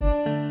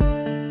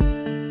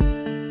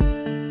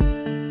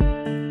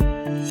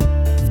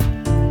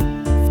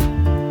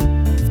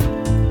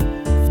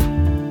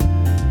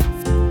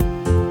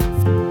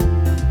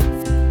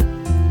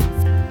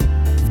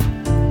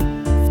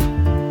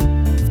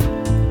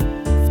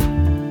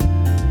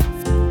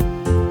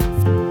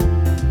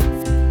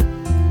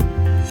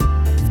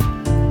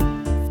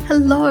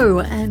Hello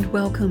and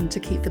welcome to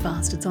Keep the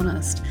Bastards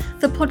Honest,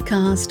 the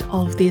podcast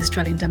of the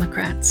Australian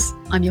Democrats.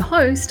 I'm your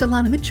host,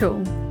 Alana Mitchell,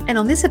 and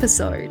on this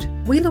episode,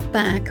 we look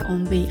back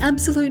on the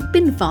absolute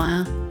bin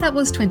fire that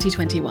was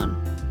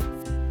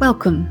 2021.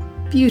 Welcome,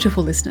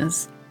 beautiful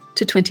listeners,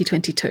 to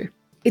 2022.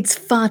 It's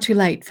far too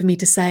late for me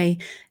to say,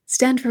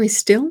 stand very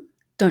still,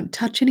 don't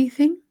touch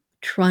anything,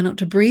 try not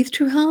to breathe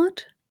too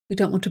hard. We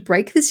don't want to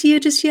break this year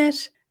just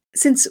yet,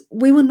 since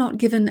we were not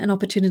given an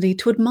opportunity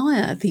to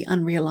admire the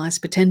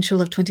unrealised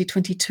potential of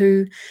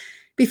 2022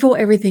 before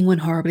everything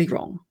went horribly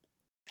wrong.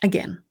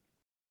 Again.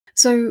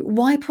 So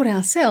why put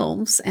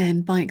ourselves,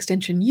 and by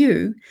extension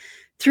you,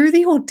 through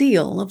the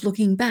ordeal of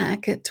looking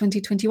back at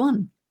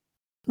 2021?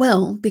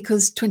 Well,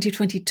 because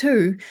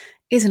 2022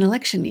 is an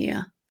election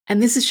year,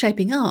 and this is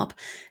shaping up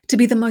to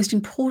be the most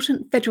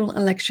important federal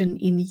election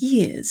in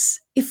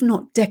years, if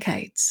not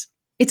decades.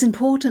 It's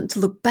important to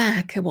look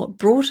back at what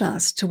brought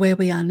us to where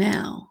we are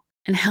now,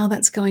 and how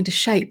that's going to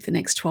shape the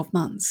next 12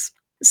 months.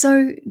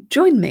 So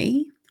join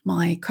me,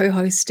 my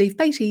co-host Steve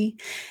Beattie,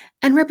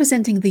 and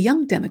representing the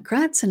Young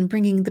Democrats and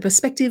bringing the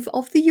perspective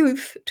of the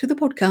youth to the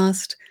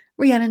podcast,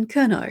 Rhiannon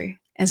Curnow,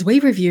 as we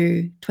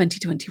review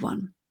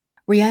 2021.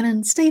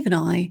 Rhiannon, Steve and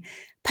I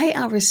pay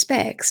our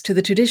respects to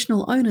the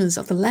traditional owners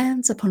of the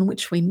lands upon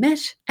which we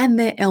met and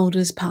their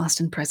elders past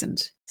and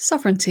present.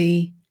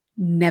 Sovereignty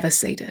never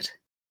ceded.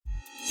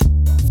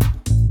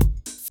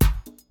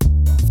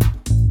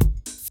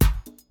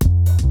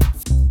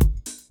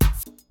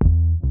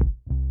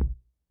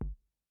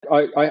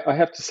 I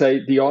have to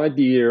say, the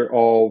idea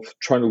of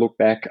trying to look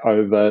back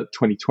over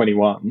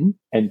 2021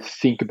 and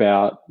think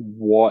about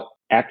what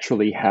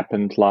actually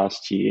happened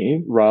last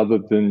year rather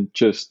than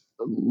just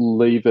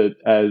leave it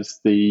as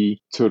the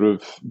sort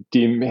of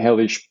dim,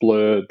 hellish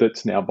blur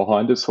that's now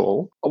behind us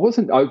all. I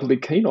wasn't overly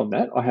keen on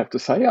that, I have to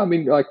say. I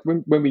mean, like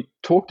when we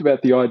talked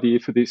about the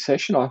idea for this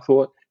session, I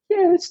thought,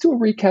 yeah, let's do a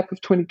recap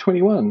of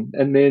 2021.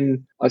 And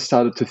then I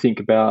started to think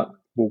about,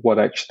 well, what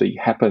actually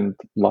happened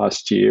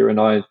last year. And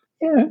I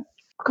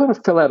kind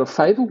of fell out of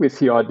favour with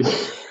the idea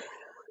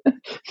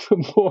the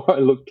more I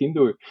looked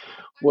into it,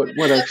 what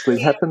actually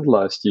happened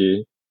last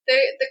year.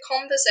 The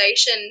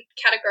conversation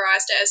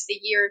categorised it as the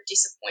year of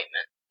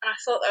disappointment. And I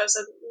thought that was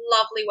a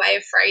lovely way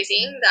of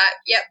phrasing that,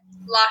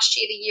 last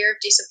year, the year of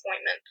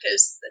disappointment,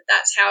 because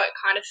that's how it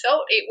kind of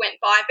felt. It went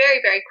by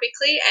very, very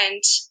quickly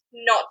and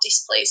not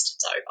displeased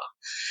it's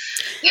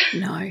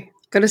over. No.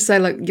 Got to say,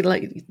 like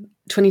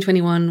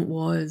 2021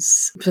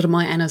 was sort of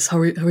my annus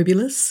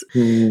horribilis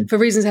for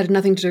reasons that had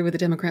nothing to do with the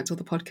Democrats or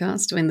the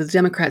podcast. I mean, the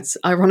Democrats,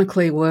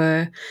 ironically,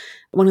 were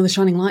one of the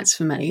shining lights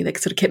for me. They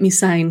sort of kept me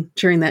sane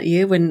during that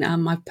year when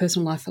my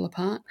personal life fell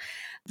apart.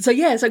 So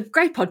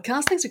great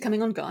podcast. Thanks for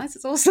coming on, guys.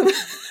 It's awesome.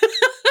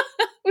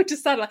 We're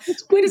just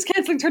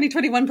cancelling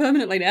 2021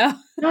 permanently now.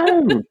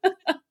 No.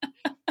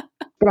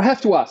 But I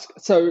have to ask,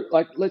 so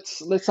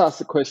let's ask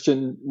the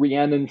question,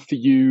 Rhiannon, for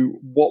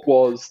you, what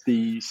was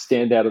the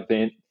standout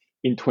event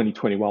in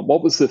 2021?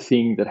 What was the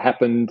thing that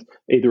happened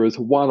either as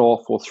a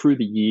one-off or through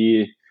the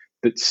year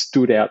that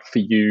stood out for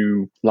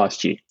you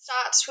last year?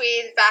 Starts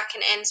with vac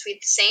and ends with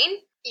scene.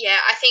 Yeah,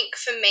 I think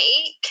for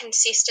me,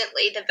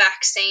 consistently the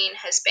vaccine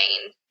has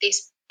been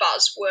this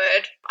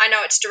buzzword. I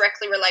know it's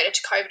directly related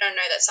to COVID. I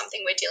know that's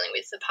something we're dealing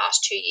with the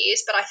past 2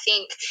 years, but I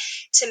think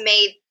to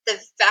me, the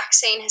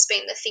vaccine has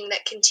been the thing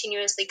that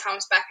continuously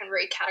comes back and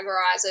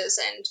recategorizes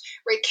and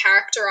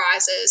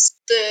recharacterizes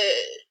the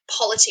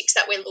politics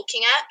that we're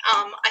looking at.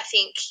 I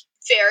think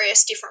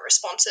various different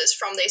responses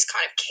from these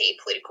kind of key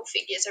political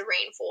figures are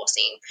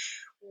reinforcing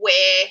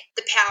where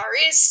the power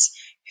is,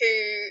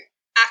 who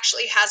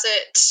actually has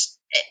it,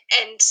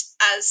 and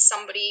as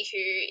somebody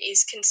who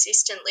is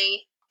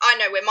consistently, I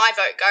know where my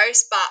vote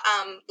goes,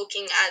 but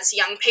looking as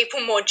young people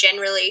more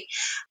generally,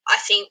 I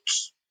think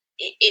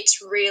it's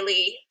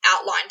really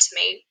outlined to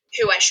me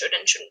who I should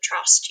and shouldn't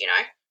trust, you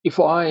know. If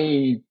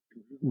I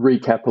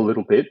recap a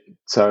little bit,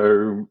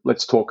 so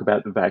let's talk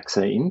about the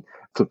vaccine.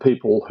 For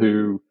people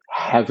who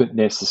haven't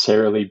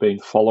necessarily been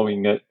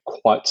following it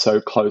quite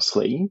so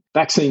closely,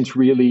 vaccines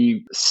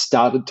really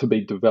started to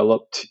be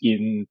developed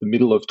in the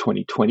middle of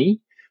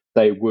 2020.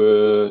 They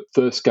were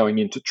first going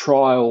into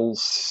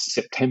trials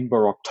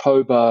September,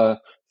 October.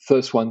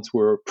 First ones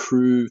were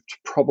approved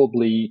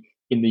probably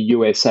in the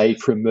USA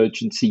for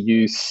emergency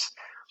use,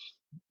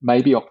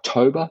 maybe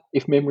October,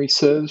 if memory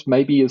serves,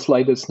 maybe as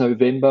late as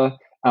November.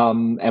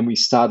 And we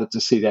started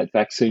to see that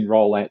vaccine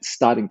rollout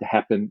starting to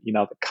happen in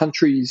other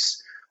countries.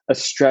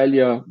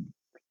 Australia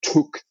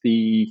took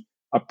the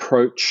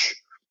approach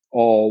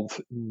of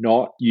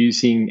not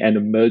using an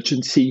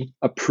emergency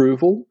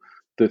approval.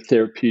 The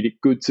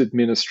Therapeutic Goods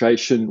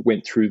Administration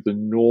went through the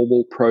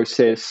normal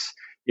process.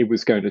 It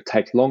was going to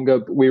take longer,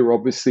 but we were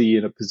obviously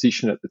in a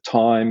position at the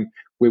time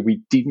where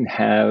we didn't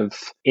have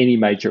any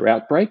major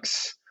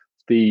outbreaks.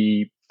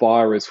 The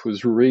virus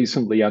was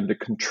reasonably under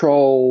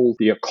control.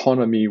 The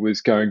economy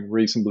was going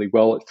reasonably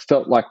well. It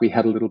felt like we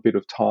had a little bit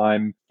of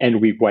time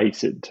and we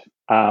waited.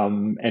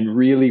 And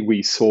really,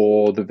 we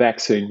saw the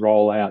vaccine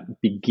rollout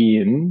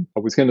begin. I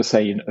was going to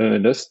say in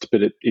earnest,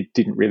 but it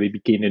didn't really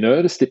begin in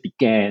earnest. It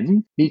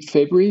began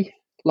mid-February,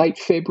 late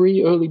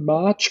February, early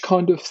March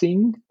kind of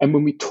thing. And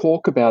when we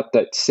talk about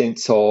that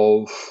sense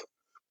of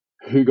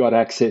who got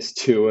access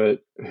to it,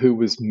 who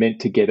was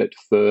meant to get it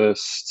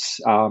first,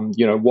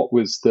 what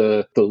was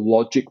the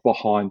logic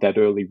behind that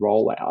early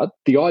rollout,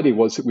 the idea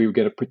was that we were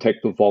going to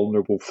protect the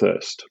vulnerable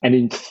first. And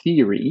in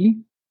theory,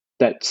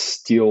 that's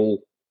still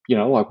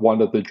like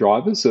one of the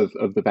drivers of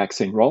the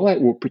vaccine rollout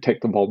will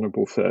protect the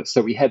vulnerable first.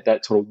 So we had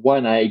that sort of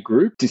 1A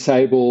group,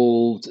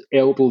 disabled,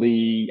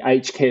 elderly,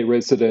 aged care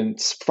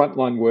residents,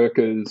 frontline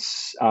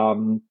workers.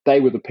 They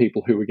were the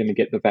people who were going to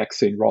get the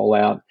vaccine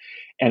rollout.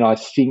 And I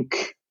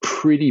think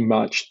pretty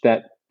much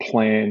that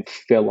plan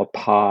fell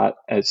apart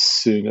as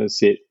soon as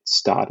it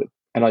started.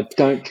 And I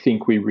don't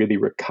think we really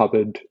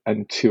recovered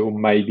until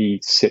maybe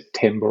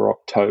September,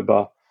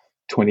 October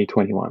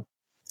 2021.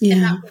 Yeah.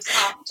 And that was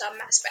after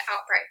massive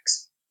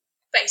outbreaks.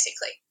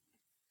 Basically,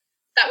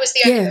 that was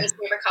the only reason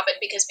we recovered,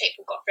 because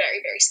people got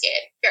very, very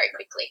scared very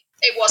quickly.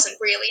 It wasn't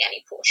really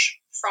any push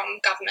from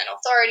government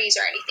authorities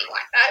or anything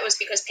like that. It was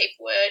because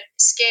people were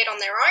scared on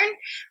their own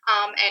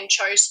and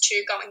chose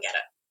to go and get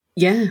it.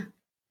 Yeah,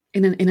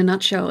 in a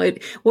nutshell,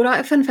 what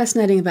I found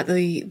fascinating about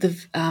the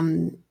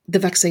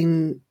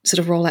vaccine sort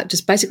of rollout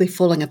just basically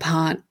falling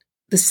apart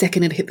the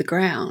second it hit the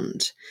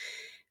ground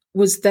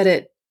was that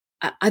it,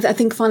 I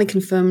think, finally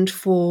confirmed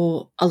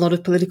for a lot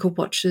of political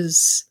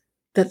watchers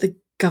that the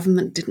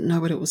government didn't know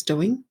what it was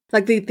doing.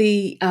 Like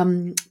the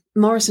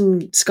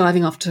Morrison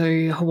skiving off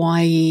to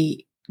Hawaii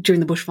during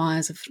the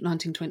bushfires of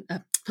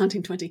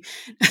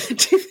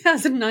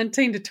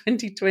 2019 to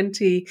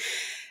 2020,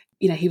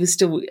 he was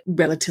still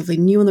relatively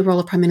new in the role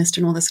of Prime Minister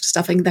and all this sort of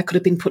stuff. I think that could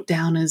have been put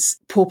down as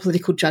poor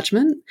political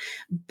judgment,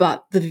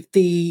 but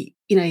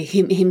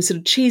him sort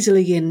of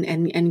cheesily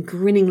and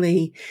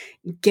grinningly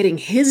getting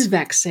his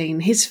vaccine,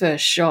 his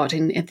first shot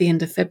at the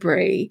end of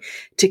February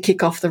to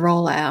kick off the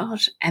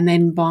rollout, and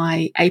then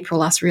by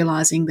April us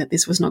realising that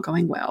this was not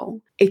going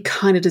well, it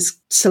kind of just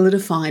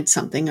solidified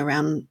something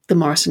around the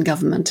Morrison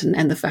government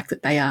and the fact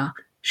that they are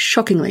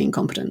shockingly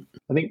incompetent.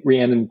 I think,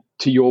 Rhiannon,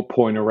 to your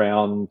point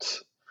around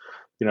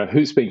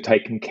who's being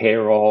taken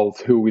care of,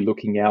 who are we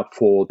looking out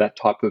for, that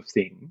type of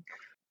thing,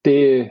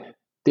 there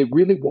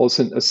really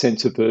wasn't a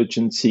sense of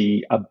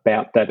urgency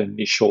about that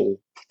initial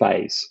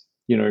phase.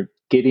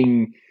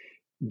 Getting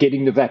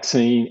the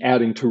vaccine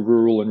out into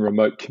rural and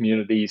remote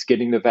communities,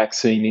 getting the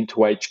vaccine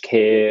into aged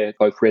care,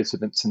 both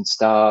residents and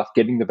staff,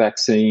 getting the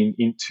vaccine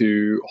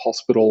into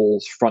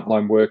hospitals,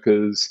 frontline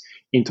workers,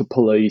 into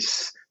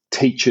police,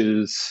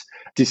 teachers,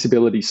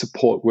 disability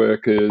support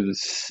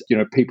workers,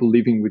 people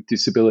living with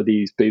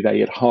disabilities, be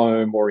they at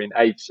home or in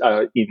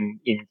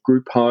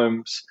group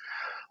homes.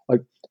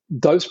 Like,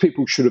 those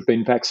people should have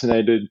been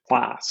vaccinated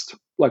fast,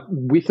 like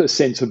with a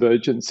sense of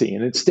urgency.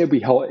 And instead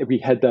we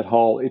had that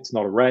whole, it's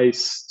not a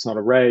race,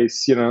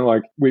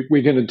 like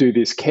we're going to do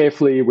this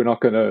carefully, we're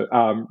not going to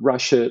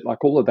rush it,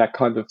 like all of that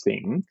kind of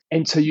thing.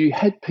 And so you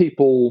had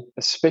people,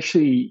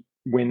 especially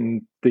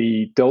when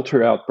the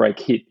Delta outbreak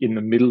hit in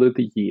the middle of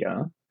the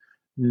year,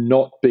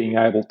 not being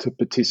able to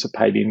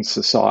participate in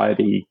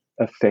society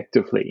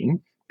effectively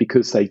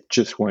because they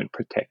just weren't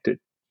protected.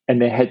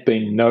 And there had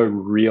been no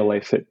real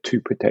effort to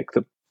protect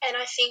them. And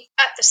I think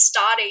at the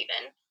start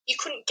even, you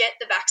couldn't get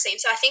the vaccine.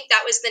 So I think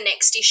that was the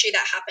next issue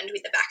that happened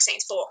with the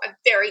vaccines for a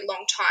very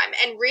long time,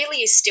 and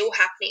really is still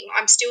happening.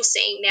 I'm still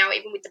seeing now,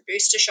 even with the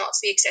booster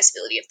shots, the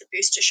accessibility of the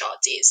booster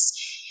shots is...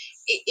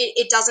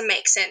 It doesn't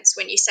make sense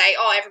when you say,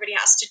 oh, everybody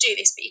has to do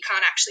this, but you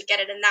can't actually get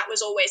it. And that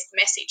was always the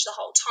message the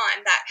whole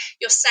time, that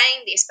you're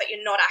saying this, but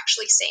you're not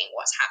actually seeing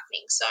what's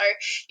happening. So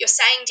you're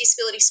saying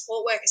disability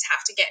support workers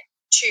have to get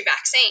 2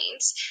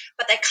 vaccines,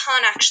 but they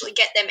can't actually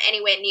get them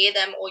anywhere near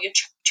them, or you're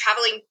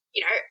traveling,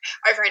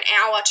 over an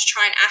hour to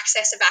try and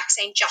access a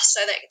vaccine just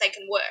so that they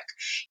can work.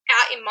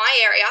 Out in my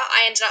area,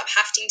 I ended up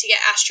having to get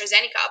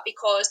AstraZeneca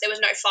because there was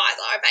no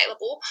Pfizer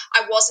available.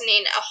 I wasn't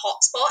in a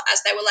hotspot,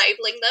 as they were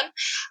labeling them,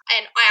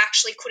 and I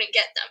actually couldn't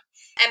get them.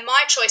 And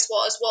my choice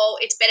was,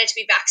 well, it's better to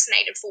be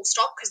vaccinated, full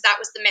stop, because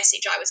that was the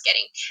message I was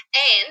getting.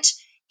 And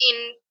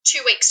in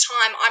 2 weeks'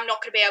 time, I'm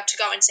not going to be able to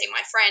go and see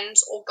my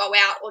friends or go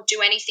out or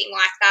do anything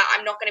like that.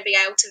 I'm not going to be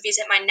able to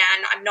visit my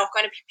nan. I'm not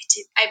going to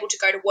be able to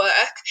go to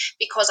work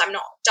because I'm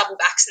not double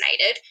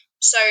vaccinated.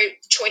 So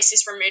the choice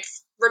is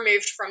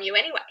removed from you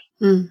anyway.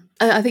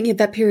 I think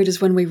that period is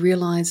when we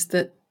realised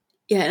that,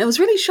 and it was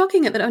really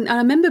shocking. I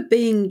remember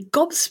being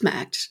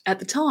gobsmacked at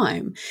the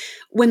time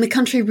when the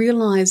country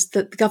realised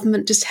that the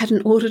government just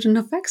hadn't ordered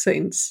enough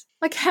vaccines.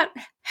 Like, how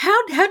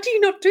do you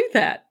not do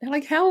that?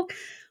 Like, how...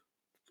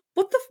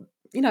 What the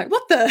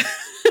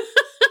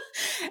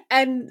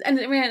and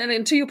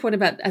to your point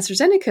about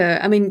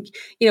AstraZeneca, I mean,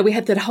 we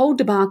had that whole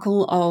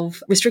debacle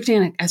of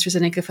restricting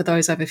AstraZeneca for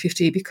those over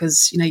 50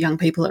 because, young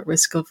people at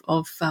risk of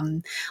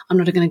I'm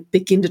not going to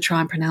begin to try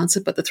and pronounce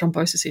it, but the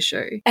thrombosis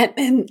issue.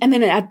 And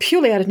then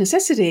purely out of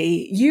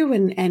necessity, you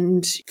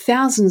and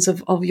thousands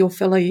of your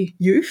fellow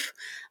youth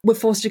were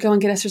forced to go and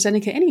get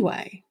AstraZeneca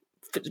anyway,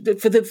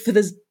 for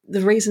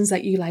the reasons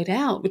that you laid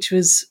out, which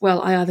was,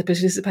 well, I either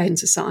participate in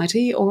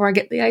society or I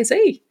get the AZ.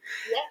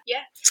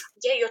 Yeah.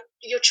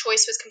 Your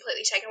choice was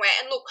completely taken away.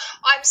 And look,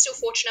 I'm still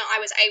fortunate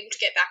I was able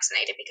to get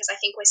vaccinated, because I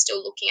think we're still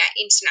looking at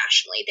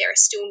internationally, there are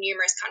still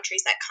numerous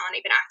countries that can't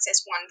even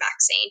access one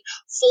vaccine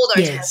for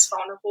those most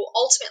vulnerable.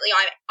 Ultimately,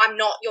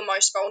 I'm not your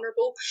most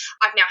vulnerable.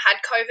 I've now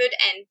had COVID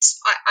and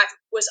I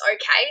was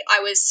okay. I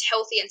was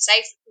healthy and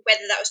safe,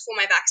 whether that was for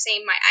my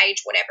vaccine, my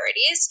age, whatever it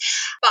is.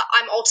 But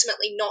I'm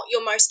ultimately not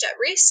your most at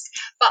risk.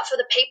 But for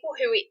the people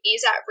who it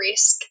is at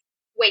risk,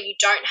 where you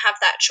don't have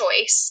that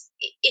choice,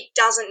 it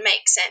doesn't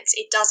make sense.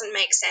 It doesn't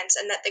make sense.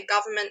 And that the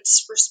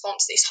government's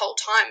response this whole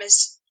time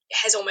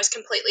has almost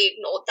completely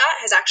ignored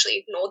that, has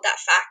actually ignored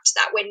that fact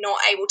that we're not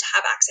able to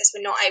have access,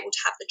 we're not able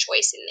to have the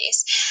choice in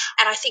this.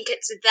 And I think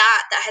it's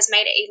that has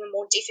made it even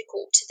more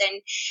difficult to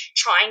then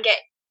try and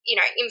get,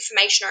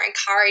 information or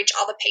encourage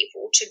other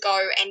people to go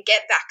and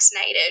get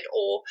vaccinated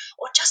or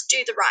just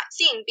do the right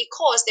thing,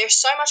 because there's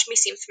so much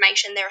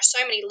misinformation. There are so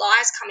many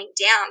lies coming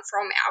down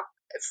from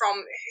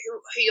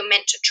who you're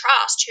meant to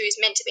trust, who's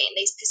meant to be in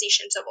these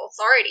positions of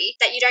authority,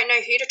 that you don't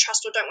know who to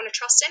trust or don't want to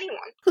trust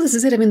anyone. Well, this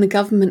is it. I mean, the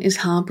government is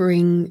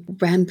harbouring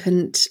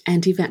rampant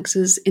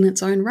anti-vaxxers in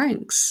its own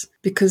ranks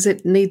because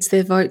it needs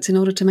their votes in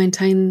order to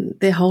maintain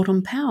their hold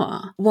on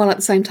power, while at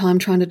the same time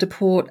trying to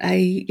deport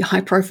a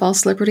high-profile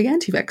celebrity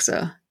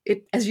anti-vaxxer.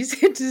 It, as you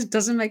said, just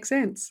doesn't make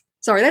sense.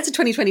 Sorry, that's a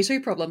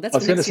 2022 problem. That's I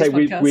was going to say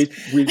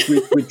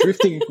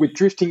we're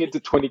drifting into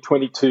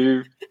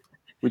 2022.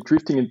 We're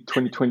drifting into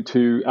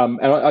 2022. And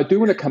I do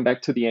want to come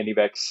back to the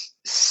anti-vax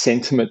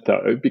sentiment,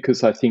 though,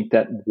 because I think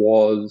that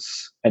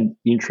was an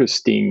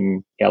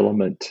interesting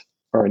element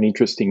or an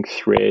interesting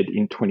thread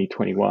in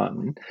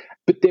 2021.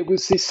 But there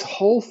was this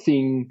whole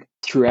thing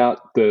throughout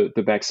the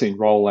vaccine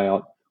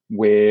rollout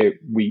where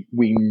we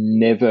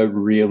never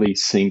really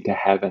seemed to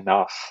have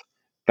enough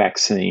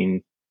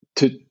vaccine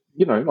to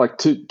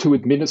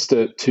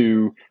administer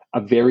to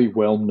a very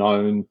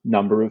well-known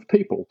number of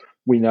people.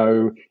 We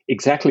know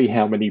exactly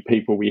how many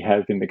people we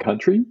have in the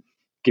country,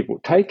 give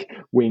or take.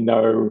 We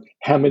know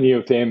how many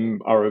of them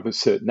are of a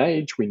certain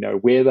age. We know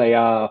where they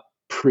are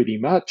pretty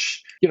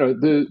much.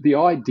 The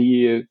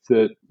idea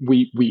that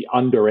we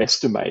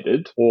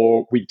underestimated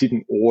or we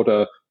didn't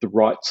order the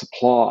right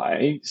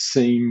supply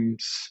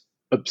seems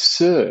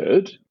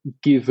absurd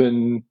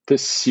given the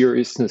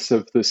seriousness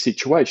of the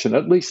situation.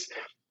 At least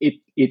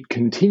it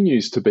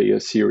continues to be a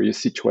serious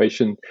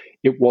situation.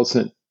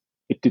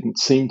 It didn't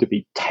seem to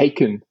be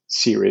taken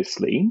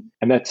seriously.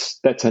 And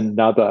that's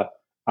another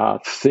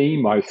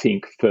theme, I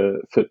think,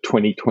 for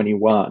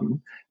 2021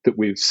 that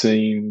we've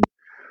seen,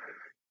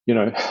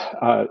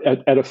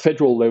 at a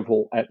federal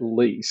level at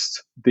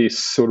least, this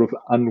sort of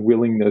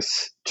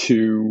unwillingness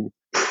to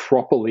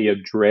properly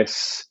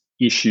address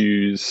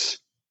issues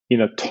in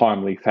a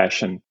timely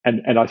fashion.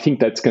 And I think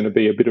that's going to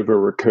be a bit of a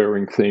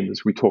recurring theme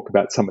as we talk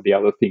about some of the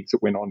other things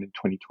that went on in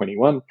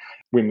 2021,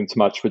 Women's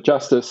March for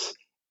Justice,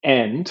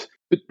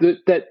 but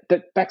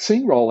that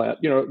vaccine rollout,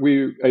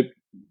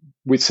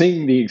 we're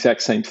seeing the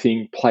exact same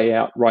thing play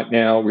out right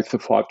now with the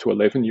 5 to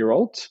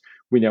 11-year-olds.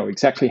 We know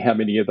exactly how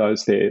many of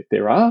those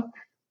there are.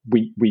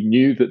 We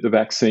knew that the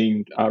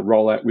vaccine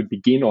rollout would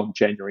begin on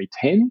January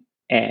 10,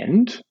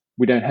 and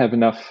we don't have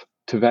enough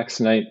to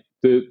vaccinate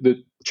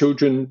the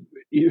children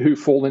who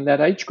fall in that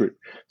age group.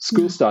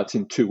 School starts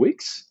in 2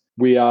 weeks.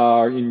 We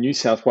are in New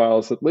South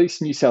Wales, at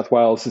least New South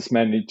Wales has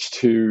managed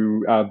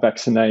to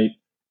vaccinate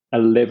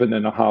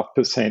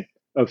 11.5%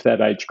 of that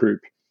age group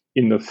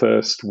in the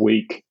first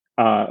week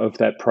of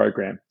that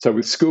program. So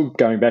with school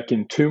going back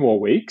in 2 more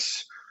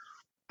weeks,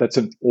 that's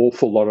an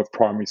awful lot of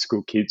primary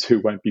school kids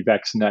who won't be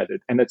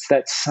vaccinated. And it's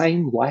that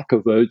same lack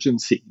of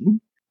urgency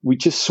we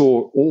just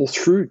saw all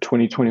through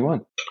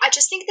 2021. I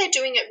just think they're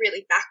doing it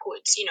really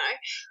backwards,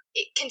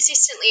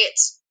 consistently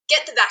it's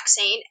get the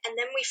vaccine and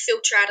then we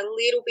filter out a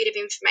little bit of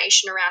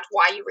information around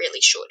why you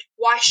really should.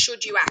 Why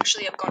should you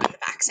actually have gotten the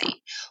vaccine?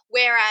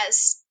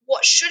 Whereas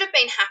what should have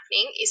been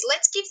happening is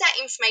let's give that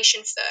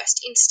information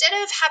first. Instead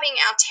of having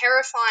our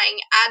terrifying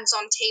ads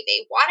on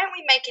TV, why don't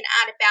we make an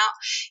ad about,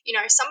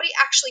 somebody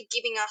actually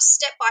giving us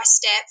step by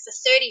step for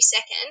 30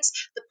 seconds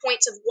the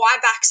points of why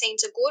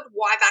vaccines are good,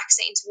 why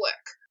vaccines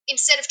work,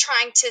 instead of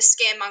trying to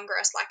scaremonger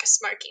us like a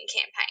smoking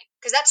campaign.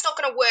 Because that's not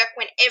going to work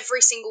when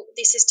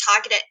this is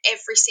targeted at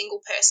every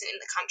single person in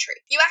the country.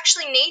 You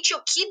actually need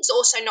your kids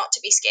also not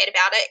to be scared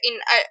about it in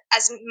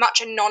as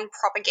much a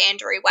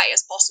non-propagandary way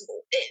as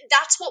possible.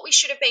 That's what we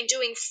should have been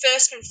doing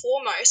first and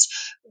foremost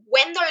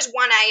when those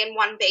 1A and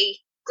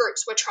 1B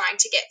groups were trying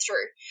to get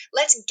through.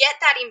 Let's get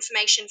that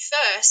information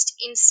first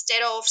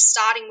instead of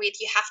starting with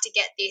you have to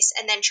get this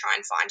and then try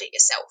and find it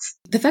yourself.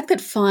 The fact that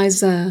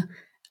Pfizer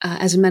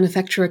as a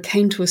manufacturer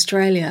came to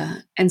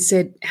Australia and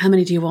said, how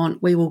many do you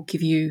want? We will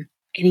give you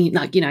any,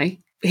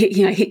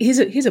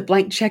 here's a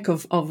blank check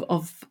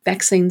of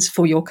vaccines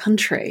for your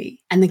country,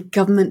 and the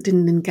government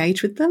didn't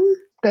engage with them.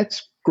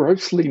 That's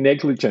grossly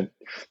negligent.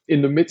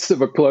 In the midst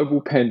of a global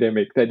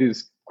pandemic, that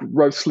is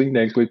grossly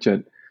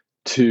negligent.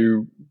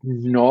 to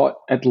not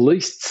at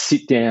least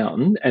sit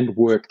down and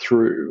work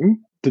through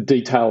the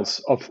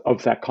details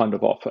of that kind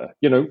of offer.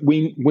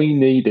 We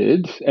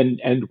needed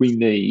and we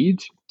need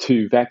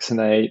to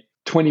vaccinate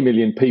 20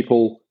 million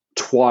people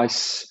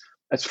twice.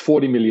 That's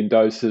 40 million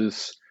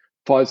doses.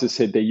 Pfizer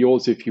said they're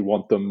yours if you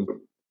want them.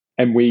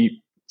 And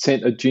we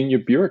sent a junior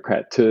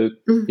bureaucrat to,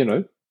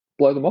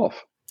 blow them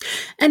off.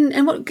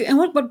 And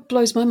what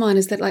blows my mind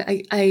is that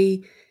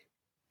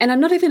and I'm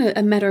not even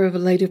a matter of a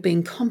leader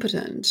being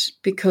competent,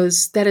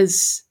 because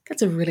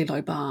that's a really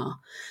low bar,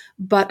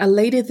 but a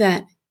leader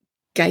that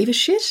gave a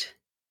shit,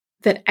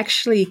 that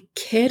actually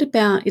cared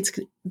about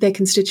their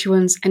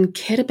constituents and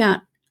cared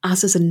about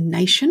us as a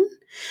nation,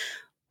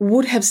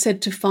 would have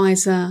said to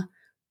Pfizer,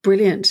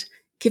 brilliant,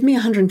 give me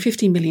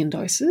 150 million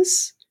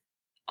doses.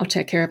 I'll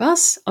take care of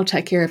us. I'll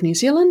take care of New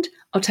Zealand.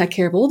 I'll take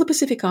care of all the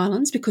Pacific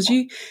Islands, because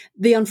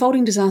the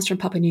unfolding disaster in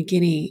Papua New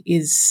Guinea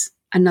is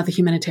another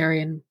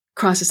humanitarian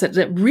crisis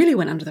that really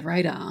went under the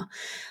radar.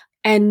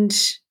 And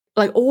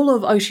like all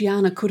of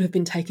Oceania could have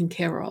been taken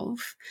care of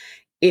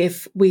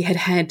if we had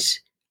had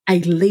a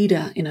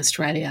leader in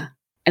Australia,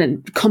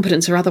 and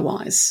competence or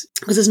otherwise.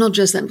 Because it's not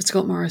just that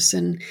Scott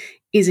Morrison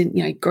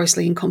isn't,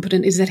 grossly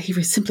incompetent, is that he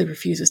simply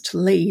refuses to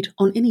lead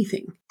on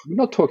anything. We're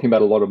not talking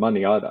about a lot of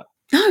money either.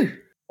 No.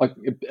 Like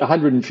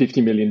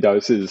 150 million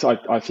doses,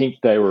 I think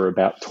they were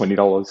about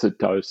 $20 a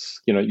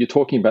dose. You're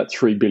talking about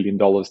 $3 billion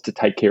to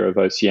take care of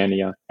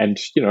Oceania and,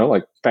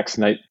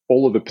 vaccinate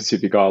all of the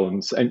Pacific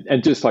Islands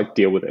and just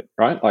deal with it,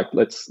 right?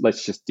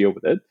 Let's just deal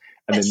with it.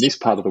 And then this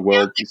part of the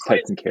world is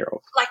taken care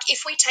of.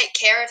 If we take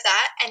care of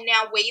that, and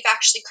now we've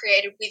actually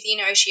created within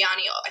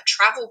Oceania a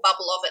travel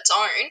bubble of its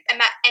own,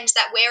 and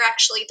that we're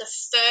actually the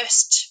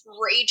first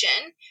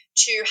region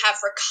to have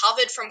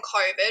recovered from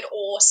COVID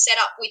or set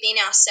up within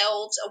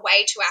ourselves a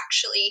way to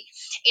actually,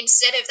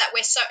 instead of that,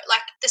 we're so,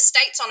 the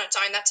state's on its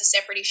own, that's a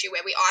separate issue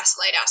where we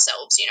isolate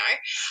ourselves,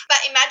 But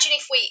imagine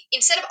if we,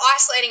 instead of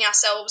isolating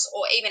ourselves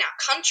or even our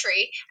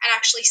country, and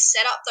actually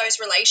set up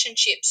those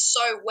relationships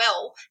so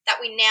well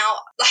that we now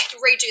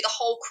redo the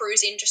whole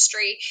cruise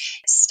industry,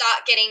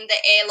 start getting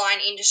the airline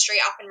industry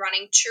up and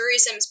running,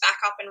 tourism's back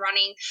up and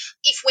running.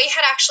 If we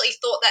had actually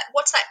thought that,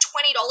 what's that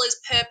 $20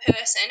 per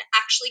person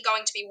actually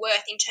going to be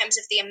worth in terms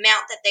of the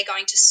amount that they're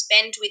going to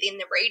spend within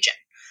the region?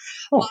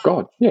 Oh,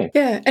 God, yeah.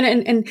 Yeah,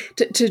 and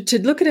to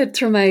look at it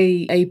from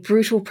a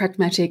brutal,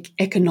 pragmatic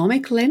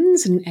economic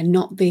lens and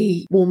not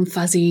the warm,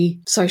 fuzzy,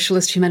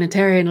 socialist,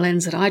 humanitarian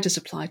lens that I just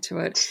applied to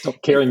it.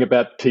 Stop caring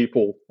about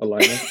people,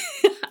 Elena.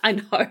 I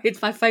know,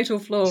 it's my fatal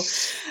flaw.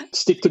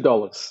 Stick to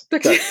dollars.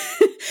 Okay.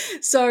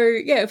 So,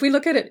 if we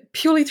look at it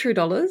purely through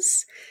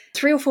dollars,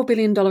 $3 or $4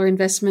 billion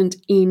investment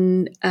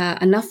in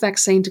enough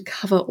vaccine to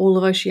cover all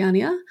of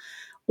Oceania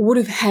would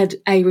have had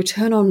a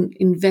return on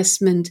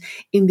investment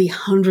in the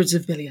hundreds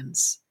of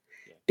billions,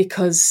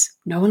 because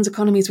no one's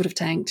economies would have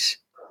tanked.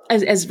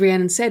 As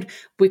Rhiannon said,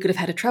 we could have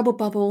had a travel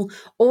bubble.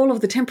 All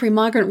of the temporary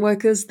migrant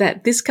workers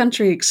that this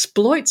country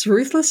exploits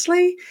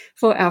ruthlessly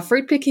for our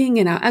fruit picking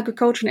and our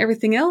agriculture and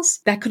everything else,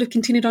 that could have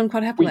continued on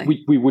quite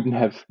happily. We wouldn't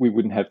have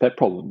that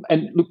problem.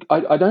 And look,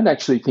 I don't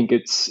actually think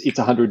it's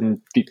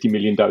 150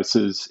 million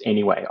doses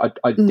anyway.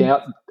 I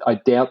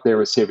doubt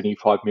there are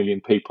 75 million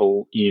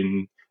people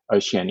in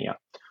Oceania.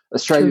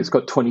 Australia's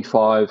got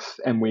 25,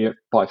 and we're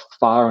by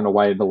far and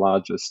away the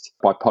largest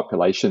by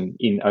population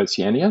in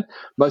Oceania.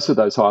 Most of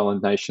those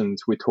island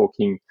nations, we're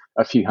talking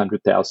a few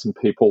 100,000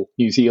 people.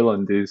 New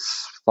Zealand is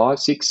 5,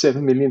 6,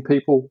 7 million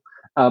people,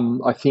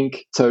 I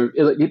think. So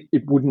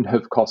it wouldn't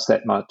have cost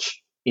that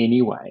much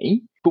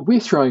anyway. But we're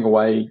throwing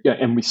away,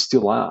 and we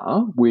still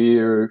are,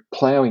 we're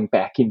ploughing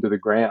back into the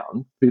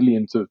ground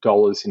billions of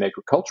dollars in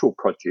agricultural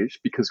produce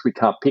because we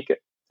can't pick it.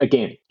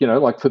 Again,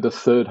 for the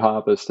third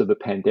harvest of the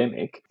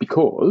pandemic,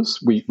 because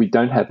we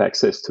don't have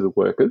access to the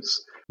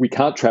workers, we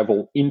can't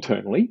travel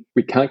internally,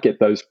 we can't get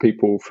those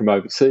people from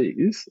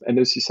overseas. And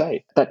as you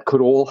say, that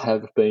could all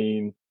have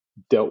been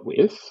dealt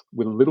with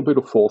a little bit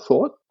of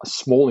forethought, a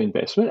small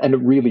investment, and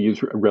it really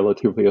is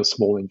relatively a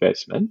small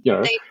investment.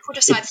 They put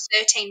aside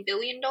 $13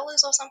 billion or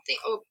something,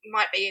 or it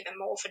might be even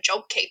more for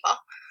JobKeeper.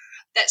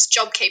 That's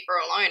JobKeeper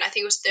alone. I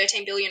think it was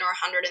 13 billion or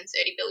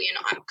 130 billion.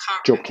 I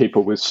can't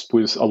JobKeeper was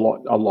a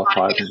lot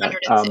higher than that.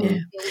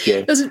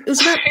 It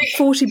was about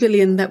 40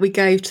 billion that we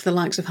gave to the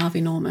likes of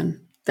Harvey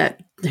Norman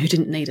who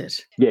didn't need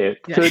it.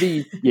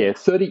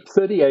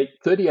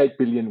 38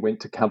 billion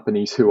went to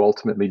companies who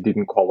ultimately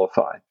didn't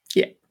qualify.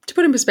 Yeah. To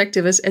put in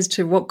perspective as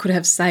to what could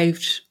have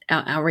saved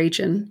our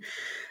region,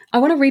 I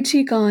want to read to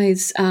you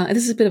guys,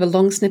 this is a bit of a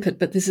long snippet,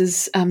 but this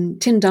is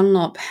Tim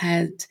Dunlop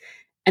had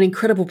an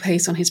incredible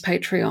piece on his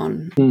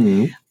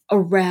Patreon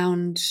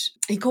around,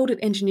 he called it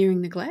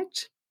engineering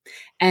neglect.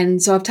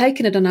 And so I've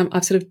taken it and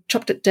I've sort of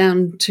chopped it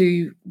down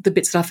to the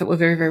bits that I thought were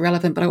very, very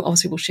relevant, but I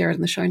obviously will share it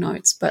in the show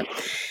notes. But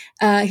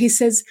he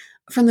says,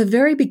 From the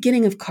very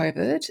beginning of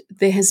COVID,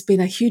 there has been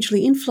a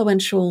hugely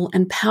influential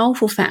and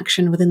powerful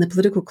faction within the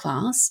political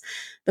class,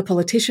 the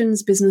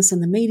politicians, business,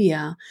 and the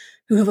media,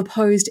 who have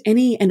opposed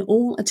any and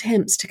all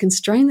attempts to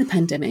constrain the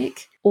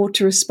pandemic or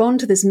to respond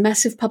to this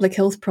massive public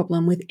health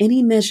problem with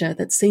any measure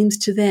that seems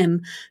to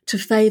them to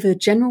favour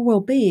general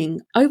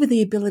well-being over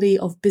the ability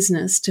of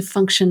business to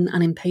function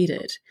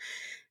unimpeded.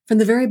 From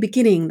the very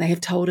beginning, they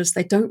have told us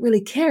they don't really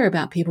care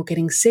about people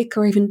getting sick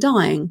or even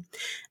dying,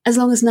 as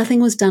long as nothing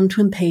was done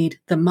to impede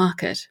the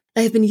market.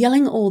 They have been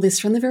yelling all this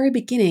from the very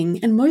beginning,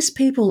 and most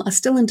people are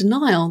still in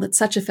denial that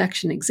such a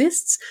faction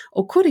exists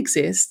or could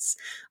exist,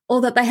 or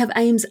that they have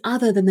aims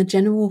other than the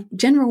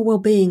general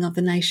well-being of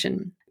the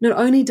nation. Not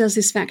only does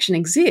this faction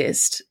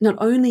exist, not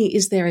only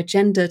is their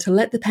agenda to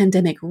let the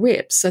pandemic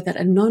rip so that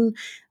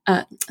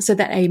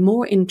a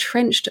more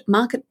entrenched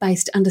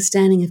market-based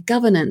understanding of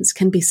governance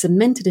can be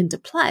cemented into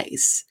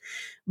place,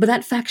 but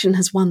that faction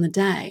has won the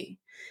day.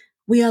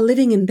 We are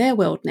living in their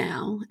world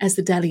now, as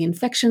the daily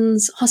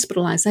infections,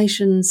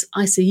 hospitalizations,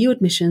 ICU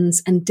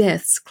admissions, and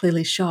deaths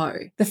clearly show.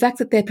 The fact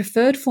that their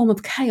preferred form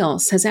of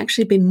chaos has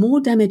actually been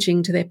more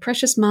damaging to their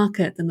precious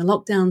market than the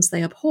lockdowns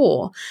they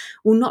abhor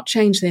will not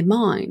change their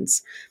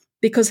minds.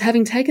 Because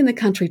having taken the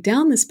country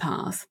down this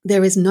path,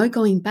 there is no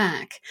going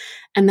back.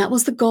 And that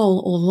was the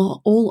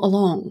goal all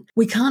along.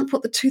 We can't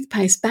put the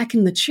toothpaste back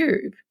in the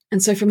tube.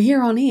 And so from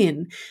here on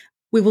in,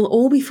 we will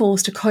all be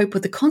forced to cope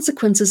with the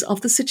consequences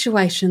of the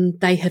situation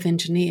they have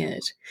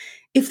engineered.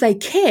 If they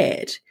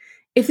cared,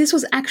 if this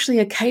was actually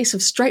a case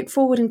of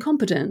straightforward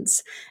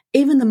incompetence,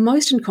 even the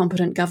most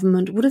incompetent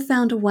government would have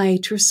found a way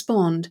to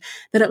respond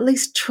that at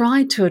least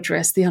tried to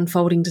address the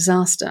unfolding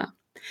disaster.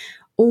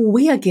 All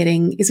we are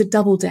getting is a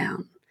double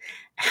down.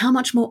 How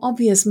much more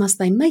obvious must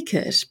they make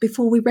it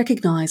before we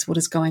recognise what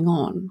is going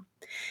on?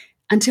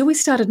 Until we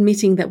start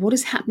admitting that what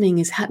is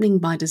happening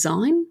by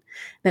design,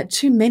 that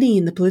too many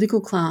in the political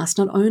class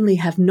not only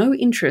have no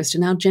interest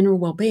in our general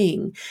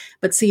well-being,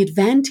 but see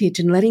advantage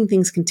in letting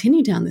things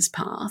continue down this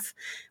path,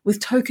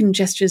 with token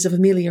gestures of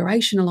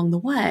amelioration along the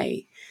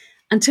way,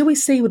 until we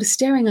see what is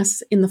staring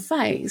us in the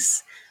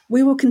face,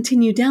 we will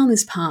continue down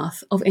this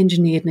path of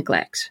engineered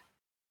neglect.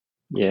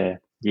 Yeah.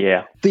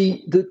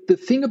 The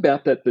thing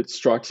about that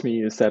strikes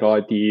me is that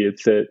idea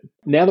that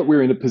now that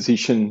we're in a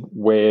position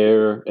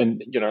where,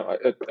 and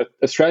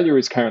Australia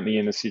is currently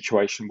in a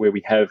situation where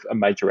we have a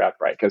major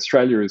outbreak.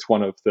 Australia is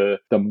one of the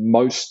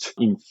most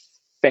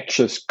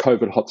infectious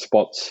COVID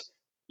hotspots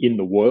in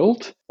the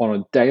world on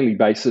a daily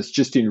basis.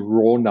 Just in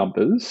raw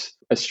numbers,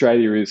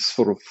 Australia is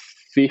sort of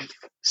 5th,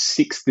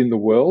 6th in the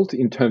world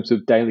in terms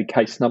of daily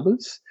case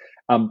numbers.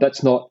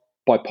 That's not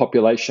by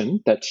population,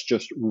 that's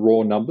just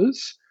raw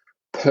numbers.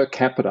 Per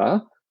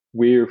capita,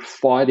 we're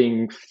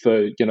fighting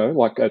for,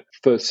 like a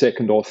first,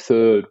 second, or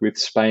third with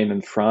Spain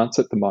and France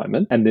at the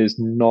moment, and there's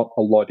not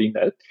a lot in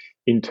it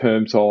in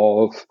terms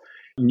of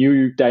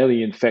new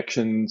daily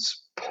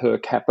infections per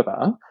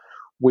capita.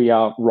 We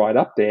are right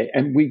up there,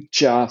 and we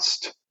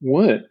just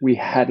weren't. We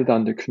had it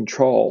under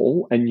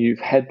control, and you've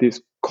had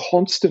this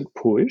constant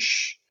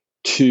push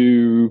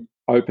to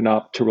open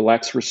up, to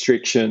relax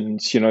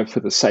restrictions, for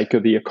the sake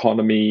of the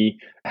economy,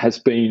 has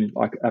been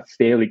like a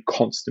fairly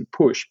constant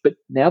push. But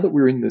now that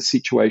we're in the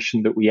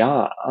situation that we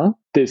are,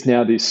 there's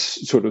now this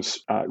sort of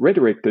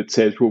rhetoric that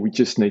says, well, we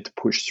just need to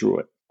push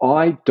through it.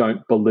 I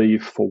don't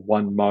believe for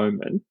one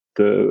moment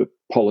the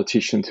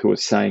politicians who are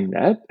saying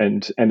that,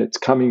 and it's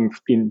coming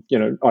in,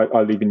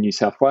 I live in New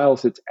South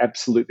Wales, it's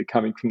absolutely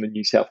coming from the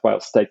New South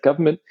Wales state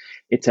government,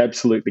 it's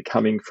absolutely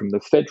coming from the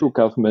federal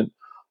government.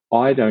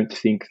 I don't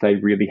think they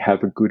really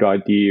have a good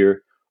idea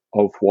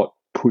of what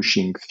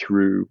pushing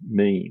through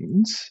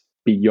means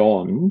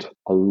beyond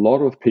a lot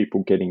of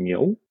people getting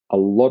ill, a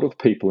lot of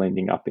people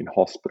ending up in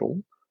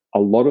hospital, a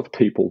lot of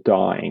people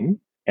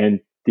dying, and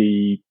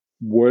the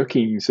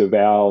workings of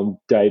our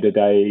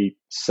day-to-day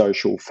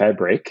social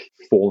fabric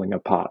falling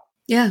apart.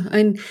 Yeah,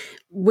 and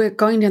we're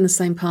going down the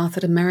same path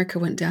that America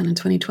went down in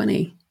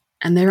 2020,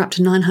 and they're up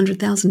to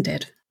 900,000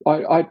 dead.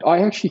 I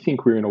actually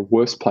think we're in a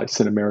worse place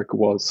than America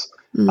was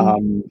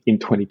in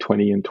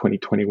 2020 and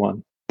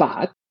 2021.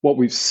 But what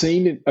we've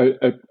seen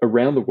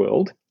around the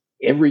world,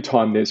 every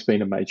time there's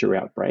been a major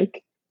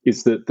outbreak,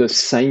 is that the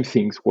same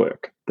things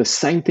work. The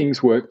same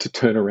things work to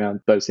turn around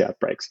those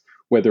outbreaks,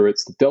 whether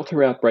it's the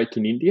Delta outbreak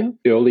in India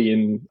early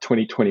in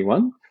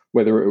 2021,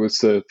 whether it was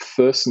the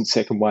first and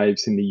second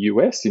waves in the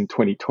US in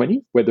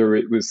 2020, whether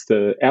it was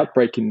the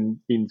outbreak in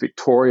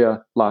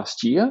Victoria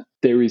last year.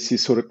 There is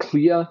this sort of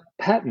clear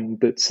pattern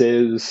that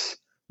says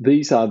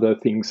these are the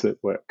things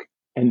that work.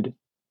 And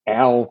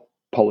our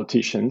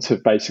politicians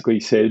have basically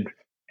said,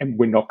 and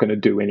we're not going to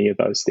do any of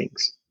those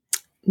things.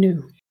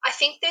 No. I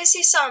think there's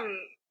this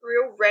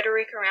real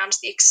rhetoric around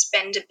the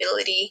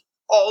expendability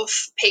of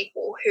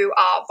people who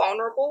are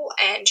vulnerable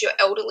and you're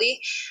elderly,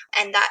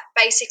 and that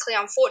basically,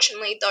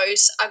 unfortunately,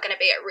 those are going to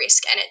be at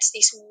risk. And it's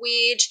this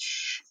weird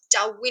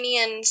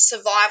Darwinian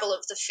survival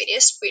of the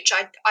fittest, which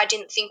I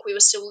didn't think we were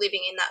still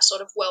living in that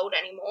sort of world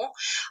anymore,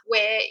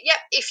 where,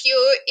 if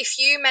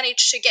you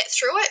manage to get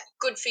through it,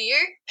 good for you,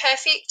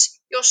 perfect.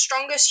 you're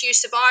strongest, you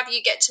survive,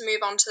 you get to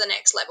move on to the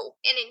next level.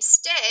 And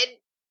instead,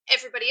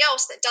 everybody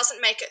else that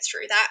doesn't make it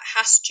through that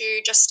has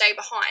to just stay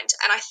behind.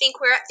 And I think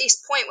we're at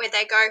this point where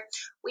they go,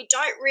 we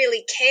don't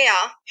really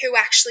care who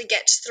actually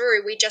gets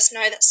through. We just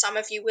know that some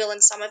of you will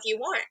and some of you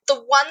won't. The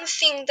one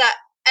thing that,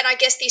 and I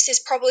guess this is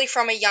probably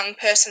from a young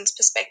person's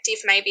perspective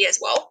maybe as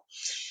well,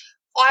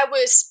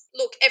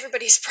 look,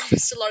 everybody's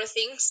promised a lot of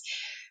things.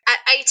 At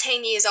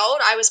 18 years old,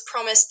 I was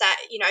promised that,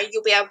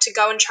 you'll be able to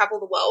go and travel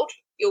the world.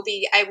 You'll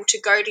be able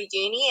to go to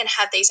uni and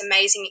have these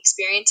amazing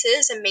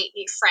experiences and meet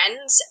new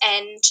friends,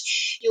 and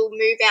you'll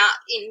move out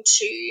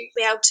into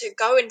be able to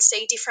go and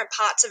see different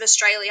parts of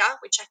Australia,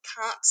 which I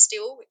can't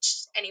still,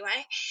 which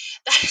anyway,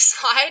 that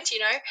aside,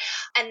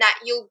 and that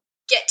you'll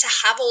get to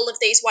have all of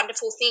these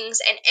wonderful things.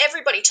 And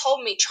everybody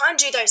told me, try and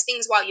do those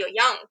things while you're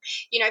young,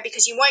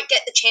 because you won't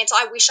get the chance.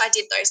 I wish I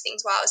did those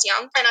things while I was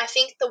young. And I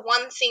think the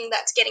one thing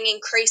that's getting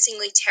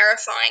increasingly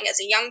terrifying as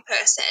a young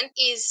person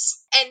is,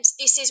 and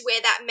this is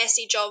where that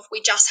message of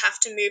we just have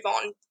to move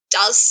on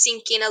does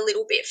sink in a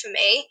little bit for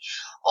me,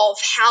 of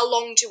how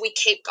long do we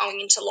keep going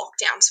into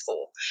lockdowns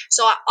for?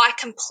 So I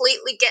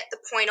completely get the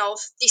point of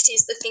this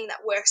is the thing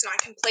that works, and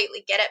I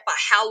completely get it, but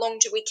how long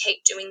do we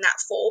keep doing that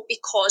for?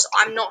 Because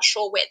I'm not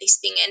sure where this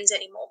thing ends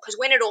anymore. Because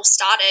when it all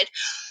started,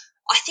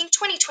 I think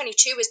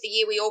 2022 was the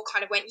year we all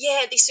kind of went,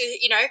 yeah, this is,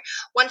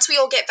 once we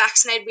all get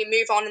vaccinated, we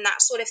move on and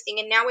that sort of thing.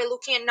 And now we're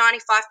looking at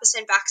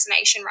 95%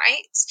 vaccination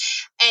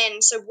rates.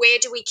 And so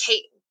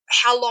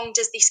how long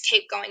does this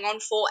keep going on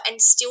for?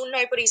 And still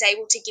nobody's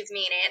able to give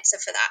me an answer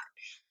for that.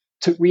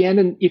 So,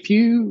 Rhiannon,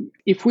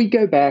 if we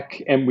go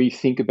back and we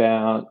think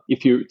about,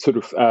 if you sort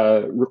of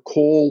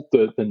recall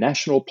the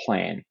national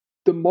plan,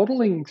 the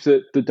modelling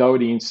that the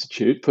Doherty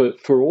Institute,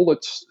 for all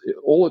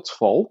its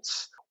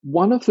faults,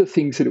 one of the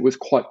things that it was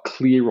quite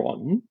clear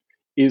on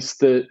is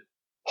that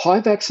high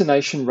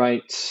vaccination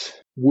rates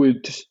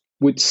would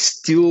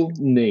still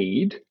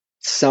need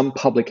some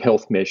public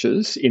health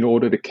measures in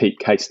order to keep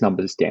case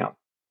numbers down.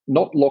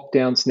 Not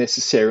lockdowns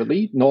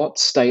necessarily, not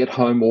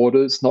stay-at-home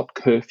orders, not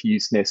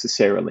curfews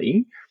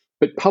necessarily,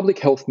 but public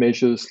health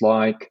measures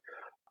like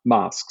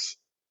masks.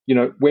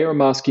 Wear a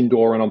mask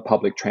indoor and on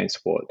public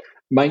transport.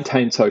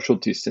 Maintain social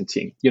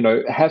distancing.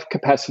 Have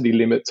capacity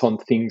limits on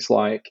things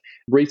like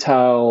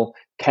retail,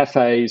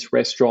 cafes,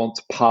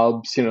 restaurants,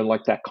 pubs,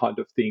 like that kind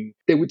of thing.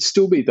 There would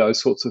still be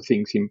those sorts of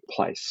things in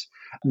place.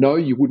 No,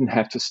 you wouldn't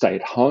have to stay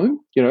at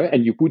home,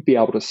 and you would be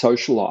able to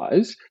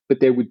socialise, but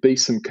there would be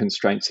some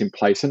constraints in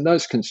place, and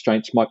those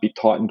constraints might be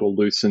tightened or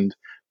loosened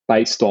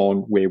based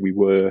on where we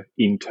were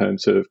in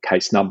terms of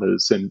case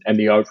numbers and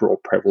the overall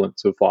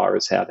prevalence of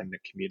virus out in the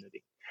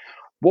community.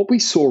 What we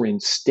saw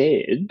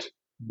instead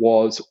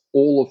was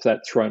all of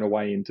that thrown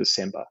away in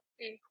December.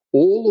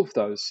 All of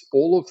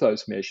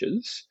those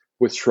measures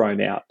were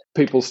thrown out.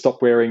 People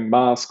stopped wearing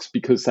masks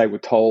because they were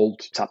told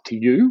it's up to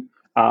you.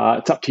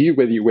 It's up to you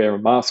whether you wear a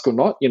mask or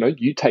not.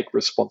 You take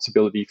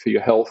responsibility for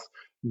your health,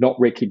 not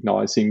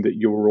recognising that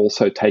you're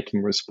also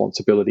taking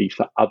responsibility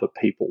for other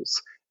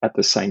people's at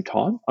the same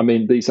time. I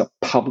mean, these are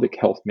public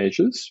health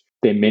measures.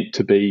 They're meant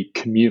to be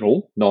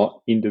communal,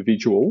 not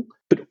individual.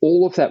 But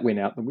all of that went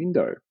out the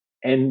window.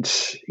 And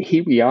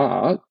here we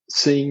are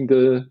seeing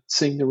the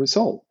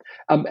result.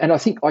 And I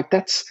think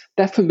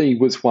that for me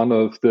was one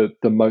of the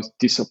most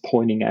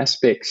disappointing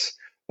aspects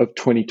of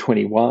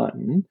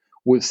 2021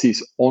 was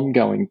this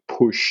ongoing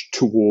push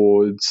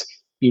towards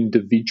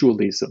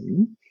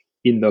individualism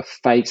in the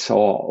face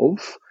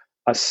of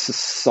a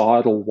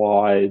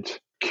societal-wide,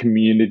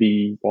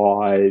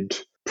 community-wide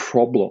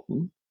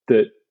problem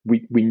that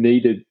we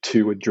needed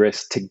to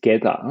address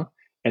together.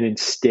 And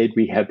instead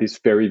we have this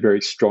very,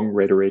 very strong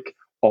rhetoric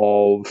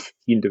of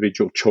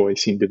individual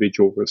choice,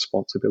 individual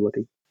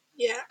responsibility.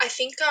 Yeah, I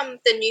think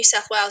the New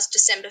South Wales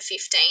December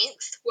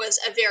 15th was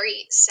a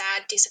very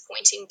sad,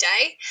 disappointing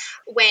day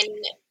when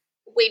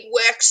we'd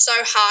worked so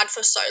hard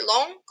for so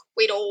long.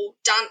 We'd all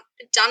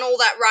done all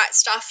that right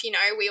stuff,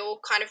 we all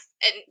kind of,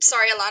 and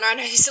sorry, Alana, I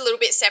know this is a little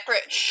bit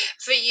separate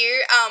for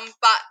you,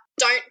 but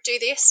don't do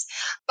this.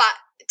 But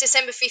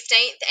December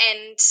 15th,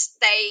 and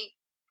they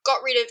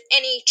got rid of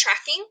any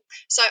tracking.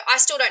 So I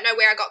still don't know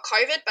where I got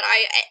COVID, but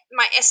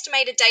my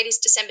estimated date is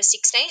December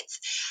 16th,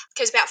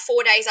 because about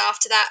 4 days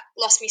after that,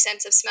 lost my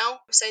sense of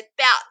smell. So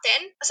about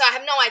then, so I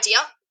have no idea.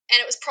 And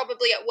it was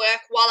probably at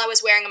work while I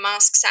was wearing a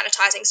mask,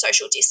 sanitizing,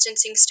 social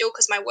distancing still,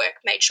 because my work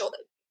made sure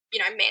that,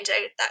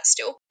 mandated that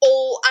still.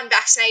 All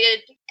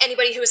unvaccinated,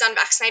 anybody who was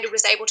unvaccinated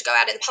was able to go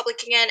out in the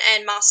public again,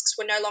 and masks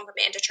were no longer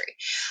mandatory.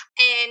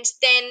 And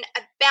then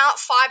about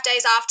 5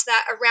 days after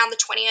that, around the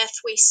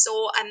 20th, we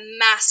saw a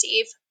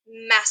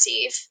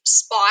massive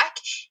spike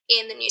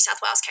in the New South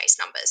Wales case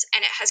numbers,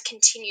 and it has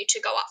continued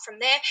to go up from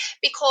there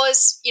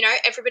because,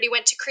 everybody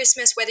went to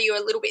Christmas, whether you were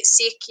a little bit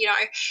sick,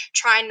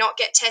 try and not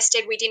get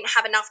tested. We didn't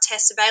have enough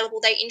tests available.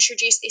 They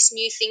introduced this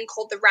new thing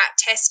called the RAT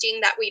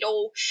testing that we'd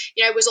all,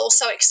 was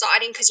also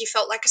exciting because you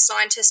felt like a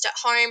scientist at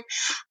home,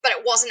 but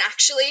it wasn't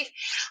actually.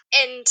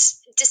 And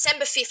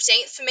December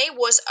 15th for me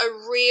was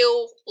a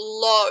real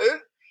low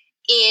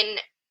in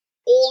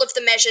all of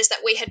the measures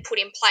that we had put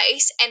in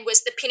place and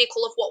was the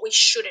pinnacle of what we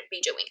shouldn't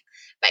be doing,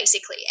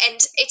 basically. And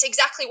it's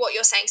exactly what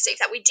you're saying, Steve,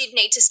 that we did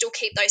need to still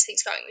keep those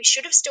things going. We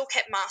should have still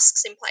kept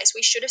masks in place.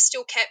 We should have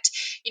still kept,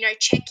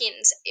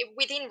 check-ins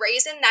within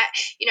reason, that,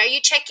 you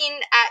check in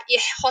at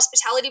your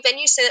hospitality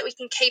venue so that we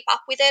can keep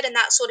up with it and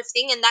that sort of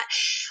thing. And that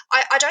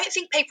I don't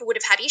think people would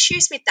have had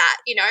issues with that.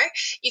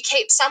 You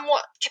keep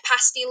somewhat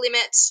capacity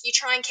limits. You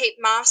try and keep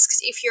masks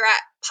if you're at,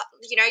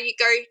 you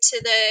go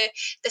to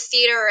the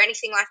theatre or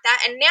anything like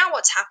that. And now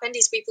what's happened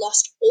is we've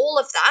lost all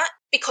of that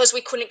because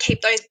we couldn't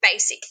keep those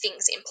basic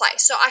things in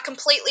place. So I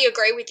completely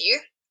agree with you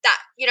that,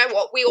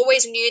 we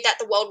always knew that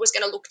the world was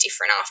going to look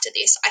different after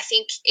this. I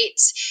think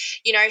it's,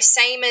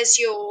 same as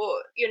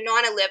your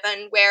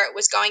 9/11, where it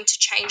was going to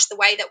change the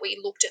way that we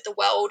looked at the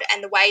world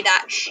and the way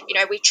that,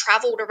 we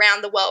traveled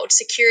around the world.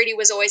 Security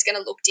was always going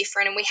to look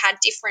different, and we had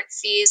different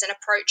fears and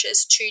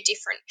approaches to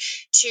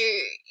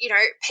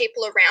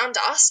people around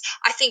us.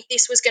 I think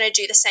this was going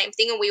to do the same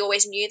thing, and we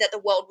always knew that the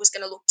world was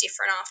going to look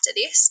different after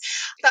this.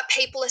 But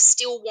people are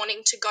still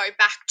wanting to go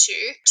back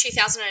to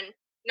 2019.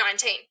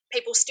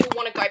 People still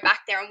want to go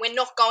back there, and we're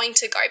not going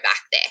to go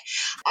back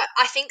there.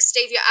 I think,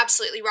 Steve, you're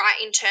absolutely right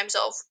in terms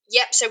of,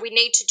 so we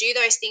need to do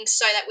those things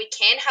so that we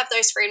can have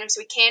those freedoms,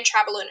 we can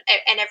travel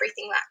and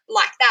everything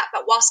like that.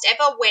 But whilst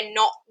ever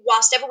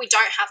we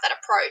don't have that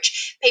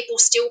approach, people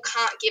still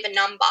can't give a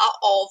number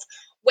of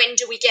when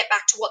do we get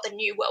back to what the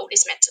new world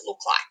is meant to look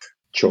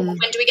like. Sure.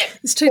 When do we get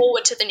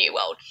forward to the new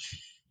world?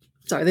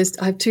 Sorry,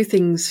 I have two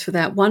things for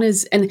that. One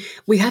is, and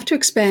we have to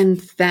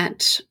expand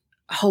that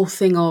whole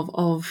thing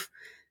of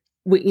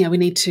we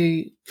need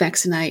to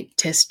vaccinate,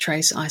 test,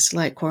 trace,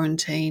 isolate,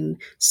 quarantine,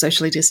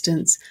 socially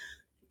distance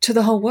to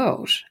the whole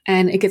world.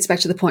 And it gets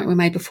back to the point we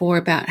made before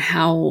about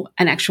how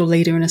an actual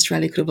leader in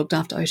Australia could have looked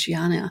after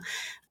Oceania.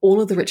 All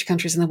of the rich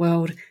countries in the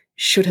world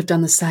should have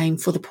done the same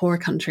for the poorer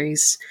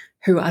countries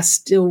who are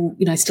still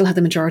have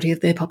the majority of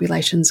their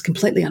populations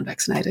completely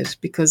unvaccinated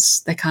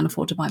because they can't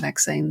afford to buy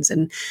vaccines,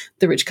 and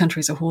the rich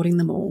countries are hoarding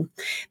them all.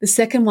 The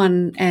second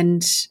one,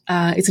 and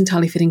it's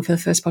entirely fitting for the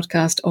first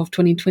podcast of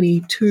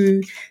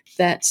 2022,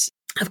 that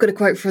I've got a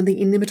quote from the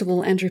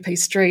inimitable Andrew P.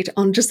 Street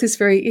on just this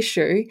very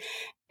issue.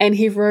 And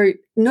he wrote,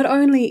 "Not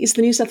only is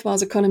the New South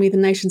Wales economy the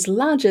nation's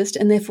largest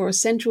and therefore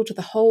essential to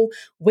the whole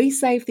we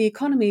save the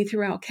economy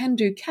through our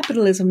can-do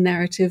capitalism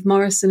narrative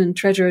Morrison and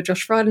Treasurer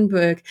Josh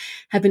Frydenberg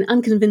have been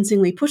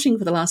unconvincingly pushing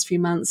for the last few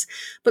months,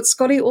 but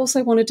Scotty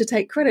also wanted to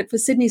take credit for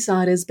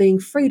Sydneysiders being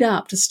freed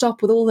up to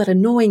stop with all that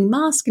annoying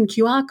mask and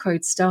QR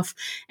code stuff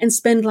and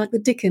spend like the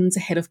dickens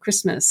ahead of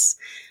Christmas.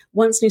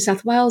 Once New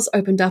South Wales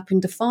opened up in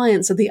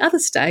defiance of the other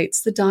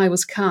states, the die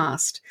was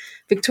cast.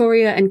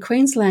 Victoria and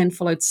Queensland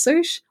followed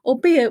suit,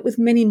 albeit with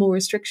many more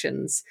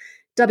restrictions.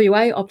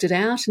 WA opted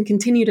out and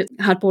continued at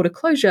hard border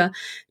closure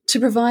to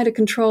provide a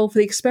control for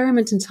the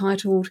experiment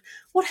entitled,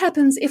 What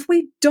Happens If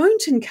We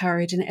Don't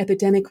Encourage an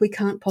Epidemic We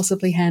Can't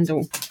Possibly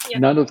Handle?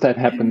 Yep. None of that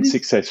happened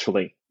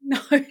successfully. No.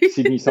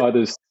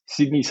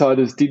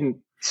 Sydneysiders didn't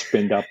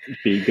spend up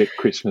big at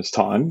Christmas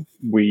time.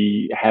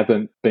 We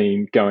haven't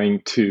been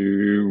going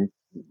to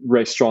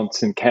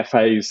restaurants and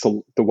cafes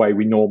the way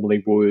we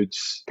normally would.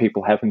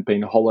 People haven't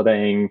been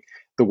holidaying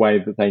the way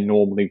that they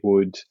normally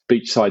would.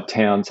 Beachside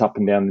towns up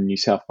and down the New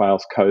South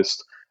Wales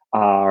coast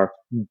are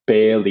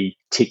barely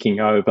ticking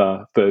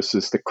over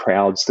versus the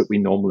crowds that we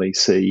normally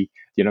see,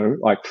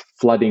 like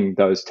flooding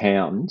those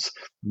towns.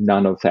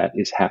 None of that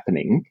is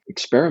happening.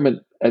 Experiment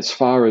as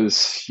far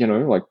as,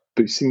 like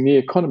boosting the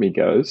economy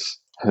goes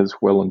has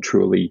well and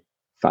truly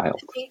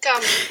failed. I think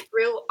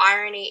real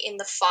irony in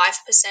the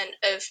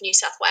 5% of New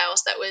South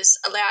Wales that was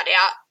allowed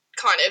out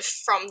kind of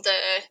from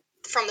the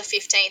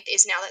 15th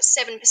is now that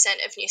 7%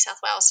 of New South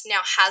Wales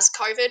now has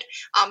COVID,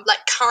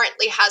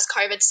 currently has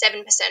COVID,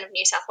 7% of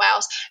New South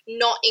Wales,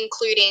 not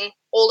including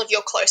all of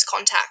your close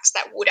contacts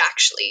that would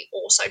actually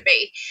also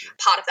be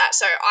part of that.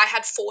 So I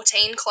had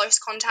 14 close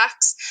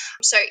contacts.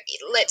 So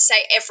let's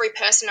say every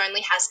person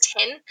only has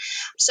 10.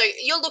 So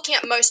you're looking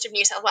at most of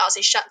New South Wales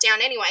is shut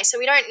down anyway. So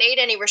we don't need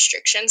any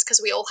restrictions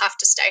because we all have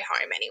to stay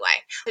home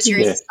anyway because you're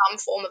in some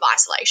form of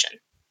isolation.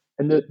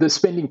 And the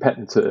spending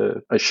patterns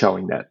are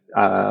showing that.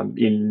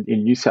 In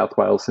New South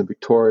Wales and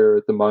Victoria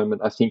at the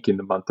moment, I think in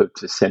the month of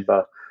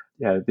December,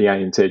 the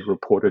ANZ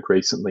reported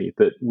recently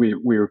that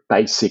we're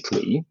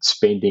basically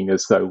spending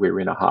as though we're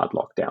in a hard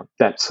lockdown.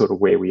 That's sort of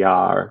where we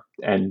are.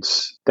 And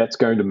that's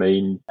going to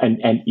mean,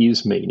 and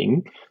is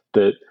meaning,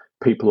 that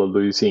people are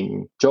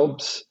losing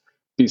jobs,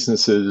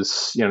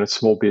 businesses,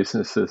 small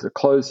businesses are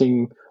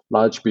closing,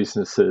 large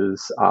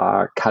businesses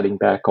are cutting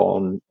back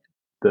on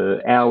the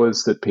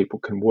hours that people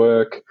can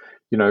work.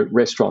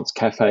 Restaurants,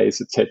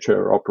 cafes, etc.,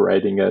 are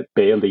operating at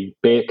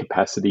bare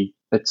capacity.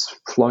 It's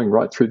flowing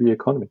right through the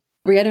economy.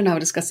 Rhiannon and I were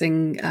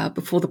discussing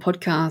before the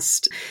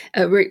podcast.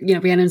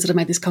 Rhiannon sort of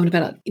made this comment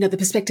about the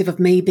perspective of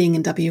me being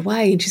in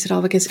WA, and she said,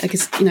 "Oh, I guess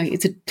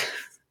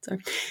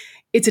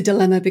it's a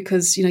dilemma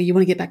because you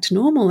want to get back to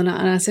normal." And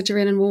I said to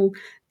Rhiannon, "Well,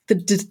 the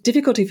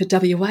difficulty for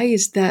WA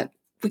is that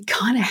we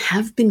kind of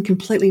have been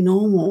completely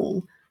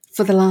normal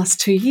for the last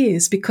 2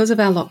 years because of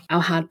our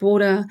hard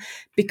border,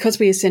 because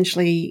we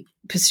essentially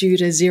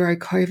pursued a zero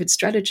COVID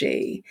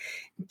strategy.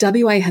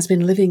 WA has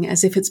been living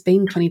as if it's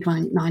been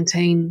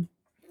 2019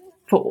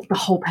 for the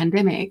whole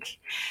pandemic.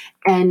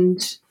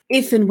 And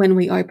if and when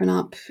we open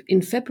up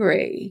in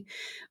February,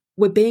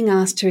 we're being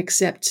asked to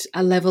accept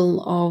a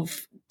level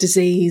of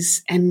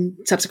disease and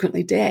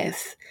subsequently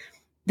death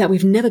that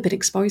we've never been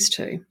exposed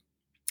to.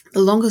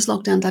 The longest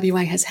lockdown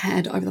WA has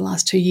had over the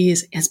last 2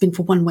 years has been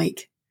for 1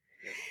 week.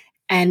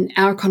 And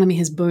our economy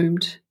has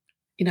boomed.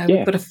 We've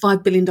got a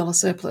 $5 billion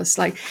surplus.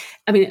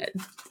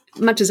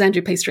 Much as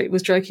Andrew P. Street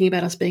was joking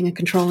about us being a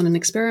control and an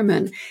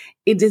experiment,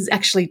 it is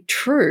actually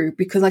true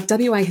because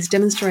WA has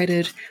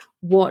demonstrated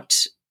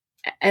what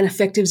an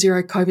effective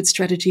zero COVID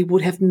strategy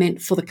would have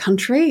meant for the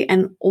country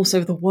and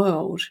also the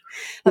world.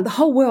 The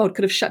whole world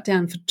could have shut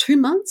down for 2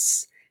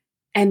 months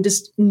and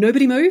just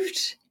nobody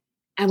moved,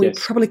 and we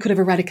probably could have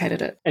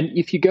eradicated it. And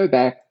if you go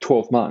back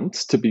 12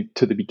 months to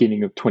the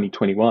beginning of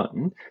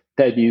 2021,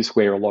 that is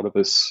where a lot of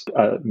us,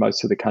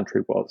 most of the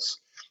country was.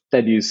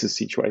 That is the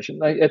situation.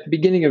 At the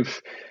beginning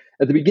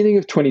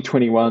of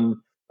 2021,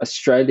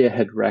 Australia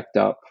had racked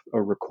up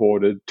or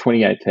recorded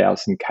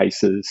 28,000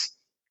 cases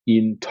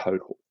in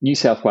total. New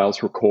South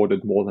Wales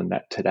recorded more than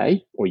that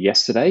today or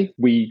yesterday.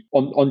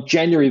 On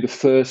January the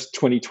 1st,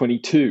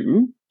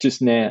 2022,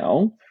 just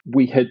now,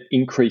 we had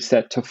increased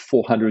that to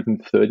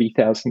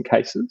 430,000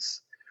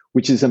 cases,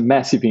 which is a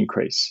massive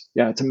increase.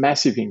 Yeah, it's a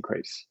massive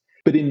increase.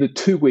 But in the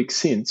 2 weeks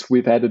since,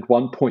 we've added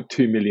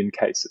 1.2 million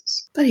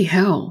cases. Bloody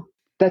hell.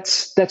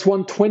 That's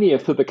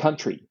 1/20th of the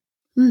country.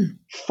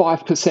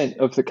 5%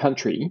 of the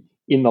country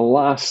in the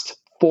last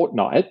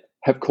fortnight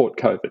have caught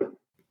COVID.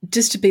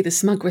 Just to be the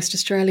smug West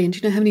Australian, do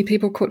you know how many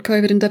people caught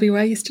COVID in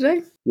WA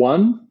yesterday?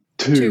 1,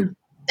 2.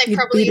 They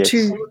probably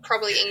were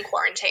probably in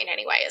quarantine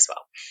anyway as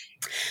well.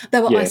 They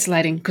were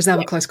isolating because they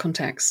were close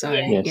contacts. So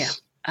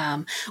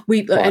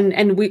we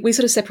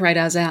sort of separate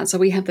ours out. So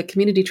we have the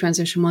community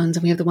transmission ones,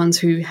 and we have the ones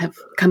who have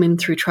come in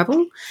through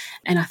travel.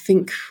 And I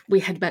think we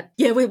had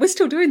we're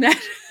still doing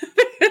that.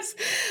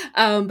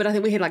 But I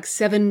think we had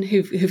 7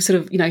 who've sort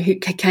of who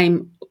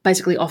came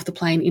basically off the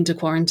plane into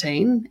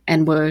quarantine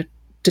and were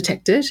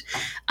detected,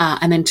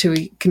 and then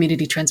 2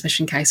 community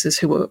transmission cases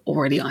who were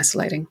already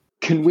isolating.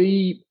 Can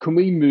we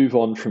move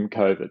on from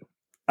COVID?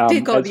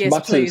 Dear God,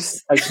 yes,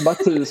 please.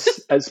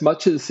 As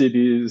much as it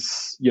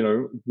is,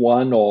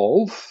 one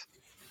of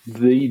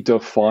the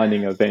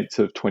defining events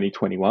of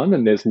 2021,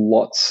 and there's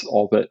lots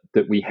of it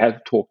that we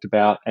have talked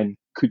about and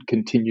could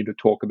continue to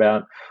talk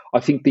about. I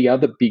think the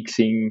other big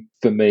thing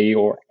for me,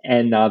 or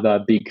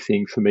another big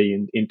thing for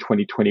me in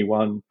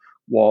 2021,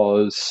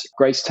 was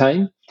Grace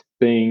Tame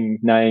being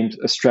named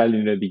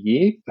Australian of the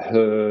Year.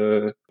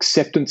 Her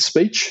acceptance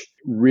speech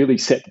really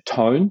set the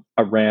tone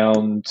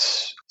around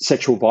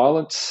sexual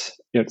violence,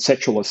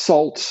 sexual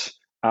assault,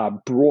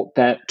 brought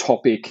that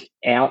topic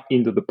out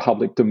into the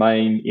public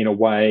domain in a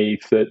way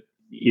that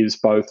is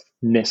both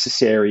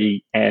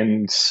necessary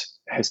and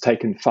has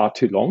taken far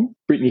too long.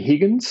 Brittany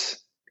Higgins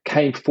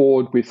came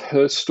forward with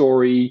her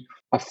story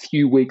a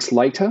few weeks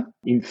later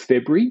in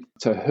February.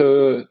 So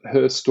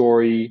her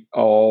story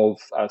of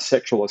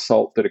sexual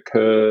assault that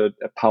occurred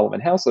at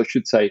Parliament House, I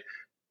should say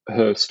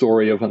her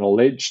story of an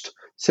alleged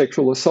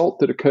sexual assault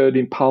that occurred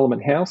in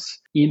Parliament House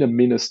in a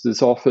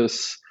minister's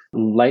office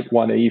late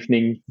one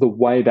evening. The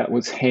way that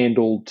was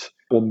handled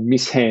or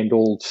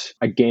mishandled,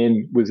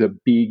 again, was a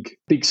big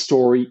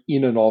story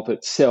in and of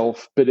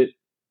itself, but it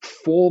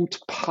formed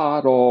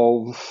part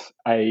of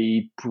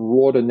a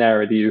broader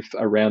narrative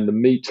around the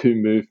Me Too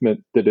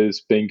movement that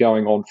has been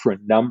going on for a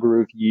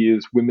number of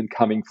years, women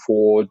coming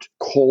forward,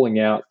 calling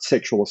out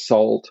sexual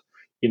assault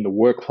in the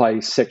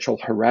workplace, sexual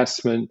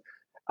harassment,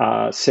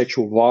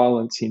 sexual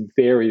violence in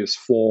various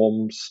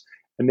forms.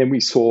 And then we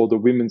saw the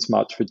Women's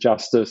March for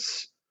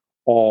Justice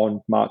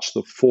on March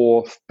the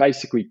 4th,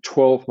 basically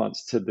 12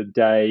 months to the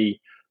day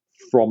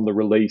from the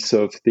release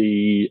of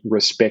the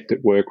Respect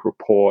at Work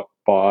report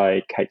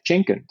by Kate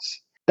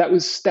Jenkins. That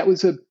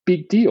was a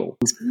big deal.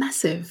 It's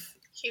massive.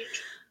 Huge.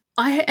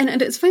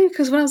 And it's funny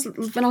because when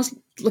I was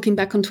looking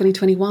back on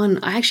 2021,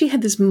 I actually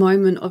had this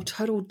moment of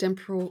total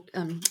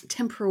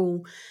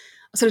temporal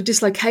sort of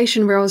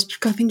dislocation where I was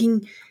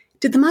thinking,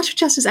 did the March for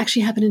Justice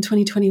actually happen in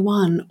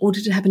 2021 or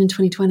did it happen in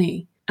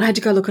 2020? And I had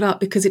to go look it up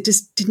because it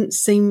just didn't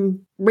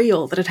seem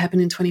real that it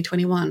happened in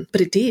 2021,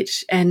 but it did.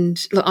 And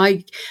look,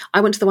 I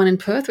went to the one in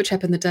Perth, which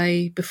happened the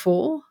day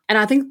before. And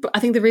I think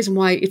the reason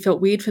why it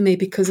felt weird for me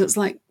because it's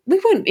like we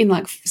weren't in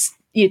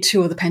year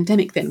 2 of the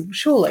pandemic then,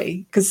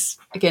 surely, because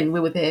again we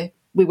were there,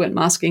 we weren't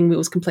masking, it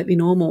was completely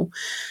normal.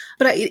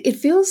 But it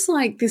feels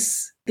like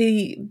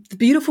the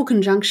beautiful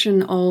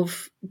conjunction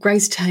of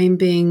Grace Tame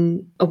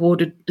being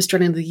awarded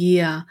Australian of the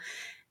Year,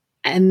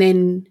 and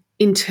then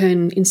in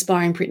turn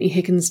inspiring Brittany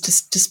Higgins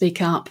to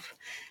speak up,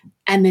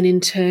 and then in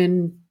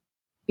turn,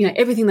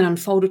 everything that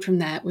unfolded from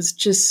that was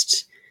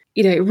just,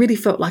 it really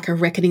felt like a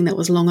reckoning that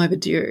was long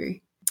overdue.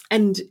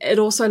 And it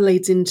also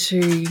leads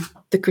into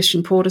the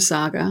Christian Porter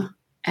saga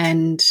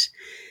and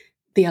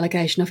the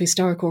allegation of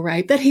historical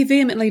rape that he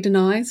vehemently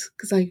denies,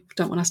 because I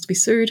don't want us to be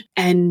sued,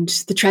 and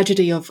the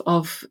tragedy of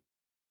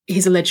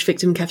his alleged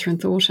victim, Catherine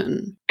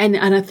Thornton. And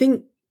I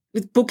think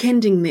with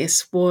bookending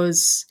this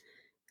was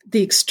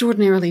the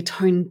extraordinarily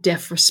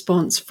tone-deaf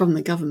response from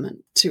the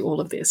government to all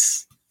of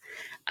this.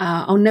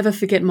 I'll never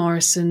forget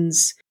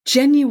Morrison's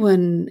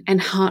genuine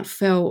and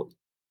heartfelt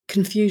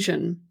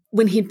confusion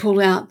when he'd pull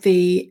out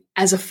the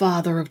 "as a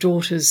father of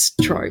daughters"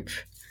 trope,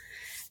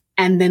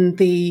 and then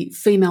the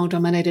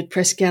female-dominated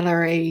press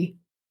gallery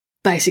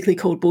basically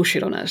called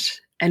bullshit on it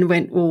and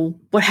went, well,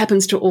 what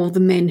happens to all the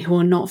men who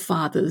are not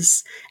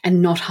fathers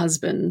and not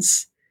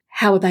husbands?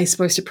 How are they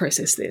supposed to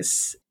process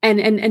this?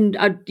 And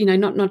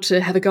not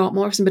to have a go at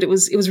Morrison, but it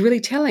was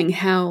really telling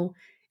how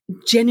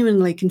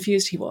genuinely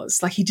confused he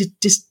was. Like, he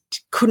just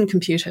couldn't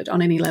compute it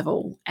on any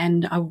level.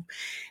 And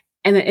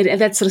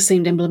that sort of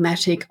seemed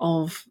emblematic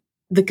of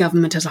the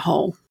government as a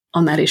whole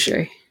on that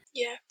issue.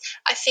 Yeah,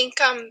 I think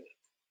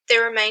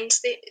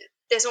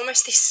there's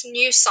almost this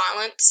new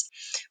silence,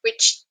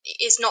 which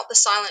is not the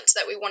silence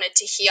that we wanted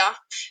to hear.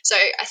 So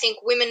I think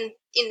women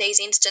in these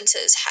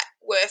instances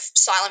were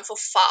silent for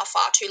far,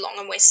 far too long,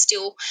 and we're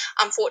still,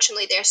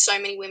 unfortunately, there are so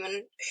many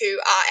women who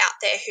are out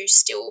there who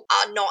still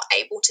are not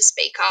able to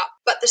speak up.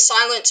 But the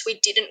silence we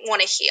didn't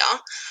want to hear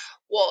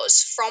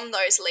was from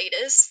those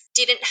leaders,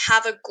 didn't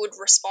have a good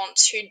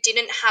response, who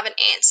didn't have an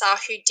answer,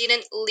 who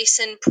didn't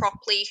listen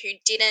properly, who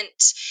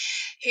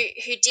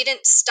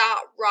didn't start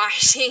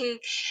writing,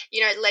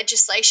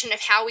 legislation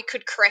of how we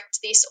could correct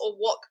this, or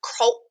what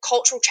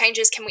cultural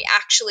changes can we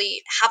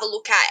actually have a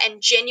look at,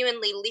 and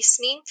genuinely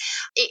listening.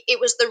 It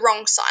was the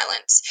wrong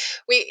silence.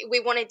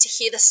 We wanted to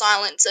hear the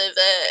silence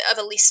of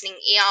a listening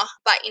ear,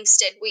 but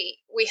instead we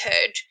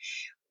heard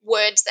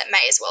words that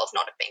may as well have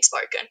not have been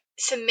spoken.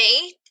 For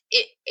me,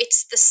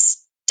 it's the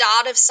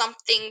start of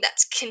something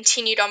that's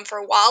continued on for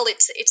a while.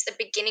 It's the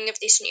beginning of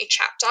this new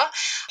chapter.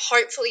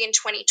 Hopefully in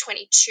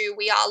 2022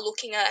 we are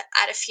looking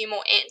at a few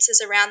more answers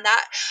around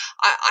that.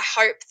 I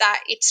hope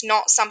that it's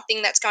not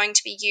something that's going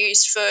to be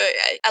used for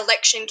an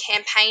election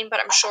campaign, but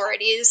I'm sure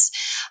it is,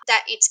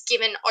 that it's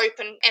given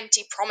open,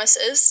 empty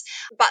promises,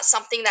 but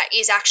something that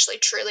is actually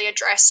truly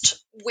addressed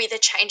with a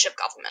change of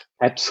government.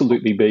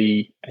 Absolutely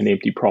be an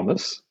empty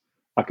promise.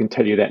 I can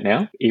tell you that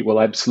now. It will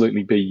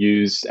absolutely be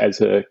used as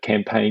a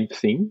campaign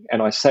thing.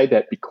 And I say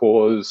that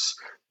because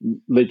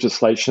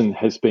legislation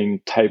has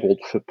been tabled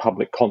for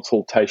public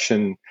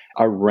consultation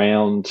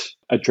around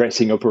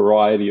addressing a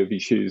variety of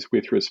issues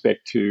with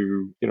respect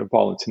to,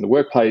 violence in the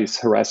workplace,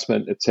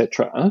 harassment,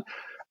 etc.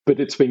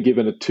 But it's been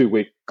given a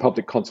 2-week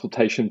public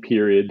consultation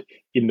period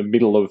in the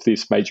middle of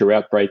this major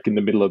outbreak, in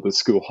the middle of the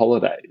school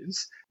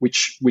holidays,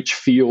 which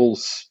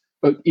feels...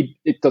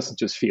 It doesn't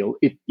just feel,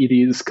 it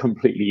is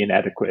completely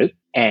inadequate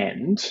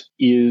and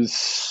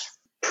is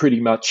pretty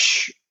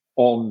much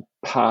on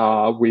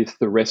par with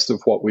the rest of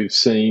what we've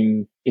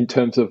seen in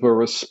terms of a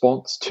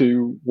response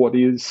to what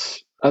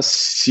is a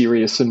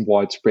serious and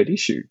widespread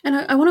issue. And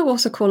I want to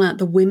also call out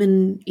the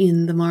women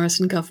in the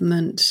Morrison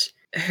government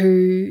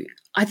who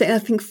I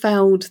think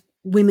failed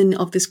women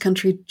of this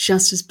country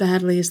just as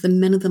badly as the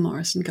men of the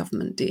Morrison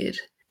government did.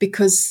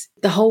 Because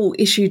the whole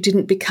issue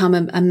didn't become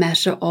a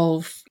matter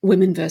of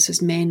women versus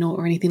men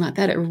or anything like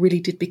that. It really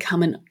did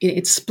become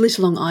it split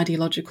along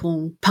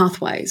ideological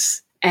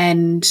pathways.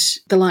 And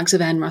the likes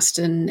of Anne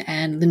Ruston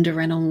and Linda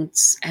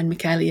Reynolds and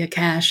Michaelia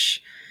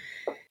Cash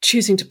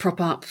choosing to prop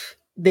up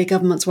their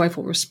government's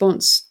woeful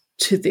response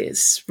to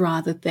this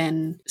rather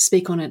than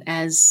speak on it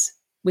as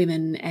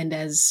women and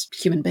as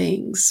human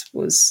beings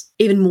was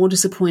even more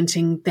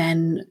disappointing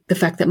than the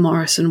fact that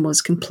Morrison was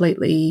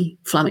completely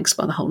flummoxed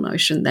by the whole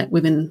notion that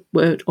women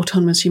were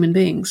autonomous human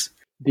beings.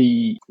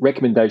 The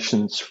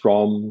recommendations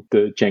from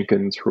the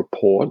Jenkins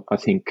report, I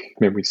think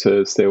memory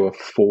serves, there were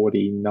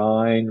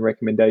 49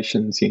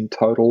 recommendations in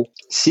total.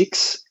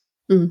 6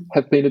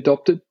 have been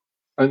adopted,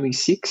 only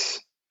 6.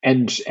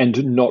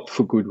 And not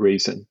for good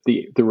reason.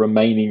 The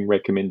remaining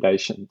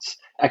recommendations,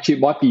 actually,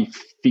 it might be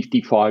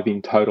 55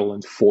 in total,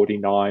 and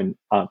 49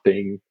 aren't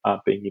being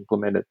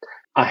implemented.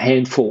 A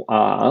handful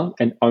are,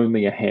 and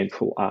only a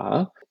handful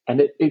are,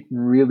 and it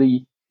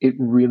really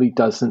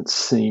doesn't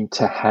seem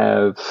to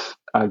have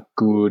a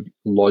good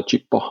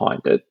logic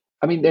behind it.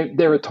 I mean,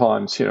 there are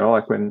times,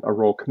 like when a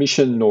Royal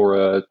Commission or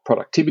a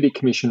Productivity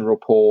Commission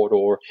report,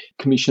 or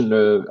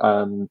Commissioner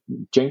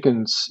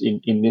Jenkins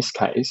in this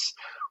case,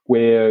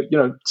 where,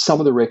 some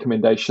of the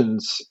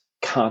recommendations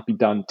can't be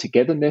done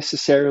together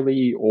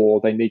necessarily,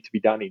 or they need to be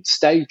done in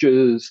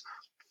stages.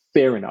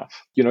 Fair enough.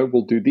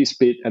 We'll do this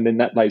bit and then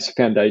that lays a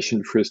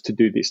foundation for us to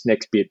do this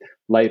next bit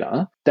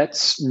later.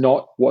 That's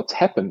not what's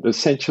happened.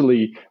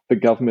 Essentially, the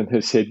government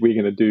has said we're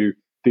going to do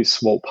this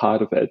small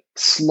part of it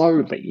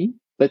slowly.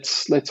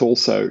 Let's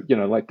also,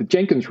 like the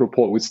Jenkins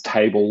report was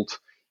tabled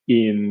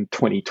in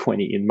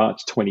 2020, in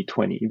March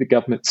 2020. The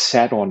government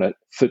sat on it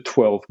for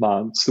 12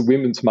 months. The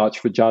Women's March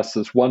for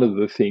Justice, one of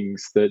the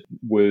things that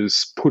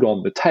was put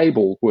on the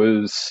table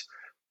was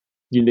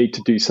you need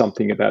to do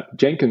something about the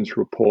Jenkins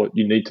report.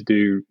 You need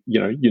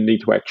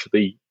to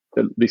actually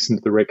that listen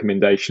to the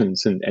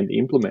recommendations and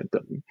implement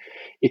them.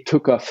 It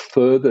took a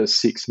further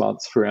 6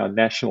 months for our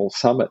national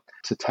summit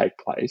to take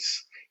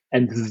place,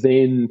 and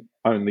then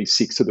only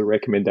 6 of the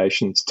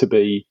recommendations to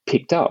be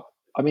picked up.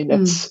 I mean,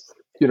 that's,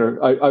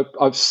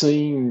 I've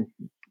seen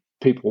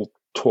people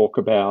talk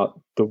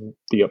about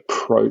the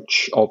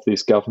approach of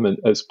this government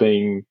as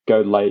being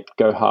go late,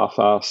 go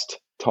half-assed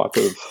type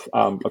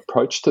of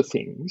approach to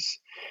things.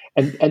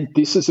 And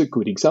this is a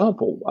good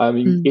example. I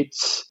mean,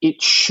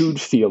 it should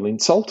feel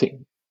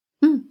insulting.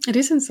 It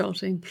is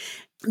insulting.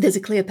 There's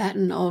a clear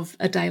pattern of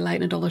a day late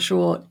and a dollar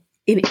short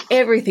in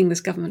everything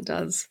this government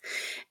does.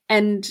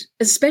 And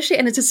it's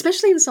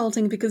especially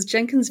insulting because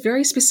Jenkins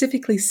very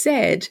specifically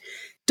said,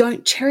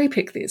 don't cherry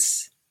pick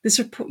this. This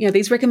report,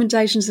 these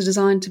recommendations are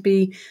designed to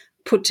be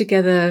put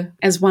together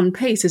as one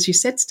piece, as you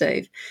said,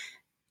 Steve.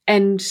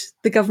 And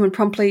the government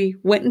promptly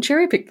went and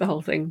cherry picked the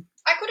whole thing.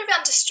 I could have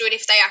understood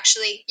if they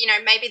actually,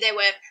 maybe there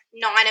were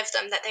 9 of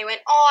them that they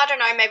went, I don't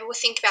know, maybe we'll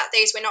think about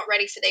these. We're not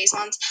ready for these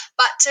ones.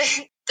 But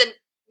the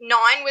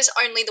 9 was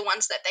only the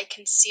ones that they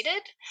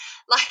considered.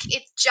 Like,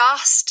 it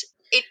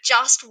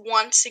just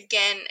once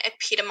again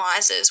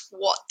epitomizes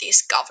what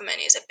this government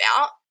is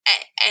about.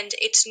 And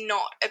it's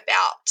not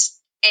about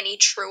any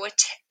true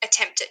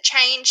attempt at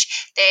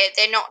change.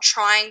 They're not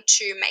trying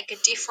to make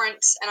a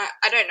difference, and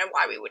I don't know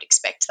why we would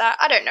expect that.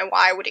 I don't know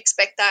why I would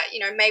expect that.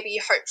 Maybe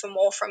you hope for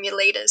more from your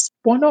leaders.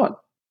 Why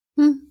not?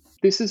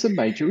 This is a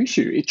major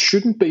issue. It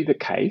shouldn't be the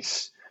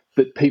case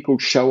that people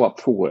show up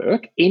for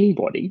work,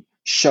 anybody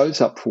shows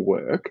up for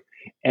work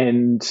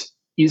and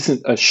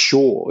isn't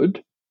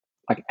assured,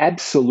 like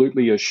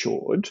absolutely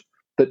assured,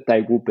 that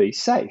they will be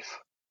safe.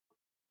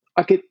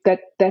 I get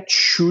that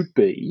should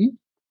be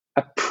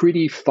a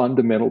pretty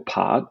fundamental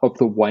part of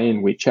the way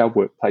in which our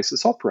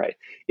workplaces operate.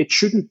 It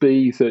shouldn't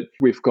be that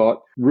we've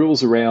got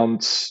rules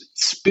around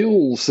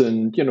spills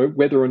and,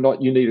 whether or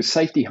not you need a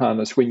safety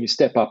harness when you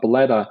step up a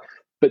ladder,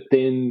 but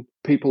then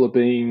people are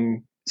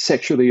being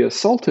sexually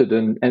assaulted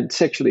and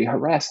sexually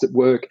harassed at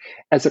work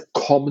as a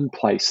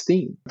commonplace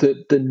thing.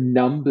 The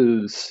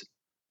numbers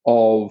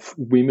of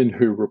women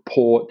who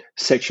report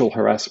sexual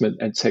harassment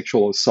and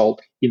sexual assault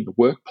in the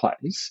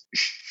workplace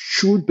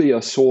should be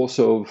a source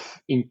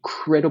of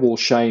incredible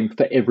shame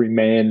for every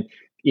man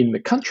in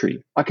the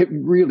country. Like, it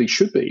really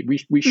should be.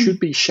 We should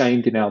be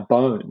shamed in our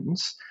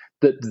bones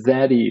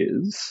that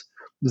is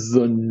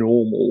the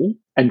normal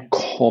and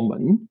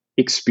common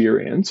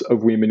experience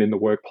of women in the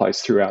workplace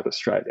throughout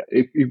Australia.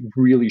 It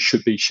really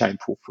should be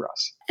shameful for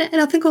us.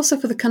 And I think also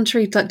for the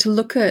country, to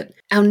look at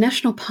our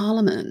national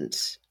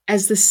parliament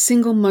as the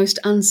single most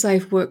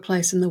unsafe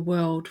workplace in the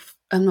world,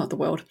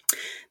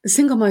 the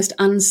single most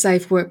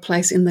unsafe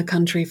workplace in the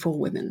country for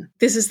women.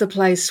 This is the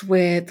place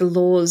where the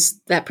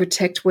laws that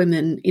protect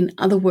women in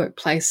other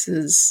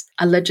workplaces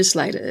are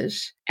legislated,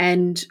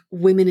 and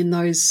women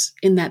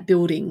in that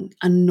building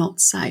are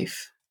not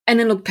safe. And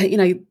then look,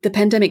 the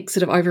pandemic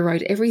sort of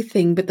overrode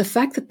everything, but the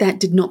fact that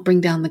did not bring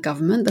down the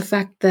government, the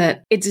fact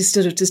that it just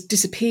sort of just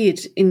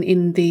disappeared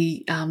in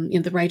the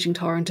raging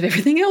torrent of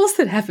everything else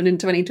that happened in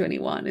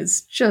 2021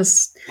 is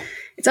just,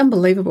 it's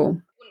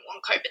unbelievable.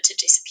 COVID to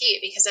disappear,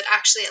 because it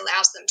actually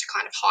allows them to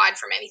kind of hide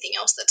from anything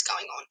else that's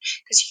going on.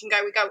 Because you can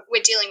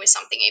we're dealing with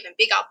something even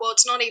bigger. Well,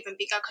 it's not even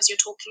bigger because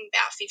you're talking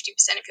about 50%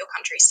 of your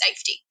country's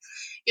safety.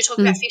 You're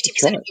talking about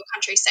 50% of your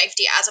country's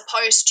safety, as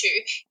opposed to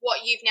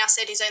what you've now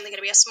said is only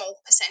going to be a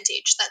small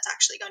percentage that's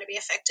actually going to be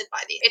affected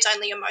by this. It's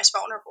only your most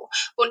vulnerable.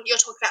 Well,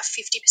 you're talking about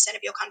 50%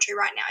 of your country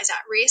right now is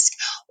at risk.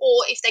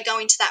 Or if they go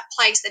into that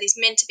place that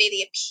is meant to be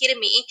the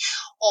epitome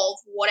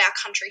of what our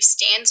country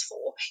stands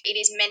for, it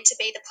is meant to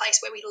be the place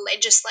where we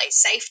legislate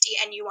safety,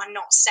 and you are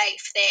not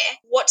safe there.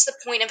 What's the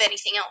point of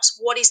anything else?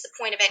 What is the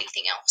point of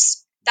anything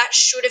else? That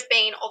should have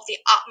been of the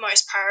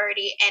utmost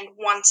priority, and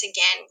once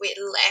again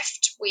we're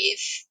left with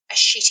a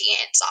shitty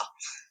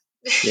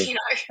answer. Yeah.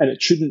 And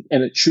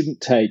it shouldn't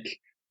take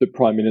the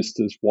Prime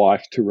Minister's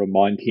wife to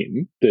remind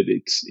him that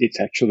it's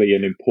actually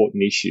an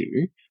important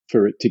issue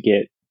for it to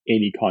get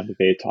any kind of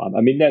airtime.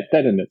 I mean,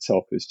 that in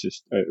itself is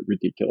just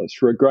ridiculous.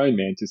 For a grown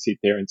man to sit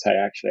there and say,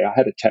 actually, I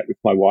had a chat with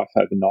my wife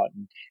overnight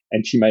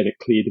and she made it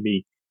clear to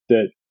me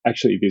that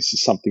actually this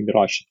is something that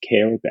I should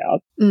care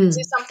about. This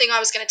is something I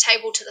was going to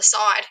table to the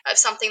side of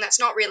something that's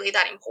not really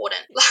that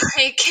important.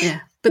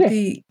 But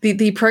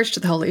the approach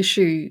to the whole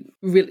issue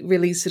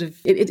really sort of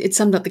it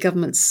summed up the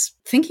government's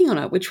thinking on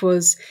it, which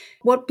was,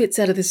 what bits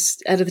out of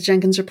the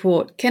Jenkins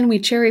report can we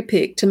cherry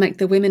pick to make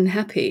the women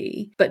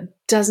happy, but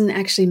doesn't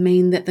actually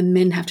mean that the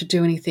men have to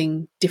do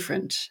anything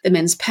different. The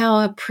men's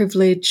power,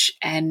 privilege,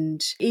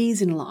 and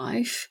ease in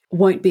life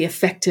won't be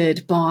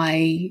affected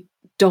by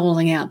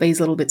doling out these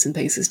little bits and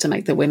pieces to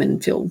make the women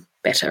feel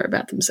better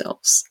about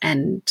themselves.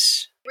 And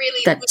really,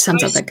 that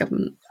sums up that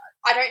government.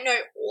 I don't know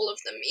all of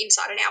them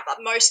inside and out,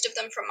 but most of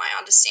them, from my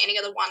understanding,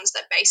 are the ones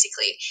that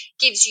basically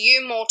gives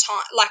you more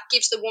time, like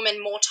gives the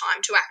woman more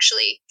time to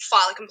actually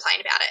file a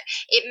complaint about it.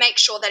 It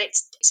makes sure that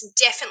it's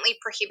definitely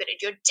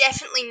prohibited. You're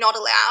definitely not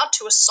allowed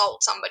to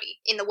assault somebody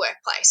in the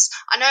workplace.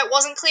 I know it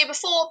wasn't clear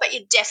before, but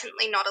you're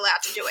definitely not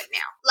allowed to do it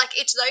now. Like,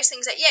 it's those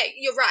things that, yeah,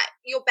 you're right.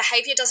 Your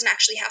behavior doesn't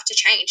actually have to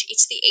change.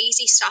 It's the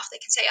easy stuff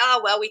that can say,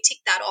 oh, well, we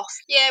ticked that off.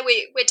 Yeah,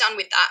 we're done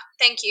with that.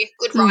 Thank you.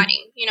 Good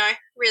writing,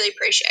 really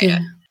appreciate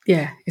it.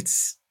 Yeah,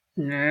 it's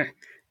no.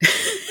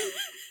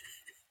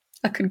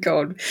 I could go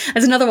on.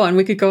 There's another one.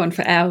 We could go on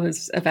for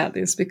hours about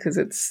this because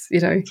it's,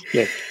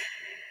 Yeah.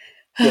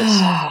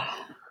 Yes.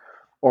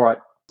 All right.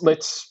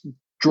 Let's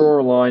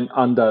draw a line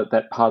under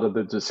that part of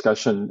the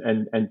discussion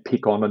and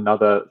pick on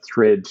another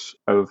thread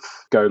of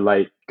go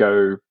late,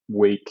 go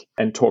weak,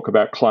 and talk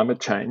about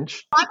climate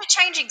change. Climate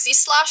change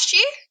exists last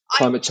year?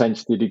 Climate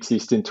change did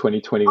exist in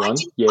 2021. I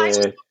didn't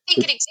think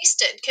it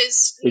existed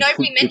because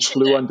nobody mentioned it. It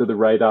flew under the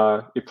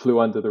radar. It flew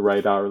under the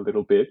radar a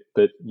little bit,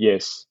 but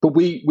yes. But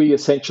we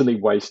essentially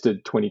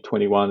wasted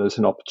 2021 as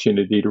an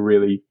opportunity to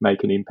really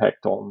make an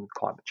impact on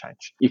climate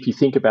change. If you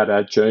think about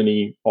our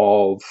journey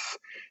of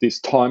this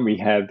time we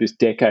have, this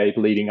decade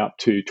leading up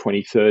to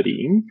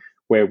 2030,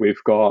 where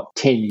we've got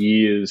 10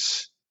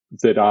 years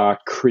that are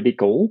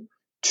critical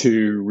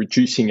to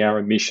reducing our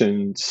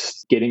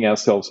emissions, getting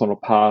ourselves on a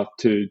path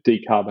to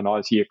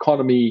decarbonise the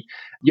economy,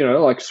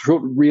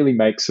 really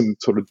make some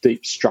sort of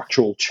deep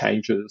structural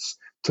changes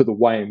to the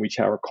way in which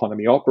our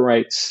economy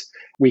operates.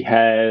 We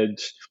had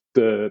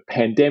the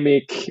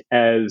pandemic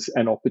as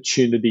an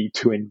opportunity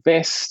to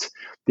invest.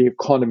 The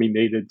economy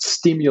needed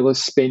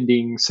stimulus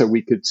spending so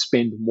we could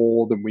spend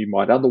more than we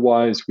might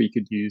otherwise. We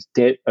could use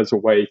debt as a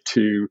way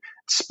to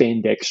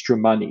spend extra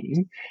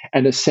money.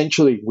 And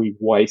essentially we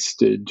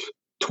wasted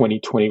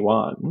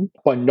 2021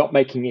 by not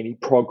making any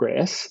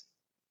progress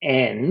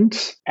and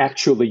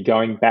actually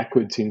going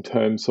backwards in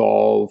terms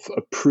of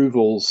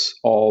approvals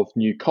of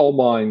new coal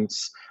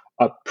mines,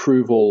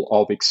 approval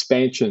of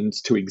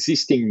expansions to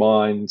existing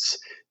mines,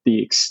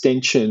 the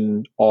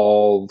extension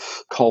of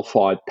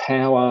coal-fired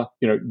power.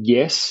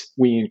 Yes,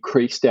 we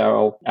increased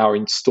our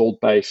installed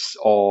base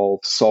of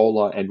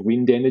solar and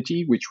wind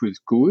energy, which was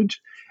good.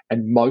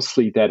 And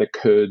mostly that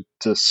occurred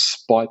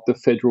despite the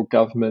federal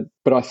government.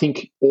 But I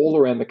think all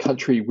around the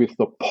country, with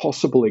the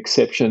possible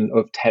exception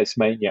of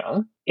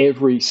Tasmania,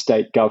 every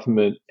state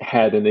government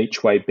had an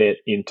each-way bet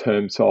in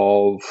terms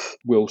of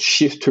we'll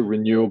shift to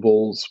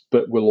renewables,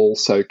 but we'll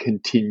also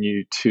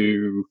continue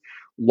to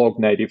log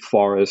native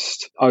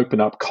forest,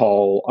 open up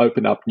coal,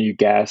 open up new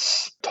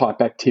gas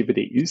type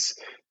activities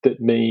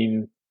that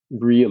mean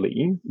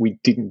really we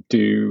didn't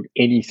do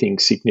anything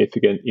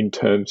significant in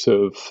terms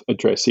of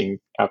addressing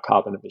our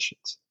carbon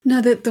emissions. No,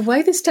 the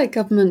way the state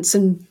governments,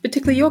 and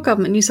particularly your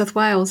government, New South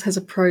Wales, has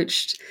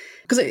approached,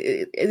 because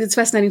it's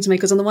fascinating to me,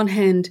 because on the one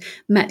hand,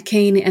 Matt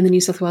Kean and the New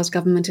South Wales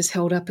government is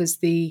held up as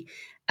the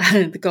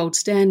gold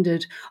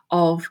standard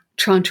of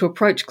trying to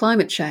approach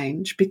climate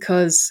change,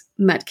 because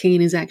Matt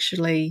Kean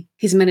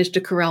he's managed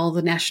to corral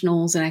the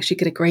Nationals and actually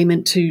get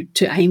agreement to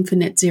aim for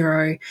net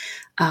zero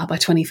by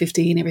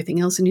 2050 and everything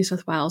else in New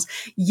South Wales.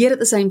 Yet at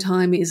the same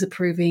time is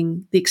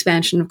approving the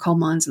expansion of coal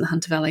mines in the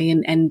Hunter Valley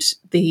and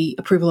the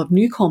approval of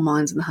new coal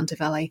mines in the Hunter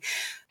Valley.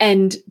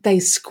 And they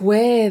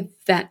square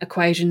that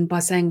equation by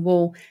saying,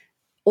 well,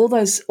 all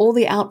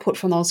the output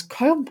from those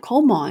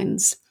coal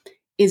mines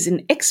is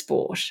an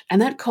export,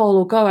 and that coal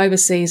will go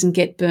overseas and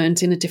get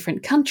burnt in a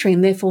different country,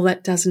 and therefore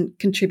that doesn't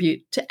contribute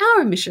to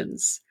our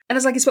emissions. And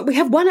it's like, but we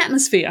have one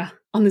atmosphere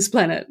on this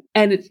planet,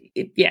 and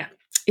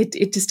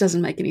it just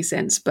doesn't make any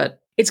sense.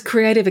 But it's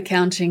creative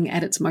accounting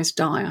at its most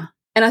dire.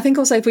 And I think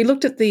also if we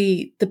looked at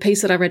the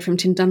piece that I read from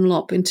Tim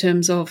Dunlop in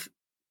terms of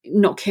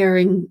not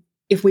caring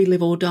if we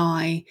live or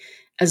die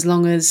as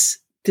long as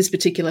this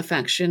particular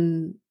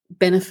faction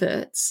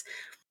benefits,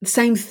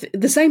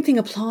 the same thing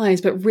applies,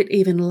 but writ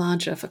even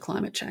larger for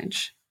climate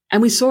change. And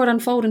we saw it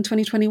unfold in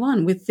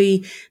 2021 with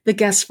the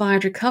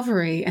gas-fired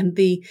recovery and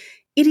the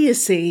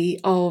idiocy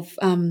of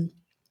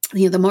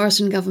the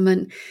Morrison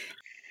government,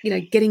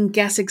 getting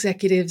gas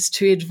executives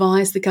to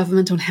advise the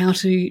government on how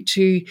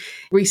to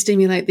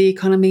re-stimulate the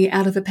economy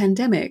out of a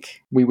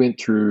pandemic. We went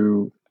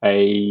through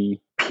a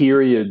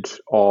period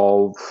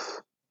of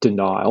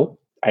denial,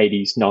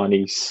 80s,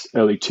 90s,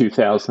 early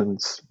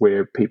 2000s,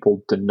 where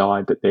people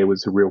denied that there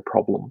was a real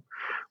problem.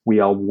 We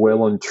are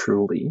well and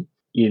truly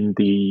in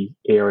the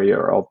area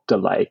of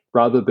delay.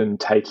 Rather than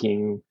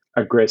taking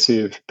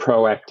aggressive,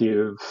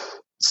 proactive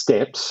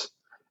steps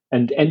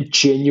and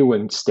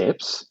genuine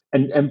steps,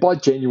 and by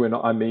genuine,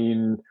 I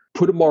mean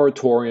put a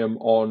moratorium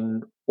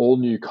on all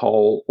new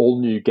coal, all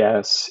new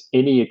gas,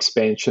 any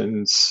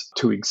expansions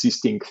to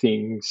existing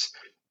things,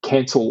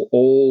 cancel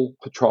all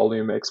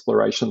petroleum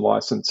exploration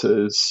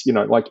licenses,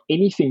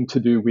 anything to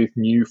do with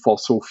new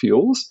fossil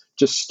fuels,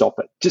 just stop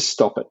it. Just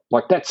stop it.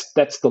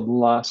 That's the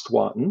last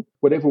one.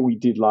 Whatever we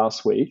did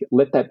last week,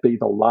 let that be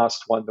the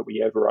last one that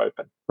we ever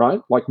open, right?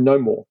 No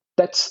more.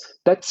 That's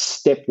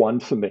step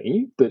one for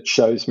me that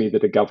shows me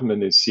that a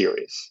government is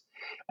serious.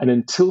 And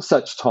until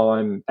such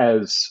time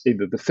as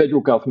either the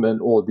federal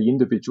government or the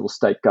individual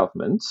state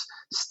governments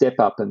step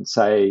up and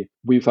say,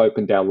 we've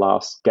opened our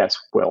last gas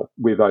well,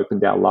 we've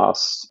opened our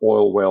last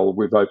oil well,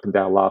 we've opened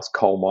our last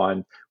coal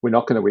mine, we're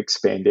not going to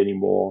expand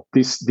anymore,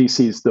 this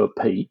is the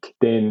peak,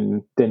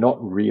 then they're not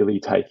really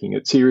taking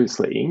it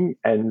seriously.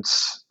 And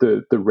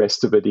the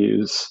rest of it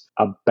is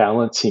a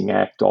balancing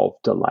act of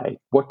delay.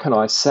 What can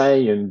I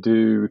say and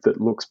do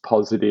that looks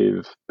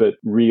positive, but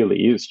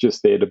really is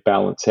just there to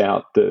balance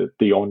out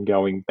the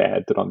ongoing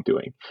bad that I'm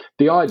doing?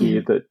 The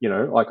idea that,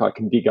 like I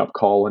can dig up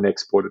coal and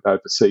export it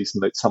overseas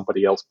and let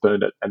somebody else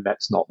burn it and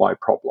that's not my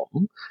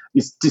problem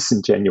is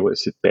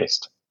disingenuous at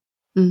best.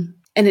 Mm.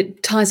 And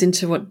it ties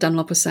into what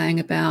Dunlop was saying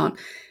about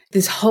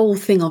this whole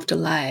thing of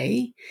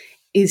delay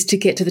is to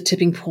get to the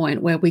tipping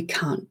point where we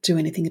can't do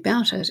anything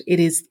about it.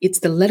 It's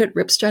the let it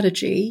rip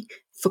strategy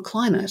for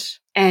climate.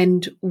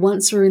 And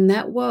once we're in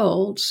that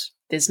world,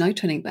 there's no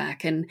turning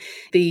back. And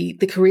the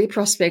career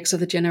prospects of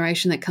the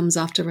generation that comes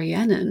after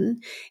Rhiannon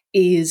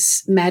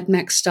is Mad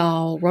Max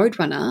style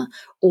Roadrunner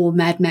or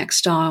Mad Max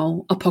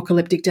style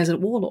apocalyptic desert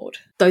warlord.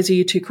 Those are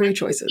your two career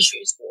choices.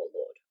 Choose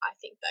warlord. I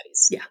think that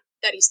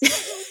is the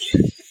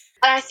approach.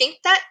 And I think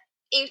that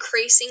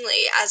increasingly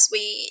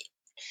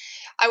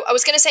I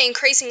was going to say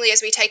increasingly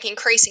as we take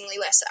increasingly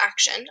less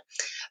action,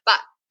 but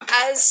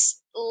as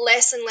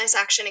less and less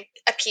action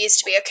appears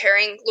to be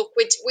occurring, look,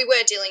 we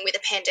were dealing with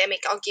a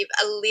pandemic. I'll give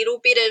a little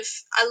bit of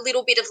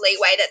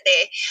leeway that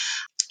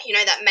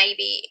that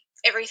maybe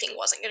everything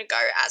wasn't going to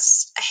go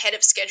as ahead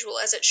of schedule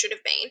as it should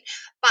have been,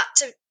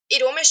 but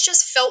it almost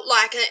just felt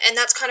like, and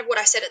that's kind of what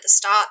I said at the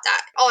start,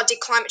 that, did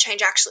climate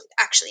change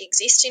actually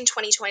exist in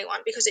 2021?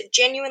 Because it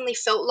genuinely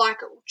felt like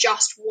it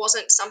just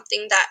wasn't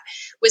something that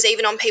was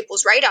even on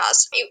people's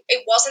radars.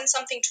 It wasn't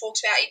something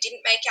talked about. It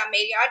didn't make our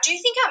media. I do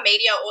think our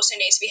media also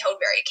needs to be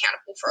held very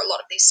accountable for a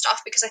lot of this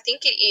stuff, because I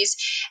think it is,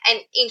 and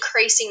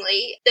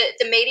increasingly,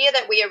 the media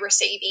that we are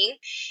receiving,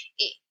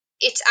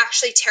 it's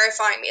actually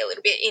terrifying me a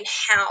little bit in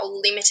how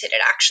limited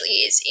it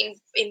actually is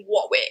in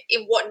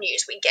what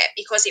news we get,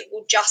 because it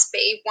will just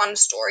be one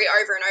story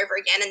over and over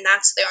again, and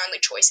that's the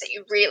only choice that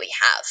you really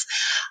have.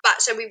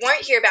 But so we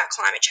won't hear about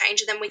climate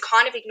change, and then we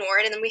kind of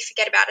ignore it, and then we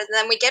forget about it, and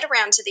then we get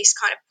around to this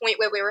kind of point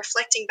where we're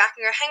reflecting back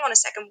and go, hang on a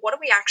second, what are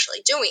we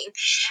actually doing?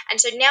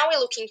 And so now we're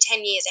looking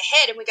 10 years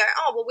ahead, and we go,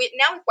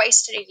 now we've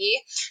wasted a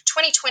year.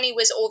 2020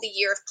 was all the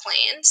year of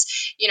plans,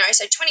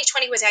 so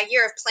 2020 was our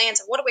year of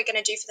plans, and what are we going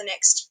to do for the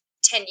next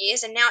 10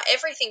 years, and now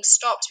everything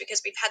stopped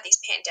because we've had this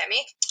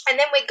pandemic. And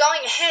then we're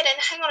going ahead, and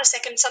hang on a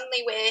second,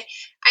 suddenly we're 8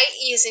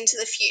 years into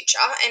the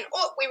future, and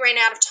we ran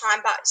out of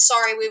time, but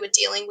sorry, we were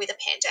dealing with a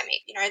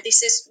pandemic.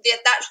 This is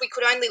that we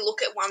could only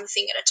look at one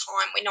thing at a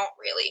time. We're not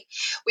really,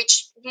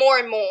 which more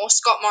and more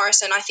Scott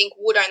Morrison, I think,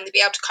 would only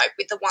be able to cope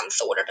with the one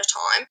thought at a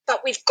time.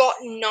 But we've got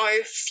no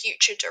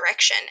future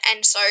direction,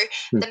 and so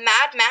the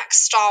Mad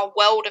Max style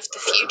world of the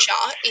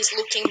future is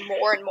looking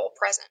more and more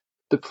present.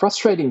 The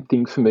frustrating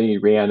thing for me,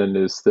 Rhiannon,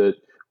 is that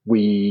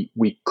we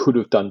could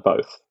have done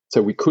both.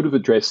 So we could have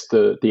addressed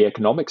the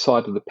economic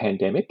side of the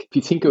pandemic. If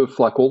you think of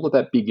like all of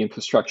that big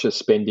infrastructure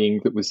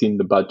spending that was in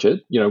the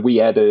budget,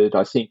 we added,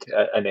 I think,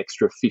 an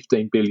extra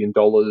 $15 billion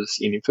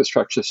in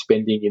infrastructure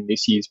spending in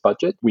this year's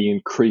budget. We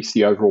increased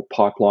the overall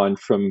pipeline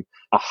from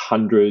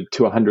 100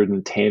 to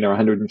 110 or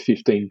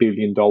 $115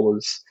 billion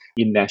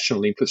in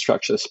national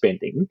infrastructure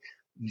spending.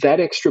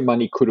 That extra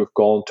money could have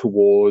gone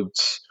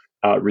towards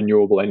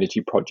renewable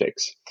energy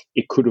projects.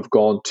 It could have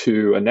gone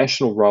to a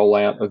national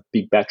rollout of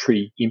big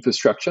battery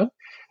infrastructure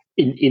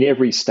in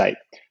every state,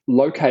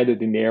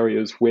 located in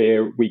areas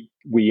where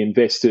we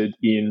invested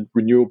in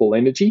renewable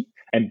energy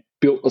and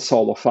built a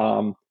solar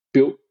farm,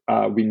 built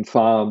wind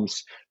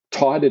farms,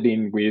 tied it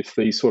in with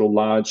these sort of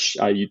large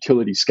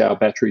utility scale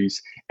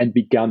batteries and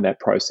begun that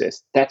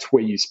process. That's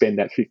where you spend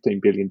that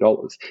 $15 billion.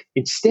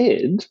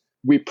 Instead,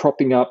 we're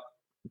propping up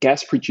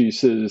gas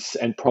producers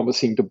and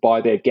promising to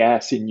buy their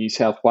gas in New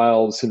South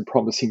Wales and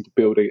promising to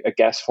build a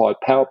gas-fired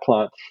power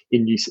plant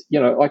in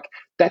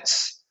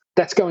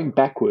that's going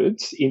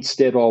backwards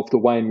instead of the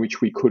way in which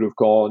we could have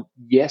gone,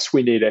 yes,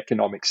 we need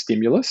economic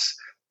stimulus.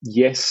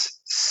 Yes,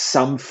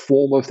 some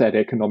form of that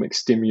economic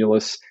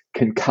stimulus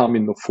can come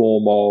in the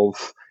form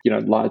of,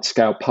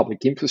 large-scale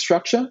public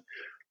infrastructure.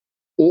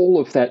 All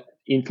of that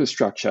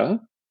infrastructure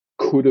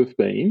could have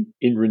been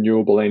in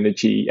renewable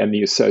energy and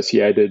the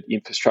associated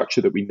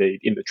infrastructure that we need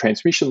in the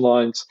transmission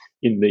lines,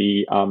 in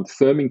the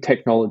firming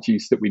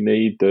technologies that we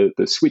need, the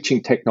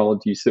switching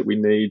technologies that we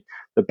need,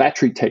 the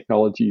battery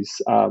technologies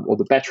or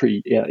the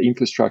battery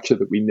infrastructure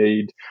that we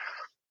need.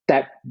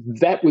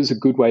 That was a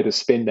good way to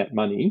spend that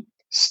money,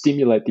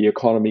 stimulate the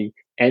economy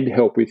and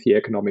help with the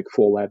economic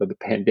fallout of the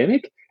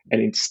pandemic.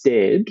 And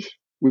instead,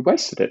 we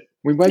wasted it.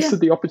 We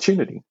wasted the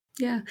opportunity.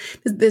 Yeah,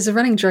 there's a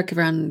running joke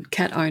around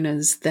cat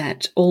owners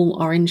that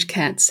all orange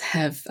cats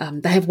have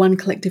they have one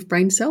collective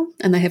brain cell,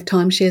 and they have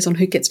timeshares on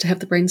who gets to have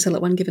the brain cell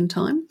at one given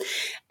time.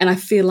 And I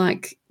feel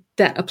like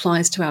that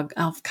applies to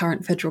our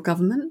current federal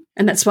government,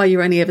 and that's why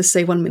you only ever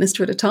see one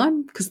minister at a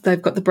time, because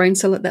they've got the brain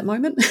cell at that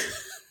moment.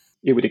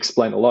 It would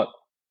explain a lot.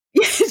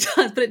 Yeah, it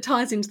does, but it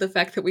ties into the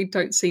fact that we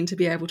don't seem to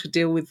be able to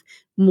deal with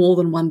more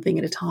than one thing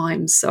at a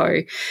time. So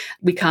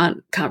we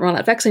can't roll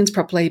out vaccines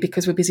properly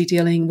because we're busy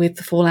dealing with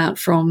the fallout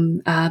from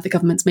the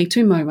government's Me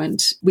Too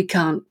moment. We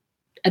can't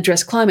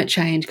address climate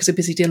change because we're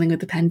busy dealing with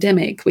the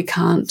pandemic. We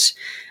can't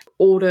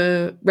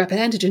order rapid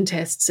antigen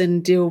tests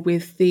and deal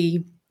with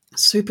the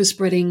super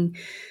spreading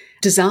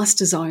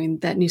disaster zone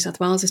that New South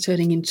Wales is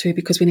turning into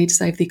because we need to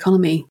save the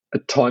economy. A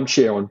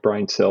timeshare on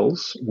brain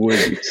cells would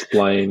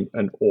explain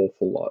an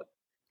awful lot.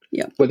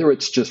 Yeah. Whether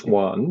it's just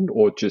one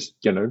or just,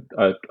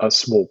 a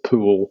small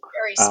pool.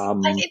 Very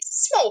small. It's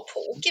a small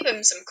pool. Give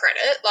them some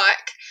credit.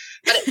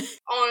 But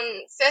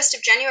on 1st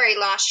of January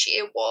last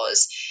year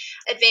was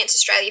Advance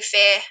Australia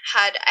Fair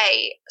had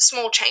a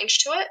small change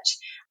to it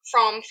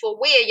from for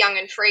we are young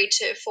and free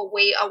to for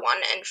we are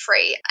one and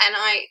free. And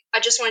I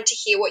just wanted to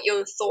hear what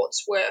your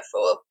thoughts were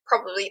for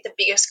probably the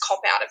biggest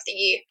cop-out of the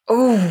year.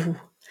 Oh,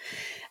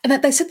 and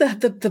that they set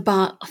the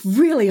bar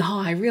really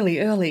high, really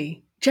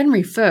early,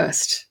 January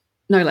 1st,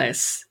 no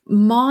less.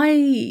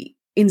 My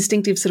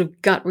instinctive sort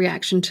of gut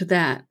reaction to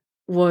that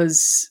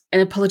was, and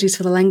apologies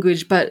for the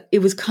language, but it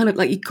was kind of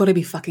like, you've got to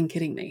be fucking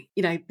kidding me,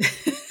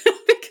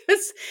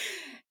 because,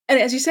 and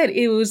as you said,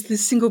 it was the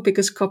single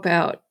biggest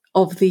cop-out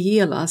of the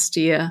year last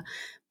year.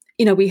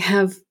 We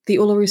have the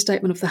Uluru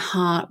Statement of the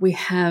Heart. We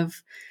have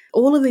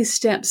all of these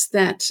steps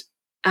that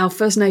our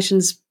First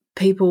Nations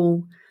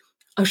people,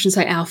 I shouldn't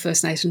say our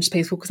First Nations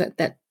people because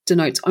that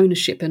denotes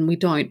ownership and we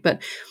don't,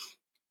 but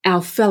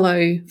our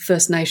fellow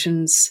First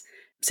Nations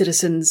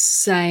citizens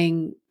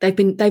saying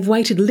they've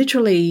waited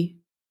literally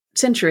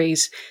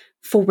centuries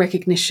for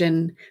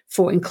recognition,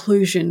 for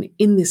inclusion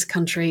in this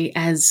country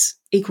as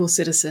equal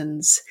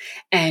citizens,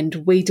 and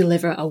we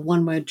deliver a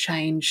one-word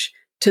change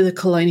to the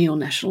colonial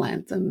national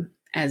anthem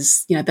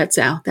as, that's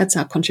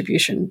our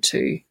contribution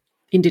to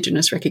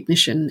Indigenous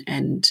recognition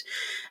and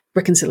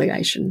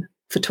reconciliation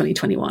for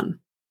 2021.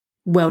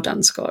 Well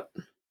done, Scott.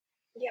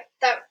 Yeah,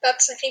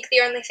 that's I think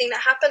the only thing that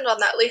happened on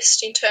that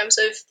list in terms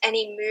of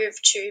any move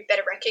to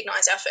better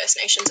recognise our First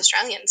Nations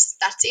Australians.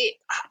 That's it.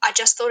 I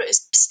just thought it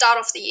was start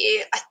off the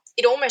year.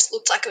 It almost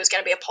looked like it was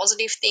going to be a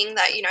positive thing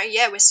that,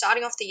 we're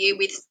starting off the year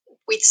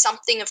with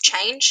something of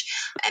change,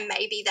 and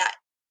maybe that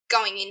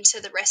going into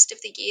the rest of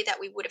the year that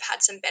we would have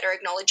had some better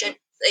acknowledgement.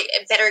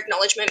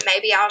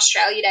 Maybe our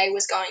Australia Day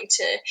was going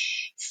to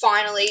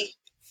finally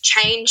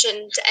change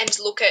and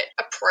look at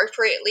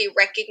appropriately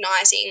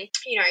recognising,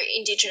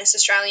 Indigenous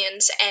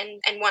Australians.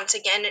 And once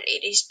again,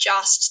 it is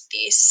just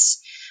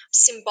this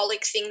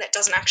symbolic thing that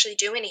doesn't actually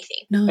do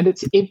anything. No. And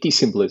it's empty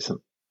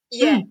symbolism.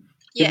 Yeah.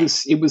 Yeah.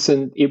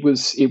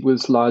 It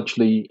was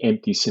largely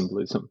empty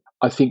symbolism.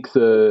 I think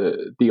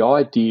the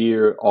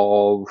idea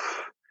of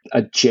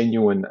a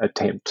genuine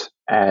attempt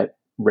at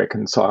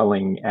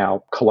reconciling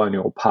our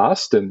colonial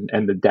past and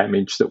the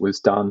damage that was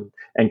done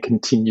and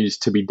continues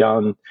to be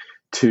done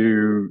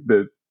to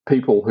the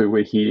people who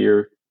were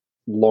here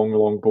long,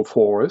 long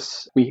before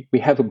us. We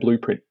have a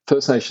blueprint.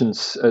 First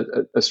Nations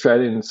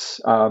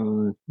Australians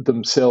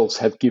themselves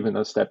have given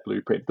us that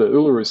blueprint. The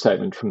Uluru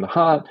Statement from the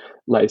Heart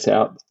lays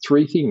out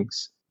 3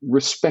 things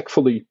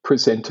respectfully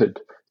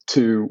presented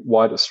to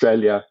white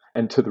Australia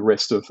and to the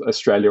rest of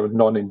Australia,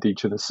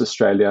 non-Indigenous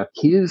Australia.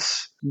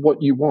 Here's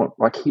what you want.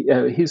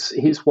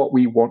 Here's what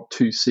we want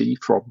to see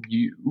from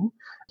you.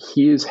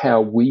 Here's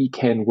how we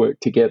can work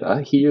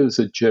together. Here's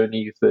a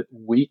journey that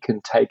we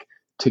can take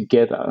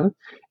together,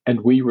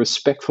 and we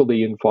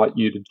respectfully invite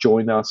you to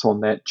join us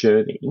on that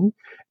journey.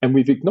 And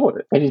we've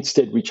ignored it. And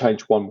instead we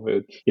changed one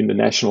word in the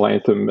national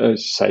anthem, as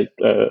you say,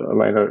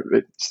 Elena,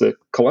 it's the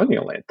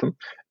colonial anthem.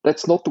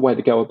 That's not the way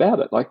to go about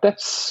it.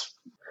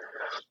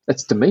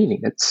 That's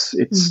demeaning.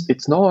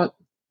 It's not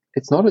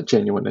a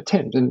genuine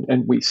attempt.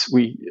 And we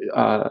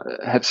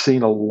have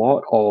seen a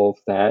lot of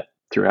that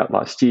throughout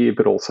last year,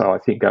 but also I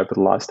think over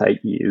the last 8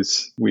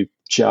 years, we've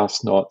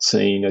just not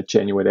seen a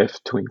genuine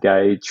effort to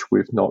engage.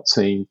 We've not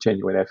seen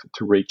genuine effort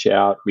to reach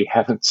out. We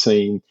haven't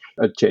seen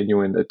a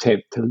genuine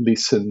attempt to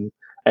listen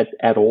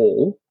at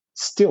all.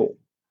 Still,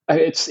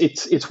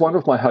 it's one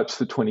of my hopes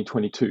for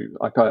 2022.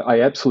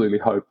 I absolutely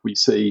hope we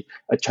see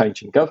a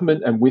change in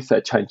government, and with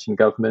that change in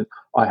government,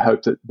 I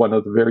hope that one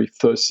of the very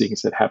first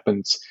things that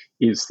happens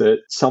is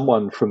that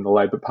someone from the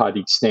Labor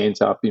Party stands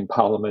up in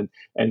Parliament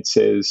and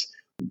says,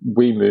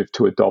 we move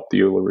to adopt the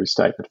Uluru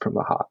Statement from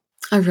the Heart.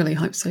 I really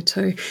hope so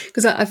too,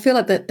 because I feel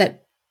like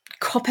that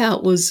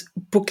cop-out was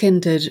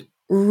bookended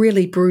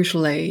really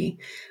brutally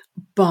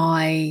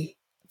by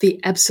the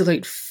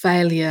absolute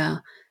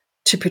failure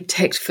to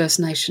protect First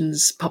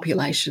Nations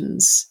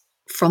populations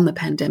from the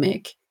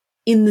pandemic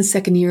in the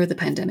second year of the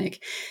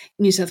pandemic.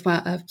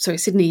 Greater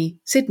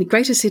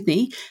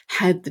Sydney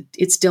had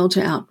its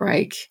Delta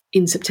outbreak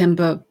in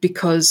September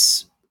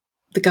because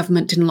the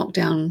government didn't lock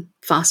down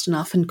fast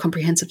enough and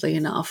comprehensively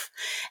enough,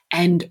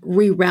 and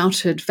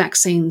rerouted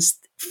vaccines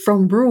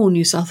from rural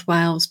New South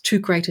Wales to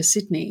Greater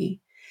Sydney.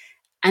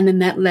 And then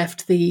that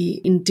left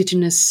the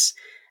Indigenous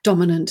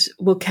dominant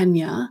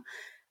Wilcannia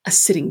a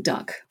sitting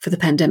duck for the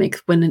pandemic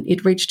when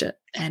it reached it.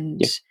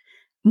 And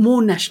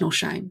more national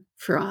shame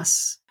for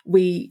us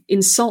We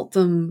insult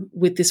them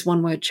with this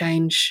one-word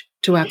change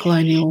to our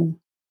colonial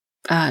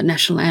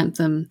national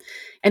anthem,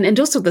 and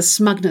also the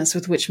smugness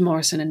with which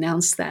Morrison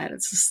announced that.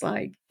 It's just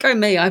like, go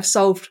me, I have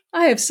solved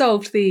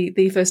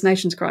the First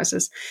Nations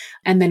crisis.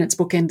 And then it's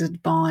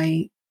bookended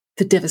by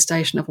the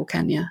devastation of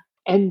Wilcannia.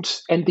 And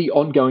the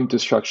ongoing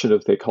destruction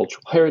of their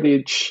cultural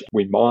heritage.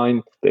 We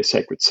mine their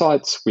sacred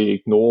sites. We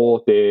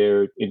ignore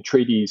their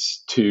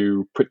entreaties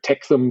to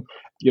protect them.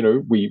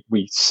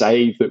 We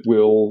say that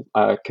we'll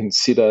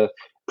consider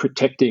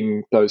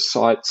protecting those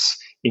sites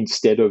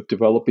instead of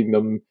developing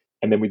them,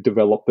 and then we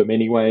develop them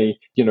anyway.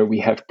 We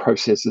have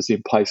processes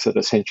in place that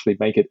essentially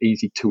make it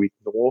easy to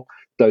ignore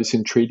those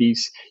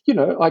entreaties.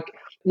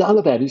 None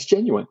of that is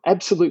genuine.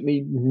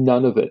 Absolutely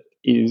none of it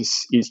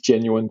is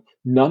genuine.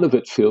 None of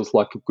it feels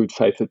like a good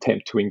faith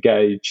attempt to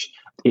engage.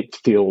 It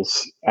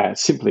feels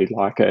simply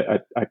like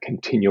a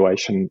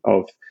continuation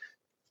of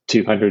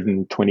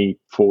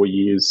 224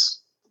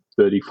 years,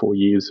 34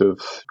 years of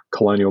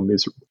colonial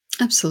misery.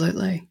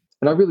 Absolutely.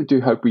 And I really do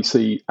hope we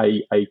see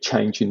a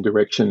change in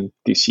direction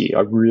this year.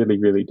 I really,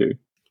 really do.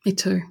 Me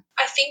too.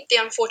 I think the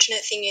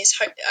unfortunate thing is,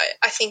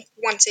 I think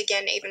once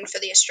again, even for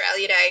the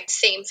Australia Day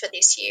theme for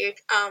this year,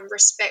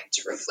 respect,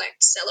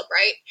 reflect,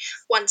 celebrate.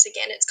 Once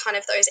again, it's kind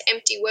of those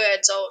empty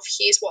words of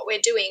here's what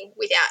we're doing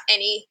without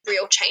any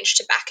real change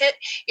to back it.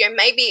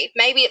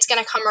 Maybe it's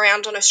going to come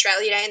around on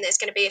Australia Day and there's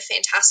going to be a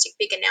fantastic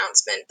big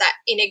announcement that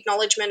in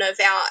acknowledgement of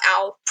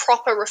our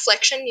proper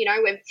reflection,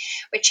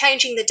 we're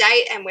changing the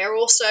date, and we're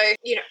also,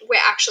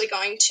 we're actually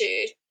going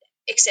to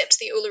accept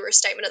the Uluru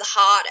Statement of the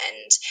Heart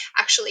and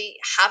actually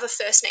have a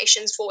First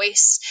Nations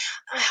voice.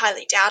 I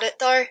highly doubt it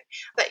though,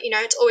 but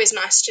it's always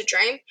nice to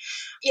dream.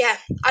 Yeah,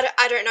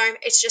 I don't know.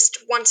 It's just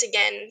once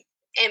again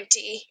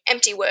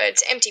empty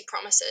words, empty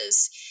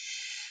promises.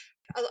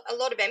 A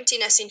lot of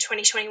emptiness in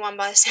 2021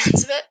 by the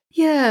sounds of it.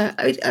 Yeah,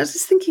 I was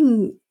just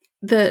thinking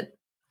that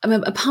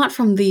apart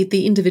from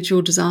the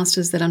individual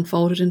disasters that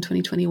unfolded in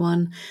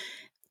 2021,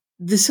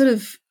 the sort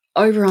of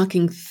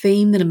overarching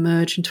theme that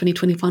emerged in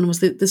 2021 was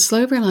the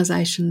slow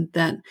realisation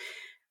that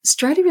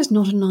Australia is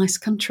not a nice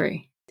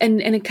country.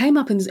 And it came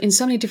up in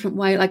so many different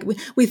ways. Like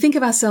we think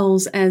of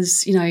ourselves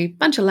as, a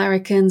bunch of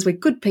larrikins, we're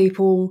good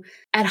people.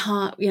 At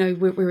heart,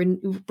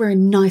 we're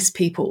nice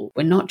people.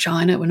 We're not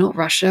China, we're not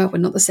Russia, we're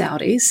not the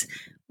Saudis.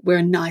 We're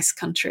a nice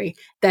country.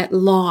 That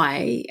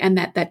lie and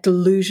that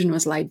delusion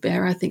was laid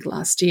bare, I think,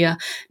 last year,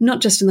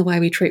 not just in the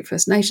way we treat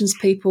First Nations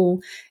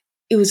people.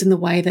 It was in the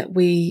way that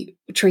we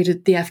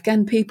treated the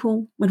Afghan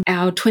people when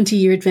our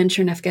 20-year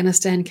adventure in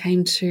Afghanistan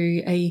came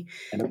to an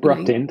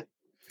abrupt end.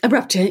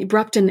 Abrupt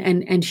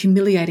and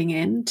humiliating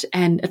end,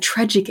 and a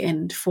tragic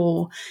end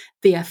for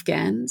the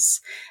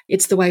Afghans.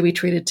 It's the way we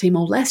treated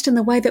Timor-Leste and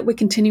the way that we're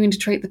continuing to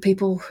treat the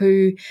people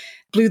who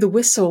blew the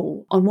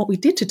whistle on what we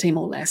did to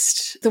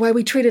Timor-Leste, the way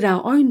we treated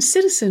our own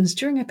citizens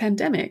during a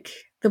pandemic,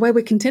 the way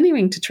we're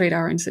continuing to treat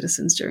our own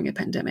citizens during a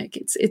pandemic.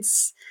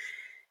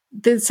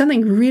 There's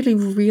something really,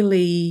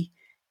 really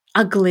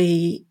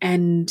ugly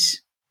and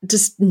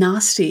just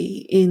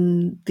nasty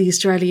in the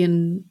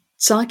Australian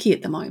psyche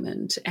at the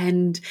moment.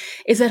 And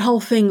it's that whole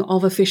thing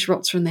of a fish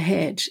rots from the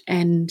head.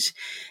 And,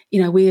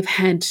 we have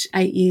had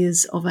 8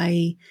 years of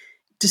a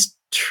just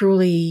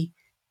truly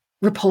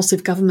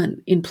repulsive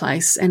government in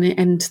place.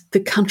 And the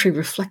country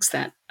reflects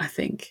that, I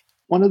think.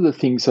 One of the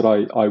things that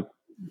I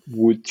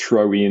would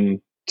throw in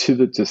to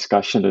the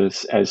discussion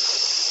as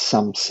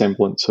some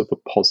semblance of a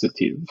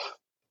positive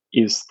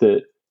is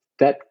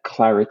that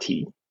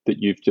clarity that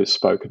you've just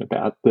spoken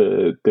about,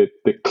 the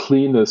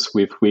clearness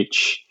with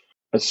which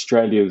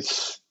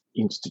Australia's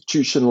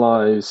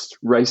institutionalised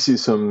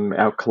racism,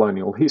 our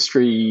colonial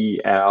history,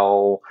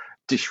 our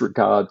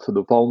disregard for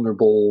the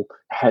vulnerable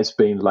has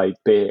been laid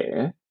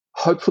bare,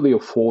 hopefully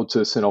affords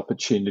us an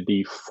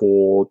opportunity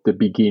for the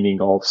beginning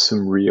of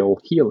some real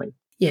healing.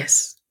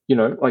 Yes.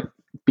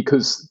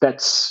 Because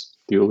that's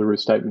the Uluru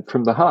Statement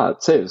from the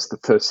Heart says the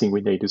first thing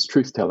we need is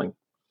truth-telling.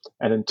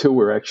 And until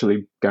we're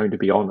actually going to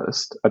be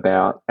honest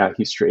about our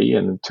history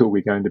and until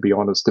we're going to be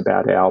honest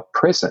about our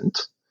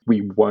present,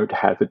 we won't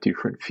have a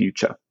different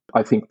future.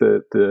 I think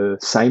the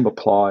same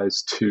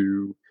applies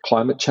to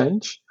climate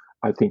change.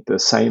 I think the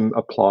same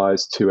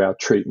applies to our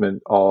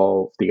treatment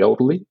of the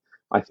elderly.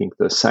 I think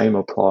the same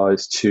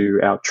applies to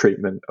our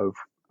treatment of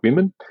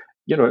women.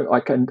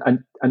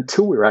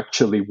 Until we're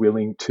actually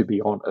willing to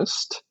be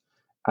honest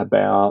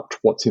about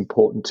what's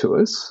important to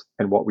us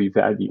and what we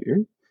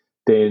value,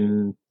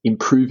 then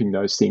improving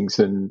those things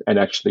and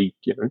actually,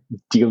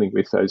 dealing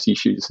with those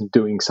issues and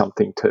doing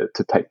something to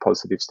take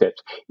positive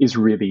steps is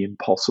really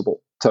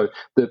impossible. So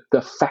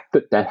the fact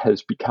that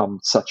has become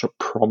such a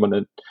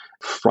prominent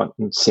front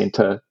and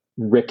center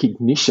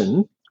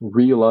recognition,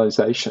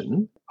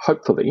 realization,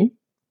 hopefully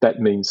that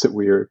means that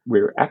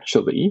we're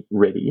actually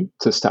ready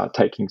to start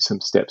taking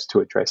some steps to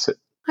address it.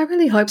 I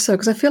really hope so,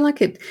 because I feel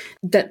like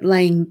that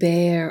laying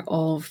bare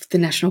of the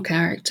national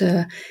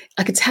character,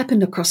 like it's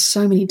happened across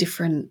so many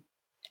different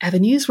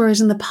avenues,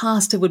 whereas in the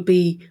past it would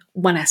be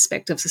one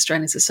aspect of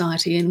Australian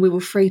society and we were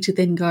free to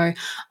then go,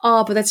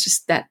 but that's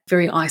just that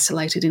very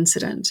isolated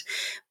incident.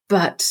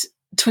 But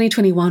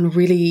 2021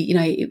 really,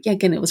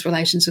 again, it was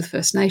relations with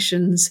First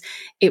Nations.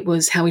 It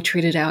was how we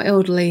treated our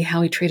elderly,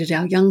 how we treated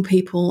our young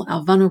people,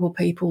 our vulnerable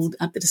people,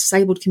 the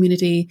disabled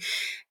community.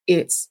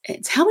 It's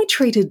how we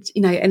treated,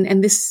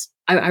 and this,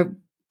 I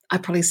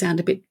probably sound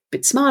a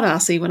bit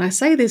smart-assy when I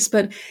say this,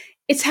 but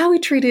it's how we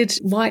treated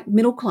white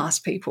middle-class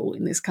people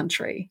in this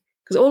country.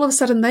 Because all of a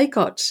sudden they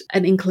got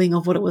an inkling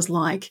of what it was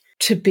like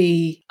to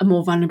be a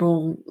more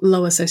vulnerable,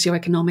 lower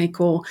socioeconomic,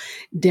 or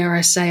dare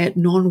I say it,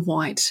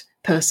 non-white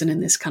person in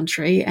this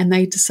country, and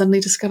they suddenly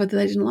discovered that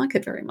they didn't like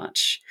it very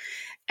much.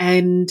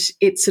 And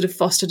it sort of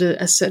fostered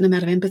a certain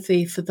amount of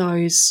empathy for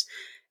those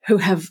who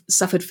have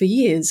suffered for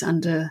years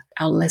under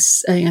our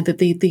less,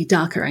 the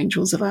darker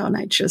angels of our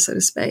nature, so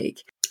to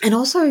speak. And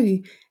also,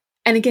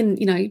 and again,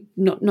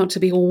 not to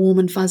be all warm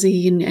and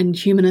fuzzy and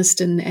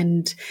humanist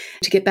and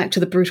to get back to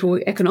the brutal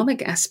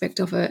economic aspect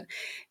of it,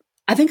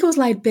 I think it was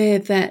laid bare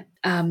that,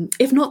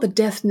 if not the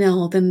death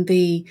knell, then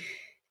the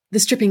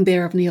stripping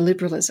bare of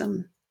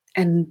neoliberalism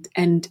and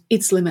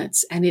its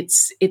limits and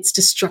its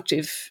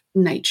destructive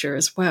nature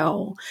as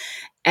well.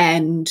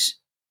 And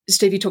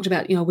Steve, you talked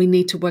about, we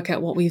need to work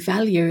out what we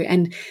value.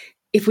 And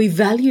if we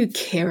value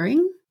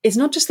caring, it's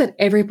not just that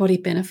everybody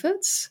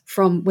benefits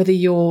from, whether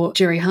you're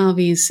Jerry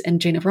Harveys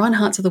and Gina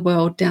Reinhart's of the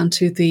world down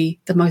to the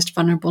most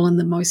vulnerable and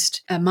the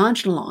most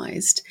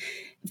marginalised.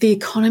 The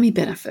economy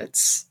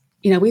benefits.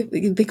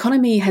 The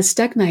economy has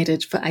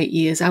stagnated for 8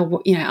 years.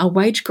 Our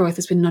wage growth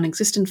has been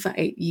non-existent for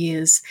 8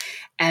 years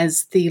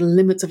as the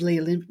limits of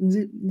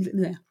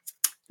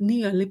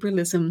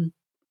neoliberalism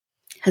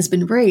has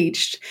been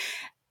reached.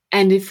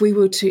 And if we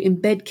were to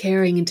embed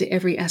caring into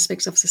every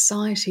aspect of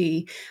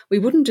society, we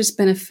wouldn't just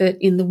benefit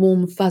in the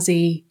warm,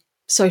 fuzzy,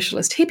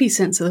 socialist, hippie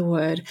sense of the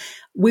word.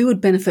 We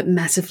would benefit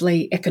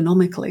massively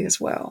economically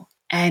as well.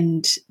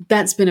 And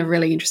that's been a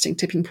really interesting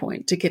tipping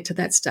point to get to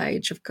that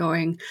stage of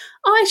going,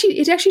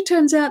 it actually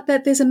turns out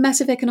that there's a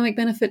massive economic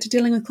benefit to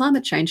dealing with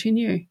climate change. Who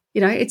knew?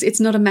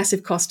 It's not a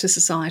massive cost to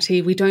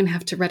society. We don't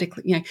have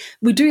to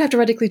we do have to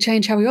radically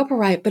change how we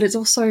operate, but it's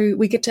also,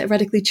 we get to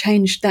radically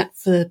change that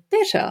for the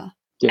better.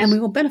 Yes. And we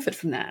will benefit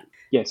from that.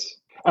 Yes.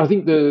 I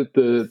think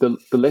the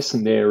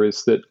lesson there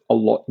is that a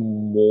lot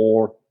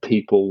more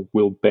people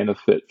will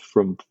benefit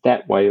from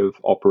that way of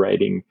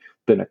operating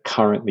than are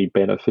currently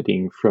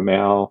benefiting from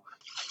our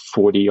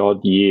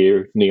 40-odd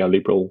year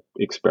neoliberal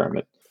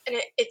experiment. And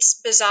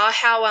it's bizarre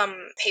how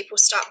people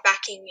start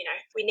backing,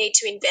 we need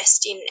to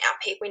invest in our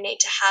people, we need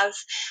to have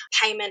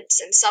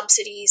payments and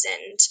subsidies,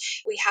 and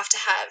we have to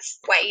have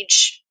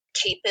wage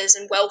keepers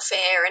and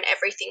welfare and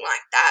everything like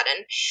that,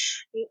 and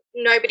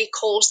nobody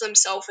calls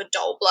themselves a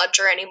dole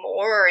bludger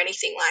anymore or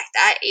anything like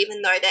that,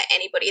 even though that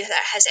anybody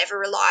that has ever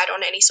relied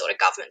on any sort of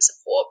government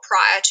support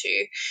prior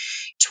to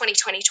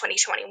 2020,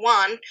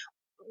 2021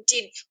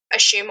 did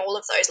assume all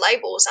of those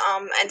labels,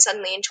 and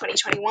suddenly in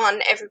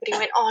 2021 everybody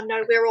went, oh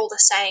no, we're all the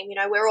same,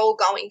 we're all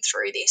going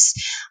through this,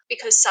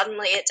 because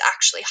suddenly it's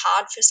actually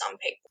hard for some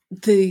people.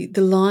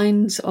 The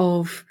lines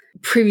of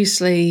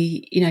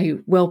previously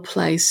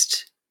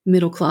well-placed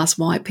middle-class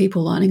white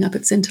people lining up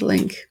at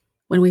Centrelink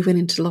when we went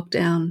into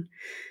lockdown.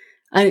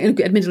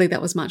 Admittedly,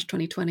 that was March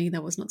 2020.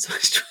 That was not so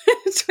much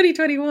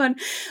 2021.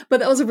 But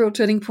that was a real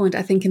turning point,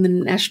 I think, in the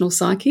national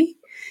psyche,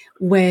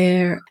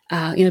 where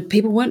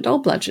people weren't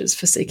dole bludgers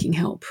for seeking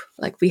help.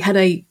 Like, we had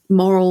a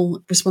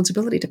moral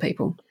responsibility to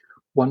people.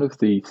 One of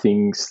the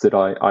things that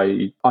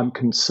I'm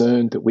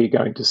concerned that we're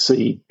going to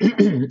see,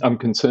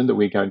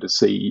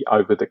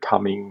 over the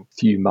coming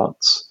few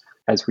months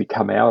as we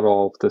come out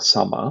of the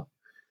summer,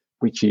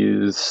 which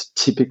is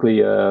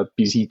typically a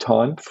busy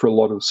time for a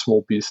lot of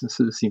small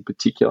businesses in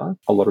particular,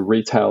 a lot of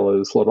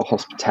retailers, a lot of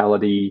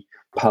hospitality,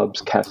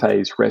 pubs,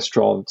 cafes,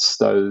 restaurants,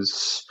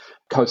 those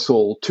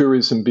coastal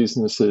tourism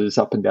businesses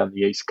up and down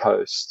the East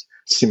Coast.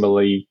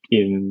 Similarly,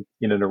 in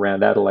and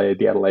around Adelaide,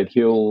 the Adelaide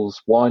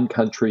Hills, wine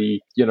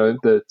country,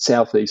 the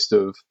southeast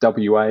of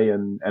WA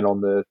and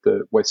on the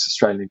West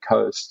Australian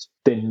coast,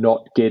 they're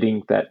not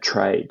getting that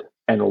trade.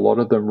 And a lot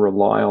of them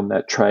rely on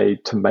that trade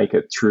to make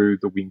it through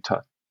the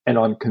winter. And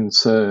I'm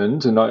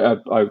concerned, and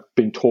I've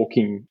been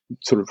talking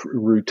sort of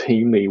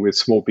routinely with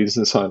small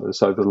business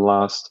owners over the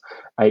last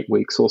 8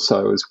 weeks or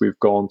so as we've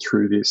gone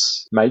through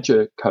this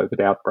major COVID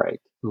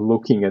outbreak,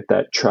 looking at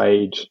that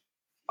trade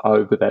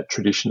over that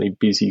traditionally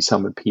busy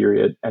summer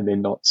period, and they're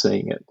not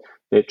seeing it.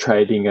 They're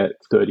trading at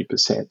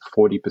 30%,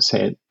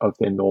 40% of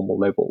their normal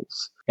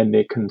levels. And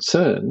they're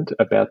concerned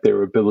about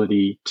their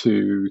ability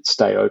to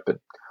stay open,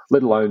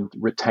 let alone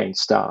retain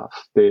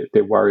staff. They're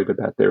worried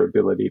about their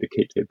ability to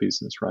keep their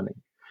business running.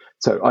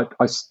 So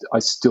I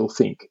still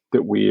think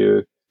that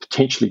we're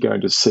potentially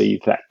going to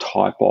see that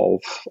type of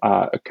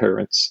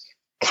occurrence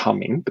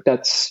coming, but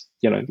that's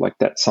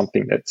that's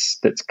something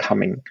that's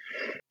coming.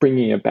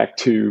 Bringing it back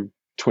to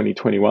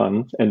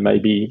 2021 and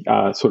maybe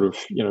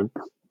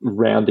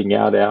rounding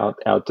out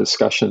our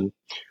discussion,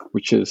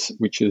 which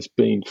has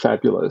been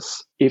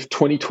fabulous. If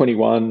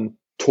 2021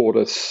 taught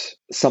us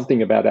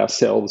something about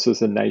ourselves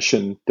as a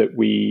nation that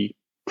we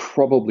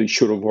probably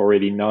should have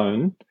already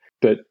known,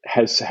 but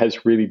has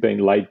really been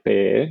laid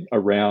bare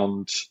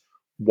around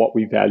what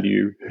we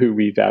value,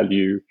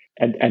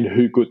 and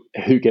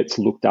who gets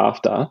looked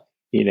after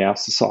in our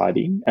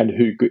society and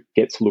who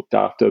gets looked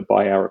after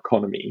by our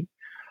economy.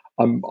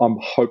 I'm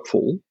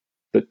hopeful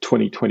that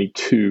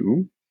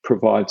 2022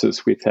 provides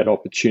us with that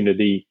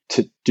opportunity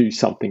to do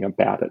something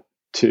about it,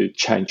 to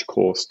change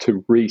course,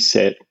 to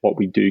reset what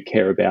we do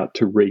care about,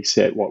 to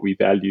reset what we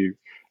value,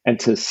 and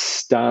to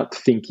start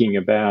thinking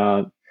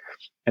about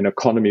an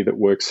economy that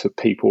works for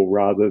people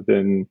rather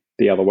than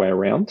the other way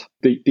around.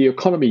 The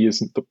economy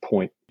isn't the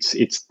point.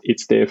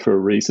 It's there for a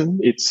reason.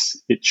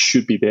 It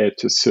should be there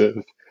to serve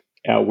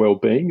our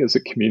well-being as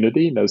a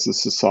community and as a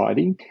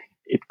society.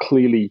 It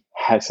clearly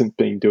hasn't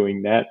been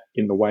doing that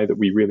in the way that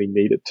we really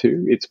need it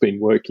to. It's been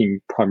working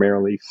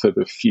primarily for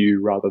the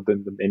few rather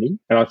than the many.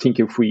 And I think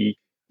if we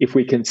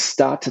can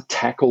start to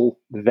tackle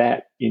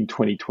that in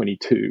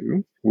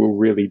 2022, we'll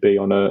really be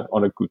on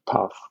a good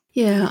path.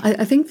 Yeah,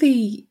 I think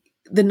the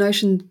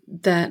notion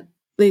that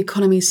the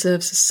economy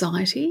serves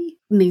society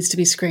needs to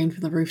be screamed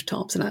from the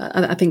rooftops. And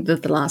I think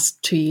that the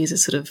last 2 years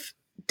has sort of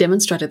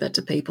demonstrated that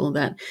to people,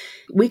 that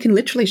we can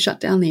literally shut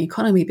down the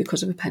economy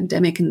because of a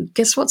pandemic, and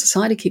guess what?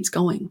 Society keeps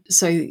going.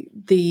 So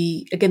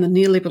the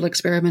neoliberal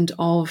experiment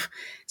of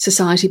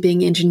society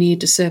being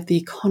engineered to serve the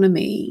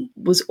economy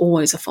was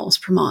always a false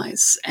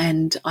premise.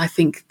 And I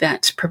think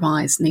that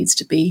premise needs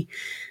to be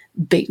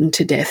beaten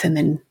to death and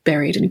then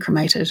buried and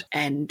cremated.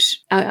 And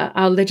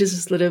our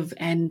legislative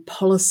and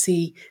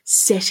policy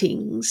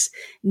settings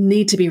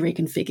need to be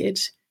reconfigured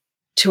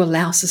to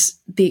allow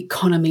the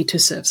economy to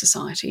serve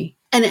society.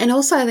 And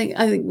also, I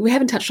think we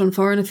haven't touched on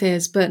foreign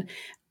affairs, but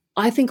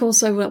I think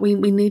also that we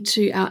need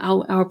to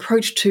our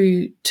approach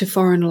to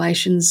foreign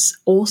relations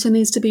also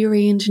needs to be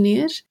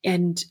re-engineered,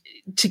 and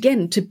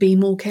to be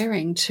more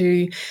caring,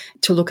 to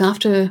look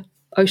after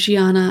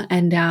Oceania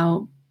and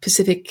our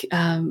Pacific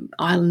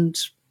island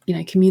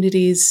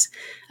communities.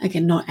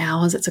 Again, not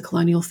ours; it's a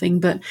colonial thing,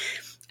 but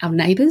our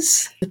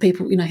neighbours, the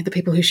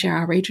people who share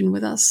our region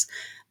with us.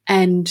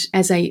 And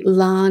as a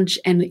large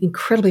and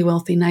incredibly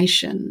wealthy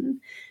nation,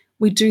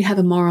 we do have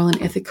a moral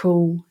and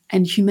ethical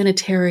and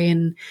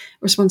humanitarian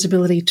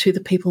responsibility to the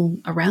people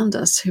around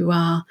us who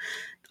are,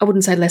 I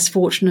wouldn't say less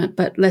fortunate,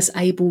 but less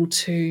able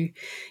to,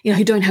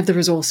 who don't have the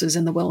resources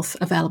and the wealth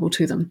available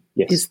to them.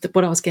 Yes. Is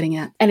what I was getting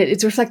at. And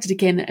it's reflected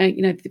again,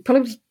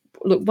 probably,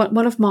 look,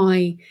 one of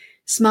my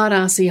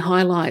smart-arsey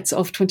highlights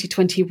of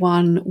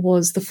 2021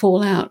 was the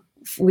fallout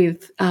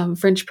with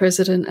French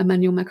President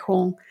Emmanuel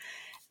Macron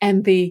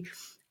and the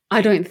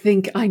 "I don't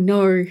think I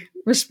know"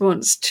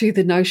 response to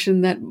the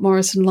notion that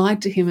Morrison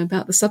lied to him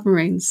about the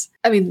submarines.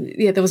 I mean,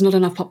 yeah, there was not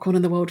enough popcorn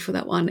in the world for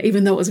that one,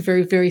 even though it was a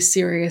very, very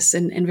serious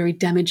and very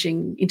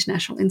damaging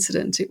international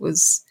incident. It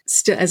was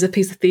still, as a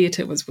piece of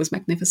theatre, was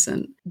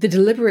magnificent. The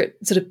deliberate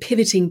sort of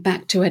pivoting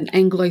back to an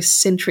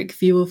Anglo-centric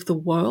view of the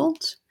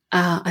world,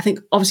 I think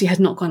obviously has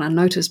not gone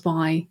unnoticed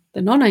by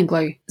the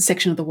non-Anglo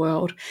section of the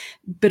world,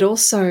 but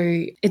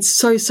also it's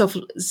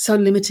so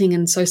limiting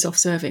and so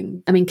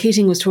self-serving. I mean,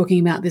 Keating was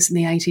talking about this in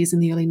the 80s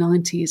and the early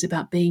 90s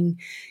about being,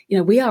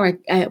 we are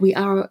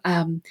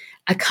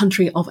a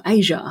country of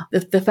Asia.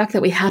 The fact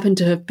that we happen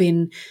to have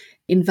been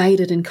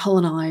invaded and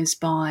colonized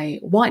by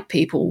white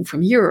people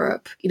from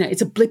Europe,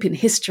 it's a blip in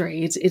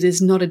history. It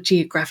is not a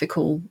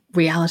geographical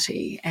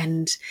reality.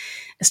 And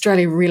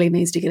Australia really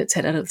needs to get its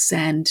head out of the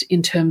sand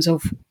in terms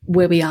of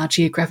where we are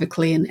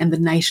geographically and the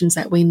nations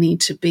that we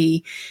need to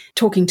be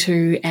talking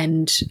to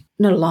and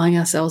not allying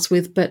ourselves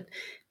with, but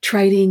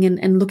trading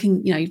and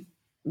looking,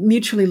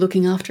 mutually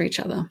looking after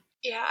each other.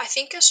 Yeah, I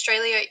think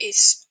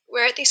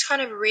we're at this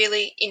kind of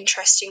really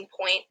interesting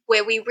point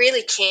where we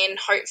really can,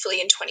 hopefully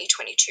in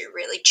 2022,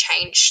 really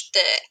change the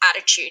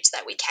attitudes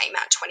that we came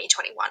out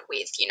 2021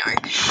 with.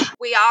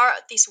 We are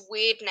this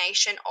weird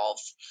nation of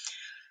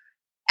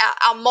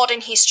our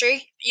modern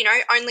history,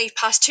 only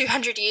past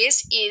 200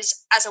 years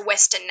is as a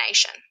Western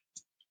nation.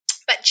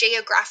 But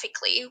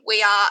geographically,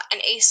 we are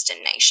an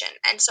Eastern nation.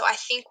 And so I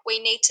think we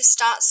need to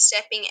start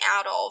stepping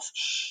out of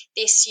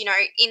this,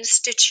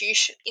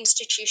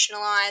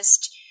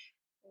 institutionalized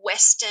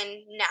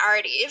Western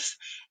narrative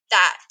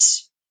that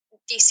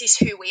this is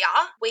who we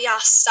are. We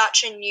are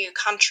such a new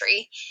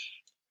country.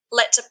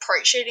 Let's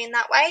approach it in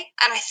that way.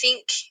 And I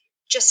think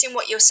just in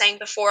what you were saying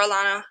before,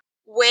 Alana,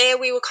 where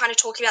we were kind of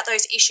talking about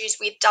those issues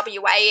with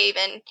WA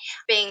even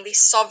being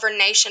this sovereign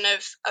nation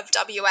of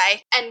WA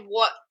and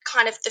what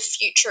kind of the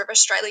future of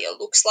Australia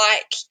looks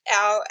like,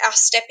 our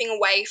stepping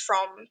away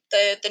from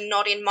the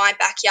not in my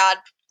backyard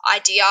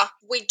idea,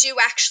 we do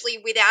actually,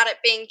 without it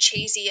being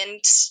cheesy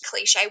and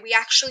cliche, we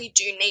actually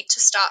do need to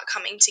start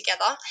coming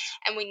together,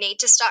 and we need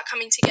to start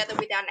coming together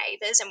with our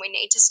neighbours, and we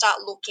need to start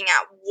looking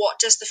at what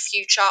does the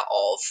future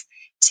of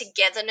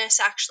togetherness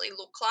actually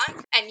look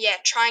like. And yeah,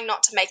 trying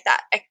not to make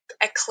that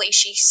a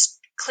cliche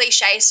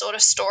sort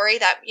of story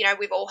that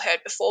we've all heard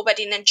before, but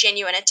in a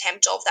genuine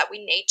attempt of that we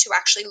need to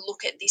actually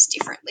look at this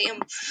differently,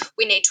 and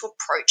we need to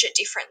approach it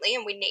differently,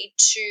 and we need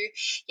to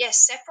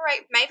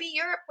separate. Maybe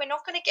Europe, we're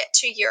not going to get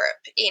to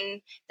Europe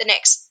in the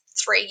next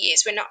 3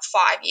 years, we're not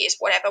 5 years,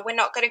 whatever. We're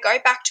not going to go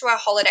back to our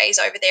holidays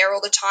over there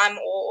all the time,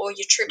 or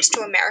your trips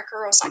to America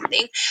or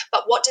something.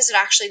 But what does it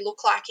actually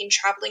look like in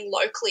traveling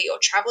locally or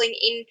traveling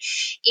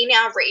in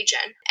our region?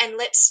 And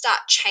let's start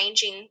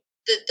changing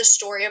the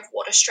story of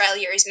what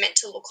Australia is meant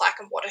to look like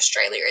and what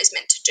Australia is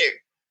meant to do.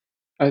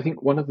 I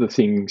think one of the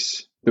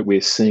things that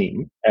we're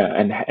seeing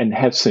and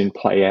have seen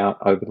play out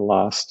over the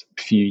last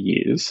few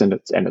years, and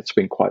it's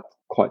been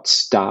quite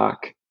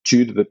stark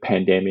due to the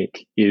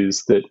pandemic,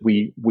 is that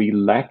we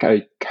lack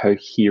a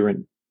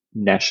coherent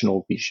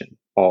national vision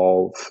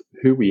of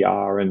who we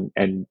are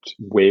and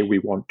where we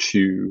want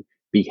to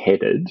be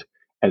headed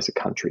as a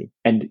country.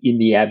 And in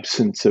the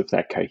absence of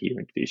that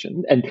coherent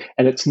vision, and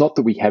it's not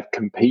that we have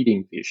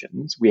competing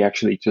visions, we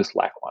actually just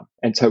lack one.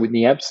 And so in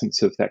the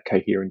absence of that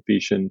coherent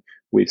vision,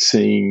 we're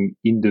seeing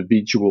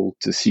individual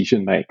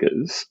decision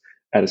makers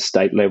at a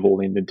state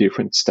level in the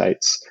different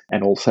states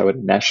and also at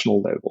a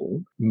national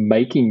level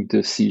making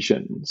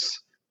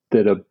decisions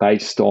that are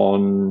based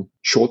on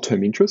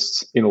short-term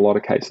interests in a lot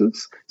of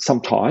cases.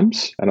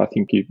 Sometimes, and I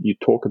think you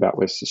talk about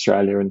West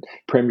Australia, and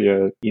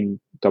Premier in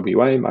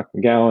WA, Mark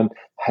McGowan,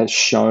 has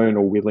shown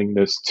a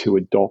willingness to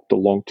adopt a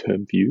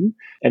long-term view.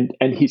 And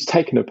he's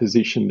taken a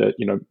position that,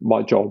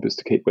 my job is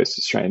to keep West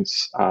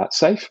Australians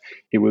safe.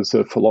 It was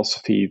a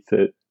philosophy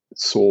that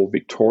saw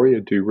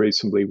Victoria do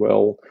reasonably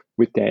well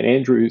with Dan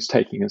Andrews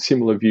taking a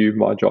similar view.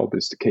 My job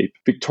is to keep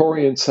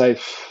Victorians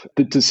safe.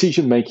 The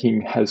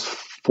decision-making has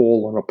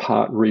fallen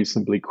apart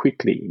reasonably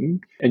quickly,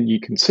 and you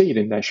can see it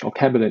in National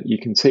Cabinet, you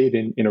can see it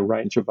in a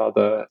range of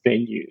other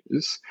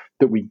venues,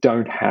 that we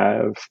don't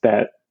have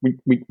that.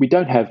 We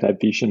don't have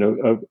that vision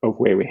of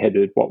where we're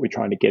headed, what we're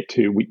trying to get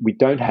to. We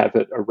don't have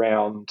it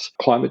around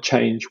climate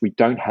change. We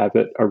don't have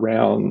it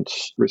around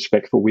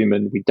respect for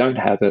women. We don't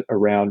have it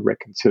around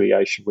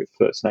reconciliation with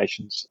First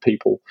Nations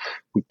people.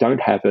 We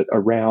don't have it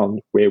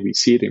around where we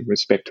sit in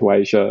respect to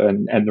Asia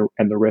and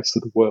the rest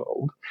of the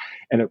world.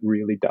 And it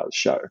really does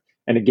show.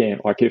 And again,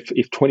 like if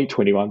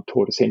 2021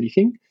 taught us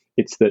anything,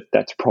 it's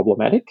that's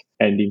problematic.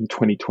 And in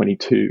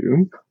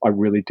 2022, I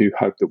really do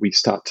hope that we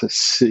start to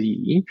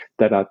see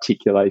that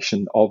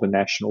articulation of a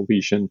national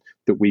vision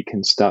that we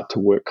can start to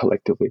work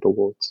collectively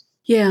towards.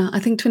 Yeah, I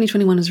think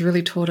 2021 has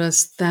really taught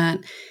us that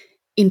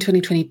in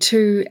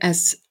 2022,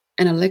 as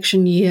an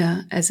election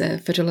year, as a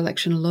federal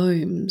election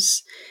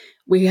looms,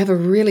 we have a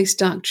really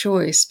stark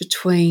choice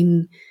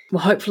between,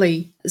 well,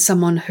 hopefully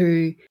someone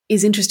who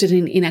is interested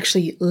in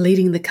actually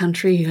leading the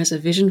country, who has a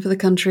vision for the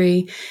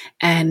country,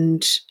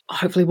 and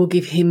hopefully we'll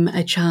give him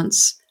a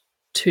chance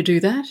to do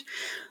that,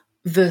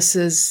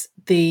 versus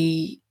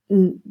the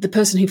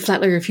person who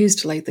flatly refused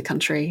to lead the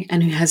country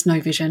and who has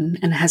no vision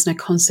and has no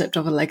concept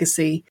of a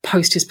legacy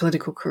post his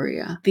political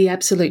career. The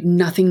absolute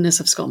nothingness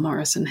of Scott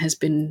Morrison has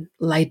been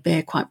laid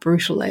bare quite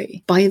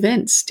brutally by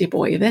events, dear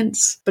boy,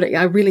 events. But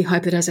I really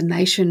hope that as a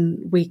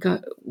nation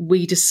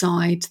we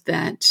decide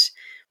that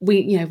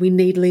we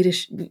need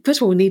leadership. First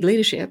of all, we need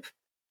leadership,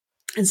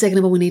 and second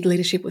of all, we need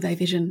leadership with a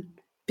vision,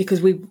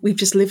 because we've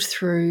just lived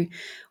through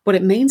what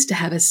it means to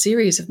have a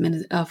series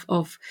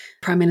of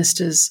prime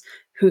ministers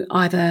who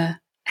either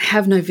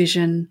have no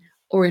vision,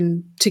 or,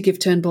 to give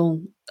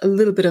Turnbull a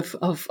little bit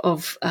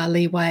of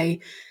leeway,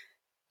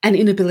 an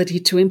inability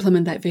to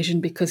implement that vision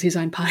because his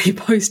own party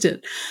opposed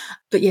it.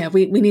 But yeah,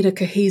 we need a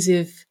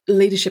cohesive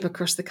leadership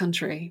across the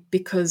country,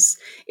 because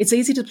it's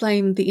easy to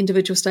blame the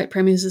individual state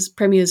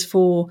premiers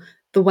for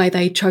the way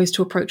they chose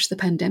to approach the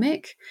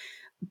pandemic.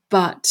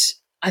 But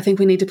I think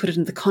we need to put it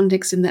in the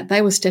context in that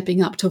they were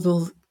stepping up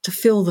to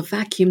fill the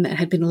vacuum that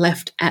had been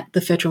left at the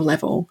federal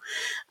level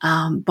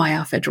by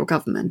our federal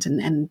government,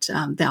 and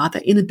their either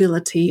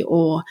inability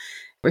or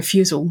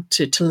refusal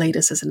to lead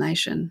us as a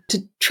nation.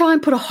 To try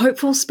and put a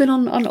hopeful spin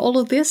on all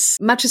of this,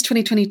 much as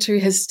 2022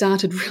 has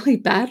started really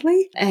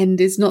badly and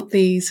is not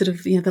the sort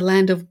of the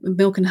land of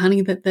milk and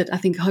honey that I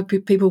think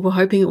people were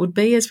hoping it would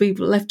be as we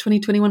left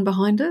 2021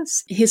 behind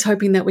us, here's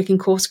hoping that we can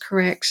course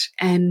correct,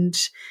 and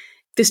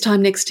this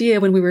time next year,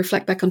 when we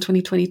reflect back on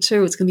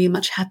 2022, it's going to be a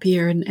much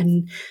happier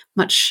and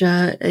much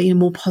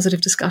more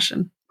positive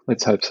discussion.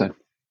 Let's hope so.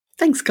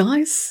 Thanks,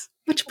 guys.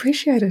 Much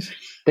appreciated.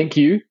 Thank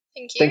you.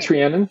 Thank you. Thanks,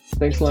 Rhiannon.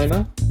 Thanks,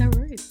 Lena. No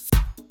worries.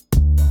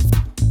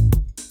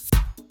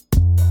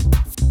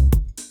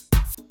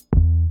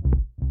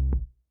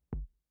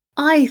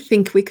 I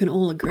think we can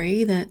all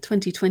agree that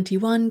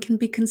 2021 can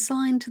be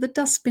consigned to the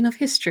dustbin of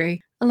history,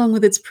 along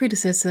with its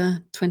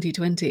predecessor,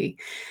 2020.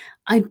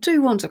 I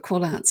do want to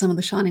call out some of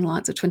the shining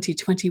lights of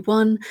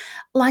 2021,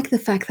 like the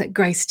fact that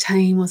Grace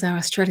Tame was our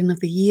Australian of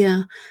the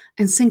Year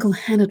and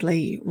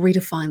single-handedly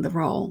redefined the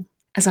role.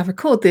 As I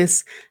record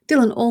this,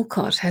 Dylan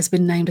Alcott has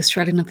been named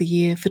Australian of the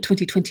Year for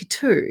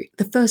 2022,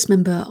 the first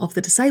member of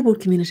the disabled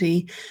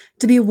community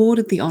to be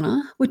awarded the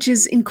honour, which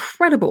is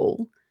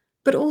incredible,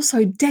 but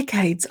also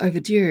decades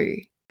overdue.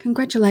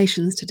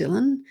 Congratulations to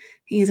Dylan.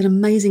 He is an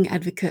amazing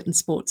advocate and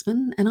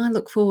sportsman, and I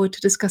look forward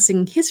to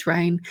discussing his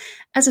reign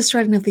as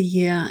Australian of the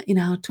Year in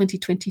our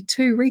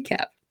 2022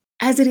 recap.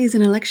 As it is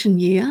an election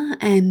year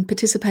and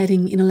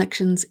participating in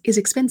elections is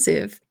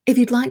expensive, if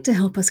you'd like to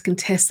help us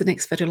contest the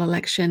next federal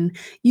election,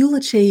 you'll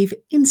achieve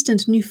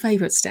instant new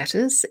favourite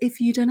status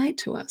if you donate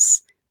to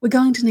us. We're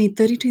going to need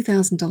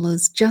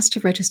 $32,000 just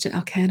to register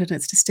our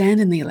candidates to stand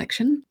in the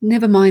election,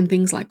 never mind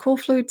things like call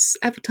flutes,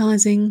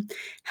 advertising,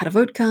 how to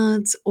vote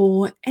cards,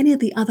 or any of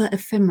the other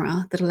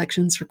ephemera that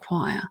elections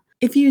require.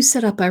 If you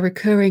set up a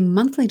recurring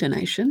monthly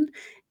donation,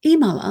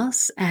 email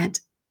us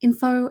at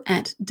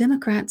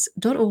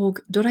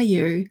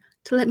info@democrats.org.au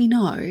to let me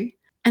know,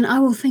 and I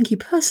will thank you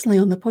personally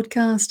on the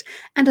podcast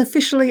and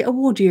officially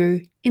award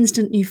you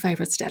instant new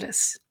favourite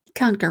status.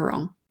 Can't go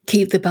wrong.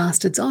 Keep the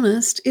Bastards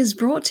Honest is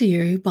brought to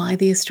you by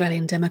the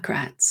Australian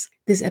Democrats.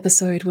 This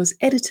episode was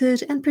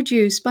edited and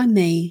produced by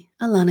me,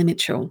 Alana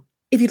Mitchell.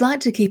 If you'd like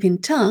to keep in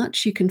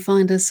touch, you can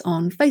find us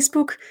on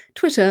Facebook,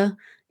 Twitter,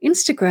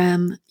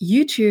 Instagram,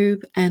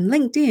 YouTube, and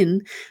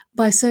LinkedIn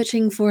by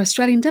searching for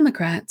Australian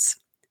Democrats.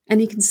 And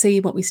you can see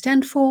what we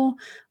stand for,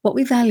 what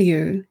we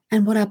value,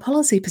 and what our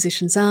policy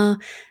positions are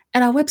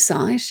at our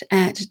website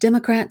at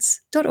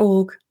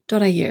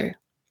democrats.org.au.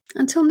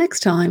 Until next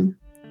time,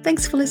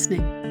 thanks for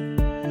listening.